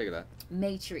 I got to figure that.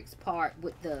 Matrix part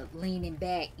with the leaning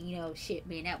back. You know, shit,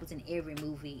 man, that was in every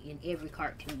movie, in every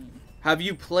cartoon. Have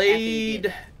you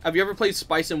ever played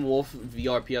Spice and Wolf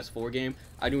VR PS4 game?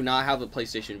 I do not have a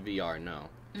PlayStation VR, no.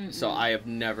 So I have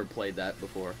never played that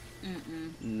before.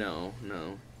 No.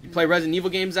 You play Resident Evil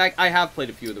games, Zach? I have played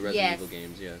a few of the Resident Yes. Evil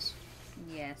games, yes.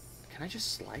 Yes. Can I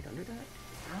just slide under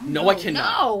that? No, I cannot.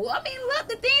 No, I mean, look,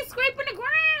 the thing's scraping the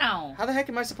ground. How the heck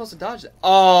am I supposed to dodge that?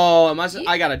 Oh,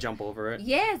 I gotta jump over it.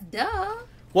 Yes, duh.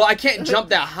 Well, I can't jump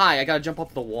that high. I gotta jump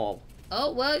up the wall.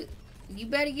 Oh, well, you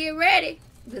better get ready.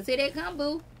 Because here they come,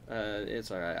 boo.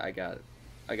 It's alright. I got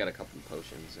a couple of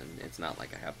potions, and it's not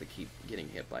like I have to keep getting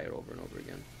hit by it over and over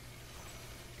again.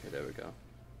 Okay, there we go.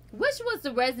 Which was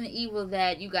the Resident Evil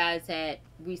that you guys had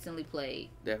recently played?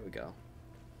 There we go.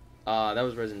 That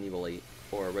was Resident Evil 8,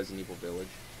 or Resident Evil Village.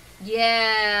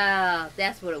 Yeah,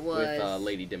 that's what it was. With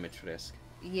Lady Dimitrescu.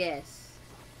 Yes.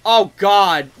 Oh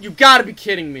God, you gotta be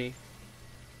kidding me.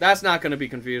 That's not gonna be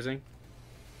confusing.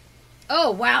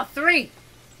 Oh wow, 3.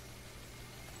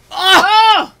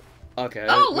 Oh! Okay.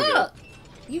 Oh look,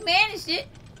 you managed it.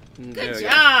 Good There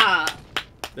job.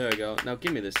 There we go. Now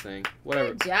give me this thing.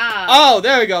 Whatever. Good job. Oh,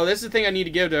 there we go. This is the thing I need to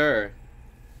give to her.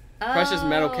 Oh. Precious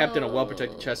metal kept in a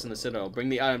well-protected chest in the citadel. Bring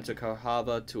the item to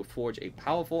Helluva to forge a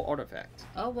powerful artifact.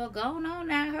 Oh, well, go on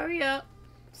now. Hurry up.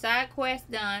 Side quest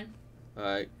done.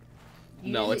 Alright.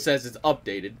 No, it says it's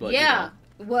updated, but yeah.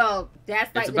 You know, well,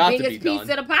 that's like it's the about to biggest be piece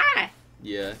done. of the pie.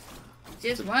 Yeah.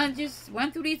 Just run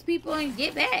through these people and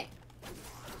get back.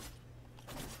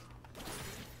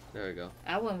 There we go.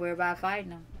 I wouldn't worry about fighting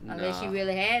them unless you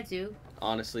really had to.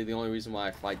 Honestly, the only reason why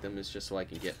I fight them is just so I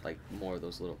can get like more of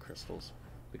those little crystals.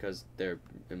 Because they're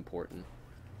important.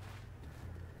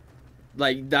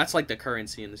 Like, that's like the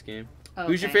currency in this game. Okay,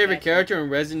 who's your favorite character in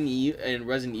Resident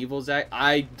Evil, Zach?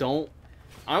 I don't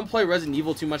play Resident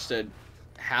Evil too much to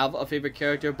have a favorite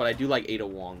character, but I do like Ada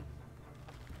Wong.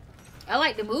 I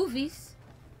like the movies.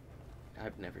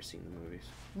 I've never seen the movies.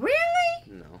 Really?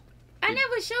 No. I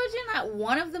never showed you not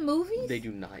one of the movies? They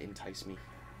do not entice me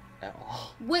at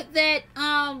all. With that,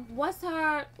 what's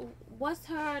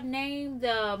her name?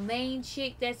 The main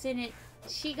chick that's in it.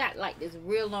 She got like this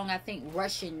real long, I think,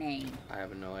 Russian name. I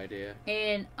have no idea.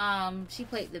 And she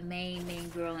played the main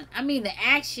girl. And I mean, the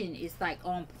action is like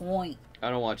on point. I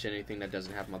don't watch anything that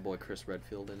doesn't have my boy Chris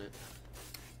Redfield in it.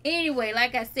 Anyway,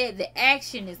 like I said, the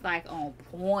action is like on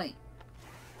point.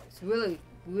 It's really,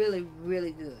 really,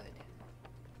 really good.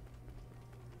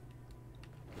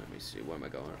 Let me see, where am I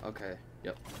going? Okay,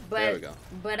 yep. But, there we go.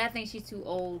 But I think she's too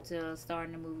old to star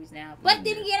in the movies now. But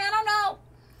then again,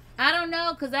 I don't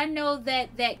know, because I know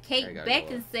that Kate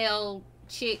Beckinsale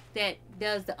chick that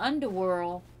does the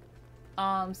Underworld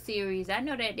series, I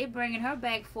know that they're bringing her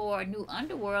back for a new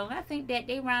Underworld, and I think that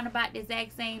they round about the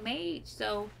exact same age.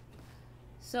 So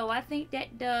I think that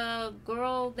the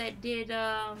girl that did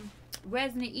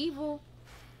Resident Evil,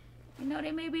 you know,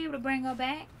 they may be able to bring her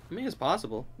back. I mean, it's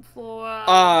possible. For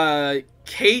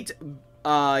Kate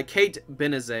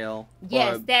Beckinsale.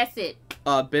 Yes, that's it.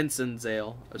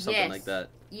 Bensonzale or something like that.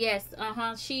 Yes,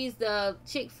 she's the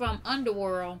chick from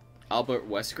Underworld. Albert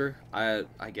Wesker, I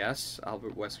guess.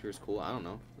 Albert Wesker is cool. I don't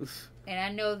know. And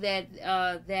I know that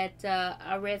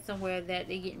I read somewhere that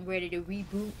they're getting ready to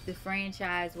reboot the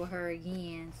franchise with her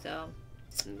again. So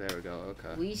there we go.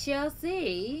 Okay. We shall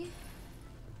see.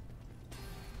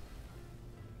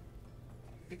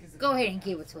 Go ahead and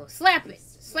give it to her. Slap it.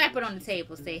 Slap it on the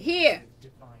table. Say, here.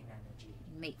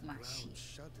 Make my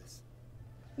shit.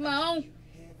 Come on.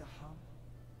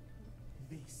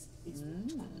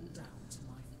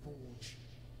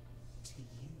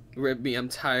 Rip me, I'm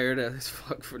tired as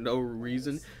fuck for no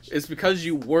reason. It's because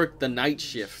you work the night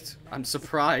shift. I'm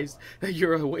surprised that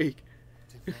you're awake.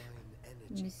 Let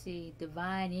me see.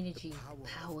 Divine energy.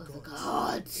 Power of the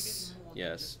gods.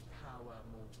 Yes.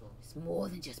 It's more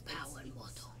than just power,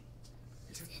 immortal.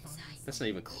 It's insight. That's not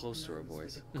even close to our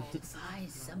voice. Find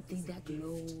something that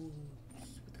glows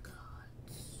with the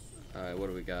gods. Alright, what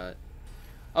do we got?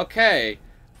 Okay.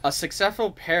 A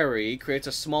successful parry creates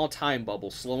a small time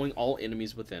bubble, slowing all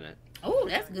enemies within it. Oh,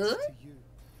 that's good.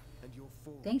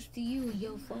 Thanks to you and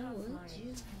your forge.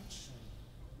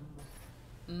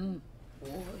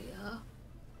 Warrior.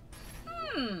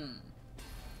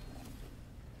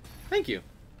 Thank you.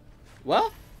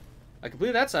 Well, I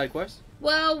completed that side quest.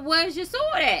 Well, where's your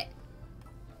sword at?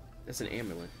 That's an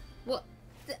amulet. What?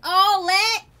 All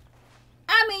that?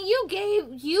 I mean,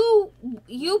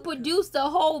 you produced a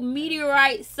whole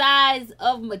meteorite size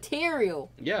of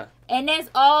material. Yeah. And that's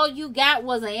all you got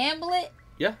was an amulet?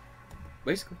 Yeah,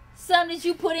 basically. Something that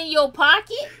you put in your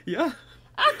pocket? Yeah.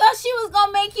 I thought she was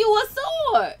gonna make you a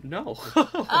sword. No.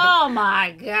 Oh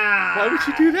my god. Why would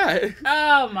you do that?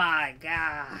 Oh my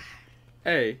god.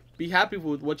 Hey, be happy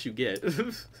with what you get.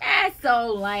 That's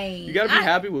so lame. You gotta be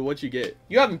happy with what you get.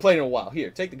 You haven't played in a while. Here,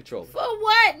 take the controller. For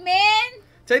what, man?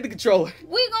 Take the controller.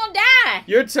 We gonna die.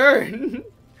 Your turn.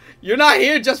 You're not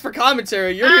here just for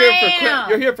commentary. You're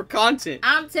here for content.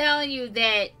 I'm telling you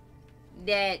that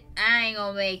I ain't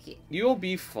gonna make it. You'll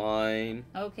be fine.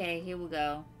 Okay, here we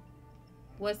go.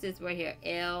 What's this right here?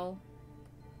 L.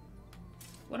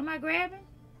 What am I grabbing?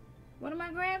 What am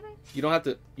I grabbing? You don't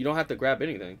have to grab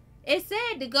anything. It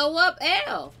said to go up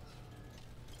L.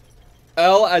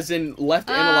 L as in left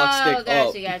analog stick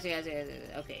up.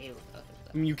 Gotcha. Okay, here we go.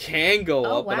 I mean, you can go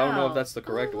up, wow. but I don't know if that's the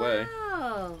correct way.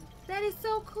 Wow, that is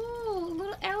so cool. A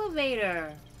little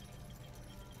elevator.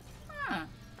 Huh.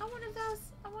 I wonder if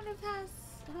that's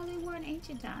how they were in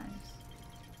ancient times.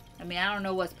 I mean, I don't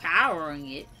know what's powering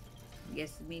it. I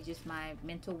guess it means just my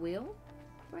mental will,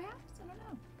 perhaps? I don't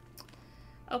know.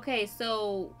 Okay,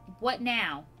 so what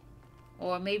now?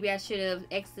 Or maybe I should have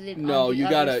exited on the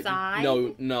other side?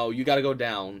 No, you gotta go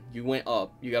down. You went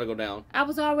up. You gotta go down. I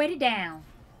was already down.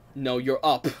 No, you're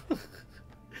up.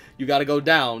 You gotta go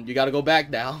down. You gotta go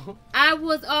back down. I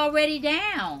was already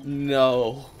down.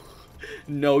 No.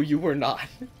 No, you were not.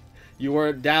 You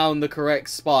weren't down the correct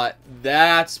spot.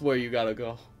 That's where you gotta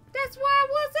go. That's where I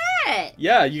was at.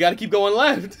 Yeah, you gotta keep going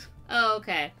left. Oh,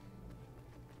 okay.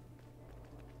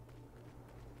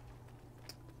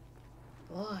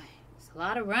 Boy, it's a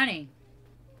lot of running.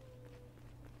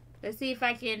 Let's see if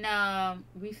I can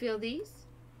refill these.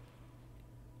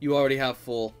 You already have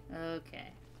full. Okay.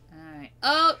 Alright.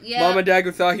 Oh, yeah. Mama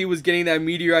Dagger thought he was getting that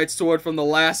meteorite sword from the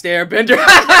last airbender.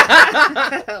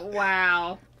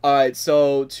 Wow. Alright,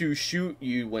 so to shoot,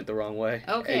 you went the wrong way.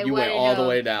 Okay, and you went all the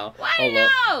way down. Why do you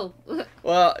know?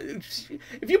 Well,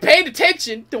 if you paid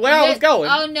attention to where I was going.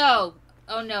 Oh, no.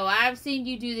 Oh, no. I've seen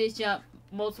you do this jump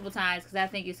multiple times because I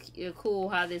think it's cool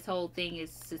how this whole thing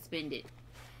is suspended.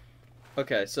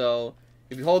 Okay, so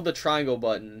if you hold the triangle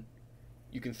button,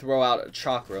 you can throw out a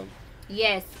chakra.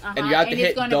 Yes, and you have to hit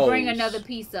it's going to bring another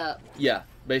piece up. Yeah,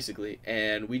 basically.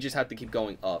 And we just have to keep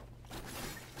going up.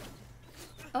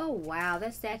 Oh, wow.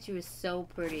 That statue is so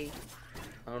pretty.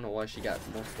 I don't know why she got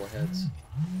multiple heads.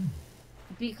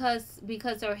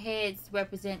 Because her heads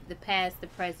represent the past, the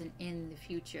present, and the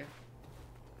future.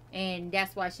 And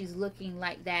that's why she's looking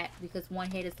like that. Because one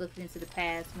head is looking into the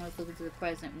past, one is looking to the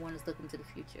present, one is looking to the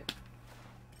future.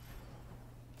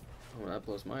 Oh, that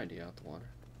blows my idea out the water.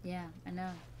 Yeah, I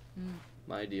know. Mm.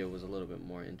 My idea was a little bit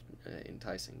more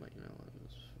enticing, but you know.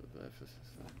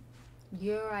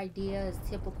 Your idea is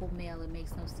typical male. It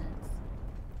makes no sense.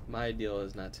 My idea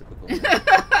is not typical.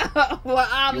 Well,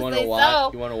 obviously you wanna know why?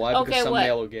 so. You wanna know why? Okay, because some what?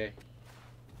 male are gay.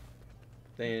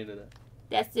 They ain't into that.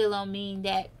 That still don't mean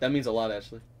that. That means a lot,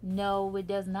 actually. No, it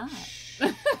does not.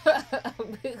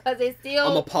 Because they still.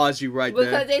 I'm gonna pause you right there.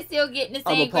 Because they still getting the same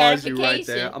I'm gonna pause you right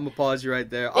there. I'm gonna pause you right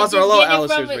there. Also, hello,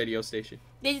 Alistair's radio station.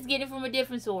 They just get it from a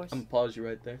different source. I'm gonna pause you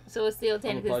right there. So it's still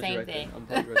technically the same thing. I'm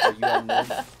gonna pause you right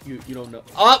there. You don't know. You don't know.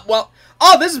 Oh well.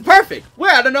 Oh, this is perfect. We're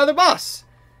at another boss,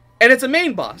 and it's a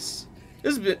main boss.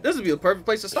 This would be the perfect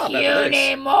place to stop after this.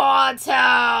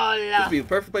 Unimmortal. This would be the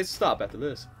perfect place to stop after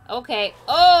this. Okay.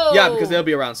 Oh. Yeah, because they'll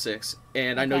be around 6,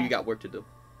 and I know you got work to do.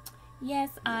 Yes,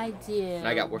 I do. And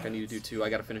I got work I need to do too. I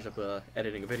gotta finish up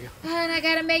editing a video. And I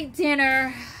gotta make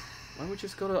dinner. Why don't we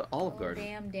just go to Olive Garden?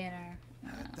 Damn dinner.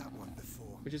 Had that one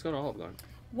before. We just go to Olive Garden.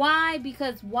 Why?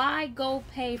 Because why go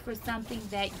pay for something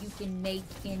that you can make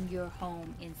in your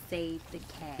home and save the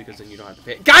cash? Because then you don't have to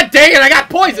pay. God dang it! I got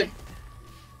poison.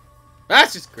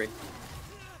 That's just great.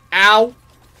 Ow!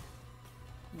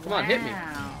 Come on, hit me.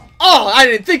 Oh, I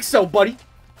didn't think so, buddy.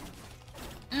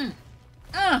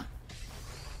 Oh.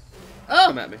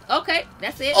 Come at me. Okay,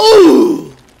 that's it.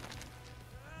 Ooh!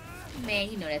 Man,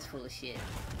 you know that's full of shit.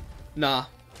 Nah.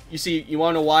 You see, you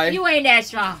wanna know why? You ain't that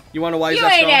strong. You wanna know why he's you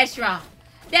that ain't strong? that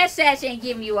strong. That sash ain't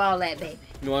giving you all that, baby.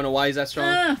 You wanna know why he's that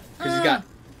strong? Because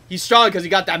he's strong because he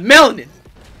got that melanin.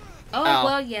 Oh, Ow.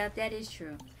 well, yeah, that is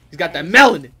true. He's got that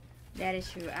melanin. That is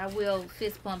true. I will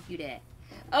fist pump you that.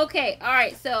 Okay,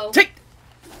 alright, so. Take.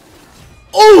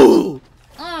 Ooh!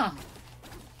 Wow.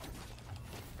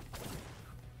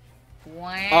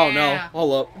 Oh no,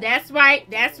 hold up. That's right,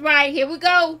 that's right. Here we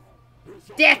go.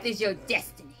 Death is your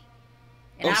destiny.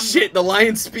 And Shit, the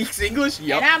lion speaks English?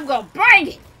 Yup. And I'm gonna bring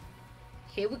it.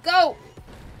 Here we go.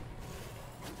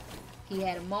 He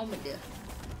had a moment to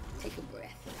take a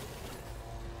breath.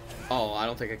 Oh, I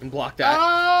don't think I can block that.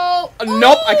 Oh!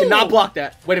 Nope, I cannot block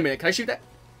that. Wait a minute, can I shoot that?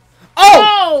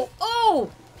 Oh!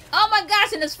 Oh! Oh my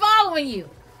gosh, and it's following you.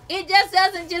 It just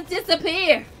doesn't just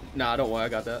disappear. Nah, don't worry, I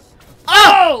got that.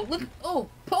 Oh! Look! Oh,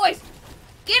 poison!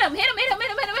 Get him! Hit him! Hit him! Hit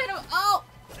him! Hit him! Hit him! Oh!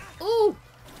 Ooh!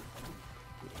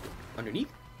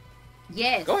 Underneath?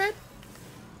 Yes. Go ahead.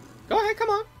 Go ahead, come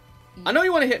on. I know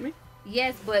you want to hit me.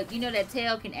 Yes, but you know that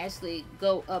tail can actually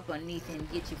go up underneath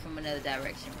and get you from another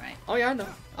direction, right? Oh yeah, I know.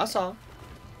 I saw.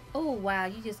 Oh wow,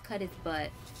 you just cut his butt.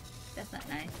 That's not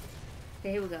nice.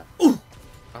 Okay, here we go. Ooh!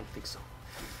 I don't think so.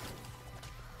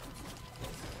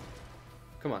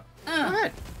 Come on. Go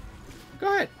ahead.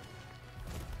 Go ahead.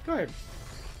 Go ahead.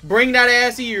 Bring that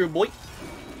ass here, boy.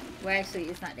 Well, actually,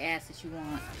 it's not the ass that you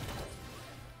want.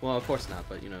 Well, of course not,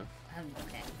 but you know.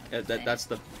 Okay. That's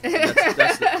the.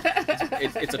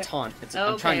 It's a taunt.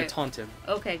 I'm trying to taunt him.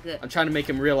 Okay, good. I'm trying to make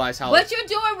him realize how. But you're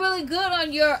doing really good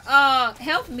on your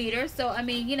health meter. So I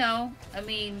mean, you know,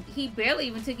 he barely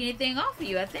even took anything off of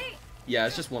you. I think. Yeah,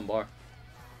 it's just 1 bar.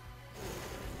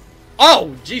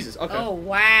 Oh Jesus! Okay. Oh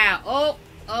wow! Oh!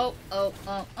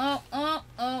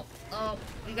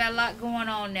 We got a lot going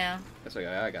on now. That's okay.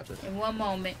 I got this. In one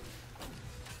moment.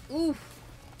 Oof.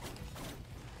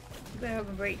 You better help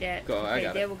him break that. Go. Okay, I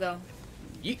got there it. we go.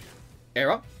 Yeet.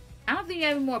 Arrow. I don't think you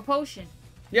have any more potion.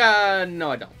 Yeah.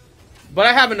 No, I don't. But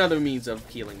I have another means of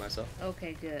healing myself.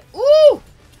 Okay, good. Ooh!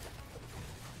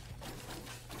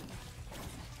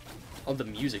 Oh, the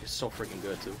music is so freaking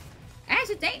good too. I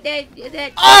actually think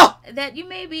that you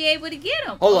may be able to get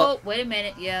him. Hold up. Wait a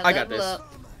minute. Yeah, I got level this.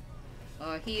 up.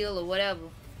 Or heal or whatever.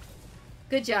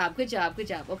 Good job. Good job. Good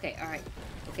job. Okay. All right.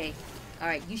 Okay. All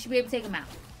right. You should be able to take him out.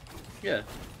 Yeah.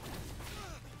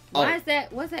 Why is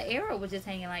that? What's that arrow was just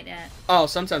hanging like that? Oh,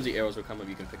 sometimes the arrows will come up.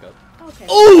 You can pick up. Okay.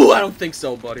 Oh, I don't think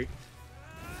so, buddy.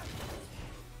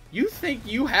 You think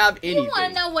you have anything? You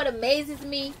want to know what amazes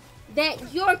me?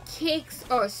 That your kicks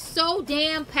are so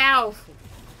damn powerful.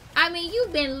 I mean,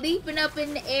 you've been leaping up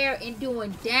in the air and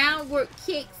doing downward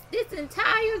kicks this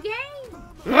entire game.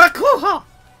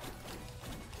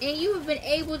 And you have been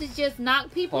able to just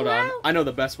knock people out? Hold on. I know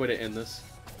the best way to end this.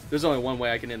 There's only one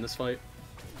way I can end this fight.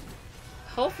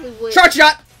 Hopefully with... Charge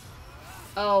shot!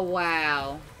 Oh,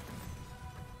 wow.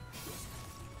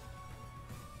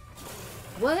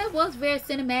 Well, that was very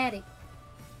cinematic.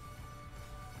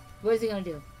 What is he going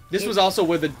to do? This was also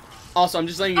where the... Also, I'm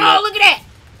just letting you know... Oh, look at that!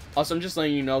 Also, I'm just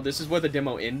letting you know, this is where the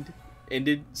demo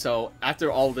ended. So,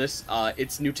 after all this,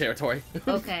 it's new territory.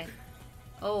 Okay.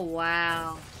 Oh,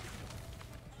 wow.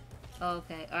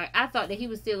 Okay. Alright. I thought that he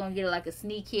was still going to get like a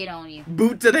sneak hit on you.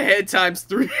 Boot to the head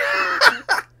 ×3.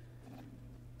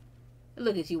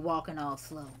 Look at you walking all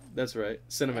slow. That's right.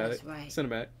 Cinematic. That's right.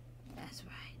 Cinematic. That's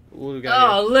right. What do we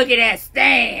got here? Look at that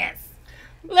stance.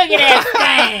 Look at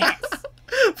that stance.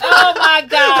 Oh my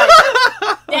god.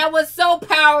 That was so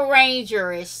Power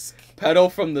Ranger-ish. Petal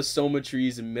from the Soma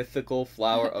Tree's mythical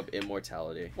flower of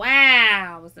immortality.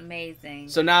 Wow. It was amazing.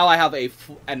 So now I have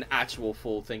an actual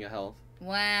full thing of health.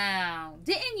 Wow.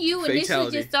 Didn't you initially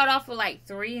just start off with like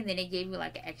 3 and then they gave you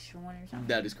like an extra one or something?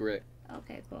 That is correct.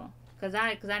 Okay, cool. Cause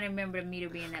I didn't remember the meter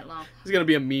being that long. It's gonna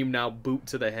be a meme now. Boot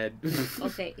to the head.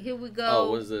 Okay, here we go. Oh,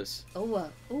 what is this? Oh,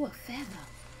 a feather.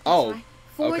 Oh, right.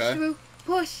 Force okay. through.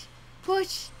 Push,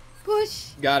 push,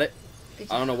 push. Got it.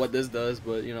 I don't know what this does,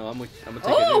 but you know, I'm gonna take it.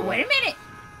 Oh, wait a minute.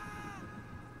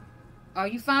 Are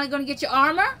you finally gonna get your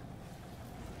armor?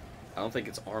 I don't think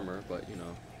it's armor, but you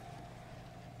know,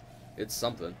 it's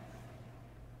something.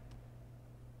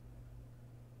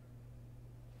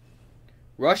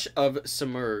 Rush of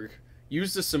Submerge.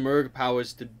 Use the Submerge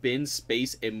powers to bend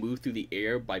space and move through the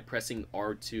air by pressing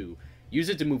R2. Use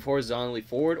it to move horizontally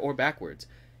forward or backwards.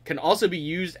 Can also be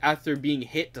used after being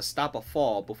hit to stop a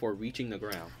fall before reaching the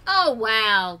ground. Oh,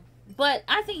 wow. But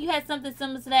I think you had something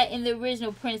similar to that in the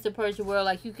original Prince of Persia world.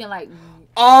 Like, you can, like,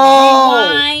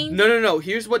 rewind. No.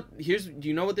 Do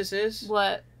you know what this is?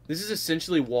 What? This is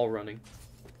essentially wall running.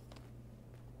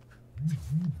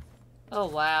 Oh,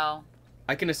 wow.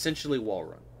 I can essentially wall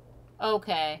run.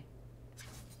 Okay.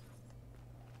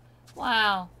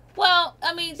 Wow. Well,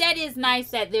 I mean, that is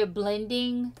nice that they're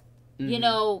blending, you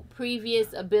know,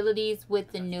 previous abilities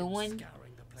with the new one.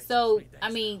 So,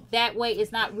 I mean, that way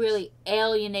it's not really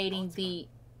alienating the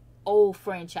old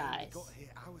franchise.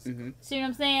 See what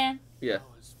I'm saying? Yeah.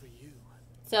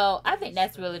 So, I think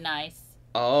that's really nice.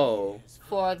 Oh.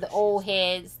 For the old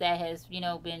heads that has, you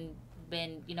know, been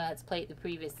has played the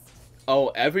previous. Oh,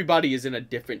 everybody is in a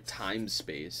different time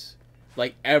space.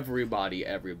 Like, everybody.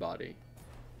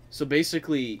 So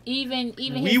basically... Even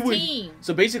his team.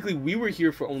 So basically, we were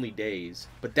here for only days.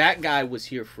 But that guy was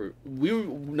here for...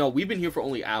 we've been here for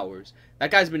only hours.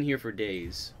 That guy's been here for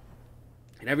days.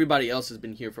 And everybody else has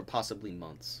been here for possibly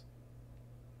months.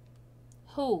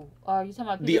 Who? Are you talking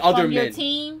about the other from men? Your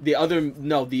team? The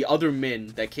other men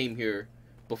that came here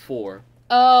before.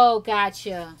 Oh,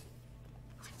 gotcha.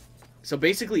 So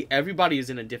basically, everybody is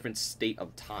in a different state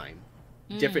of time.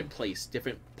 Different place,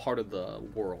 different part of the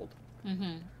world.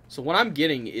 So what I'm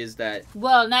getting is that...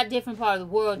 Well, not different part of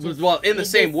the world. Just, well, in the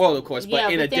same world, of course,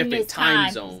 but in a different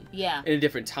time zone. Yeah. In a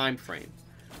different time frame.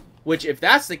 Which, if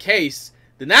that's the case,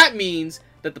 then that means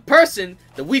that the person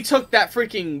that we took that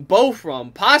freaking bow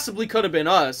from possibly could have been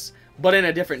us, but in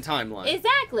a different timeline.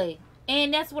 Exactly.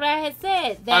 And that's what I had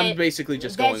said. That, I'm basically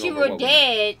just going over that you were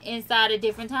dead inside a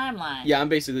different timeline. Yeah, I'm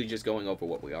basically just going over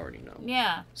what we already know.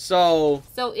 Yeah. So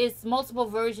it's multiple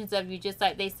versions of you, just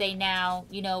like they say now,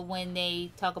 you know, when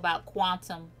they talk about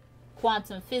quantum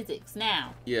physics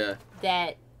now. Yeah.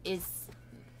 That is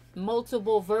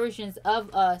multiple versions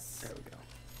of us. There we go.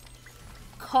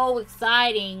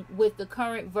 Coinciding with the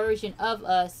current version of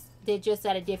us. They're just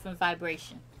at a different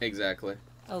vibration. Exactly.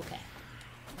 Okay.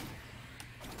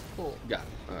 Cool. Got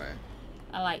it. Alright.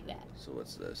 I like that. So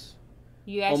what's this?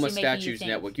 You actually Oma Statues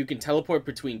Network. You can teleport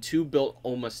between 2 built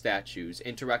Oma statues.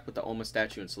 Interact with the Oma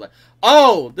statue and select.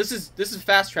 Oh! This is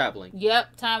fast traveling.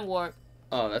 Yep, time warp.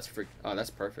 Oh, that's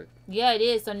perfect. Yeah, it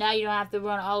is. So now you don't have to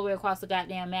run all the way across the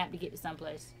goddamn map to get to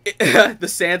someplace. The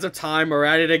sands of time are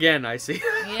at it again, I see.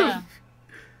 Yeah.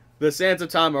 The sands of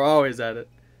time are always at it.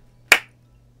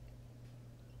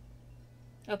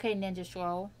 Okay, Ninja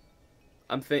Scroll.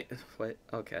 Wait,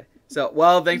 okay. So,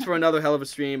 well, thanks for another hell of a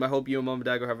stream. I hope you and Mama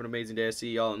Dagger have an amazing day. I'll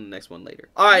see y'all in the next one later.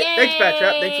 Alright, thanks, Pat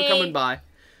Trap. Thanks for coming by.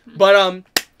 But,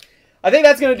 I think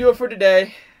that's gonna do it for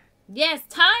today. Yes,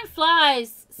 time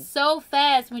flies so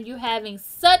fast when you're having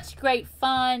such great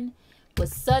fun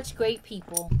with such great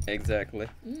people. Exactly.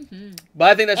 Mm-hmm.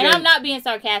 But I think that's. And I'm not being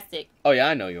sarcastic. Oh yeah,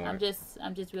 I know you are. I'm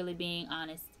just really being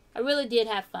honest. I really did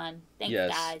have fun. Thanks,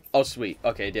 guys. Oh sweet.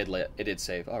 Okay, it did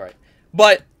save. All right.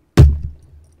 But I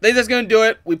think that's gonna do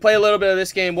it. We play a little bit of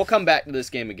this game. We'll come back to this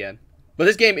game again. But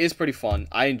this game is pretty fun.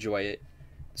 I enjoy it.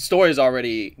 The story has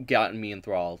already gotten me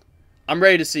enthralled. I'm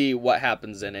ready to see what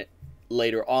happens in it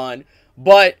later on.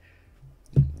 But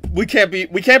we can't be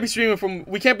streaming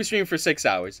for 6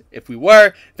 hours. If we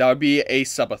were, that would be a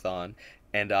subathon.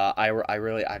 And I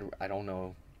don't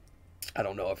know. I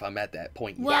don't know if I'm at that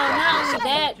point yet. Well, not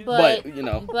that, but you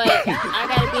know. But I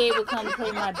gotta be able to come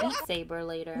play my Beat Saber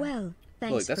later. Well,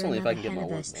 thanks Look, that's for only if I another can get my hell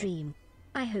of a work, stream.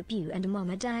 I hope you and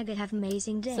Mama Dagger have an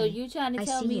amazing day. So you trying to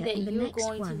tell me that in the you're next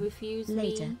going to one. refuse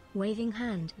Later. me? Waving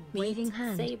hand, waving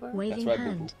hand, Saber? waving That's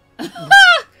right,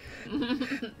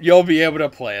 hand. You'll be able to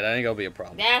play it. I think it'll be a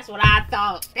problem. That's what I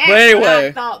thought. That's But anyway. what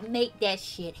I thought. Make that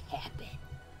shit happen.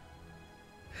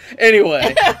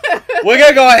 Anyway, we're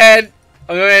gonna go ahead.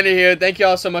 I'm gonna end it here. Thank you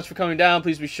all so much for coming down.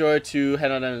 Please be sure to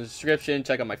head on down in the description,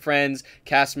 check out my friends,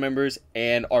 cast members,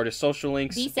 and artist social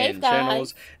links and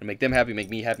channels, and make them happy, make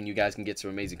me happy. And you guys can get some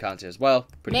amazing content as well.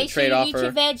 Pretty good trade offer. Make sure you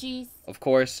eat your veggies. Of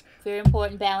course. Very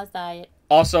important, balanced diet.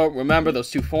 Also, remember those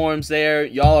 2 forums there.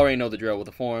 Y'all already know the drill with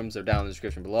the forums. They're down in the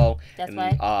description below. That's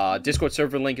right. Discord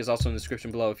server link is also in the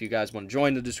description below if you guys want to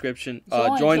join the description.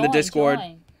 Join the Discord.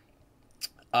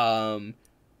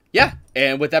 Yeah,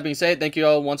 and with that being said, thank you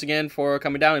all once again for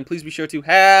coming down, and please be sure to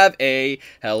have a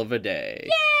hell of a day.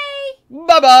 Yay!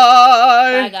 Bye-bye!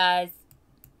 Bye, guys.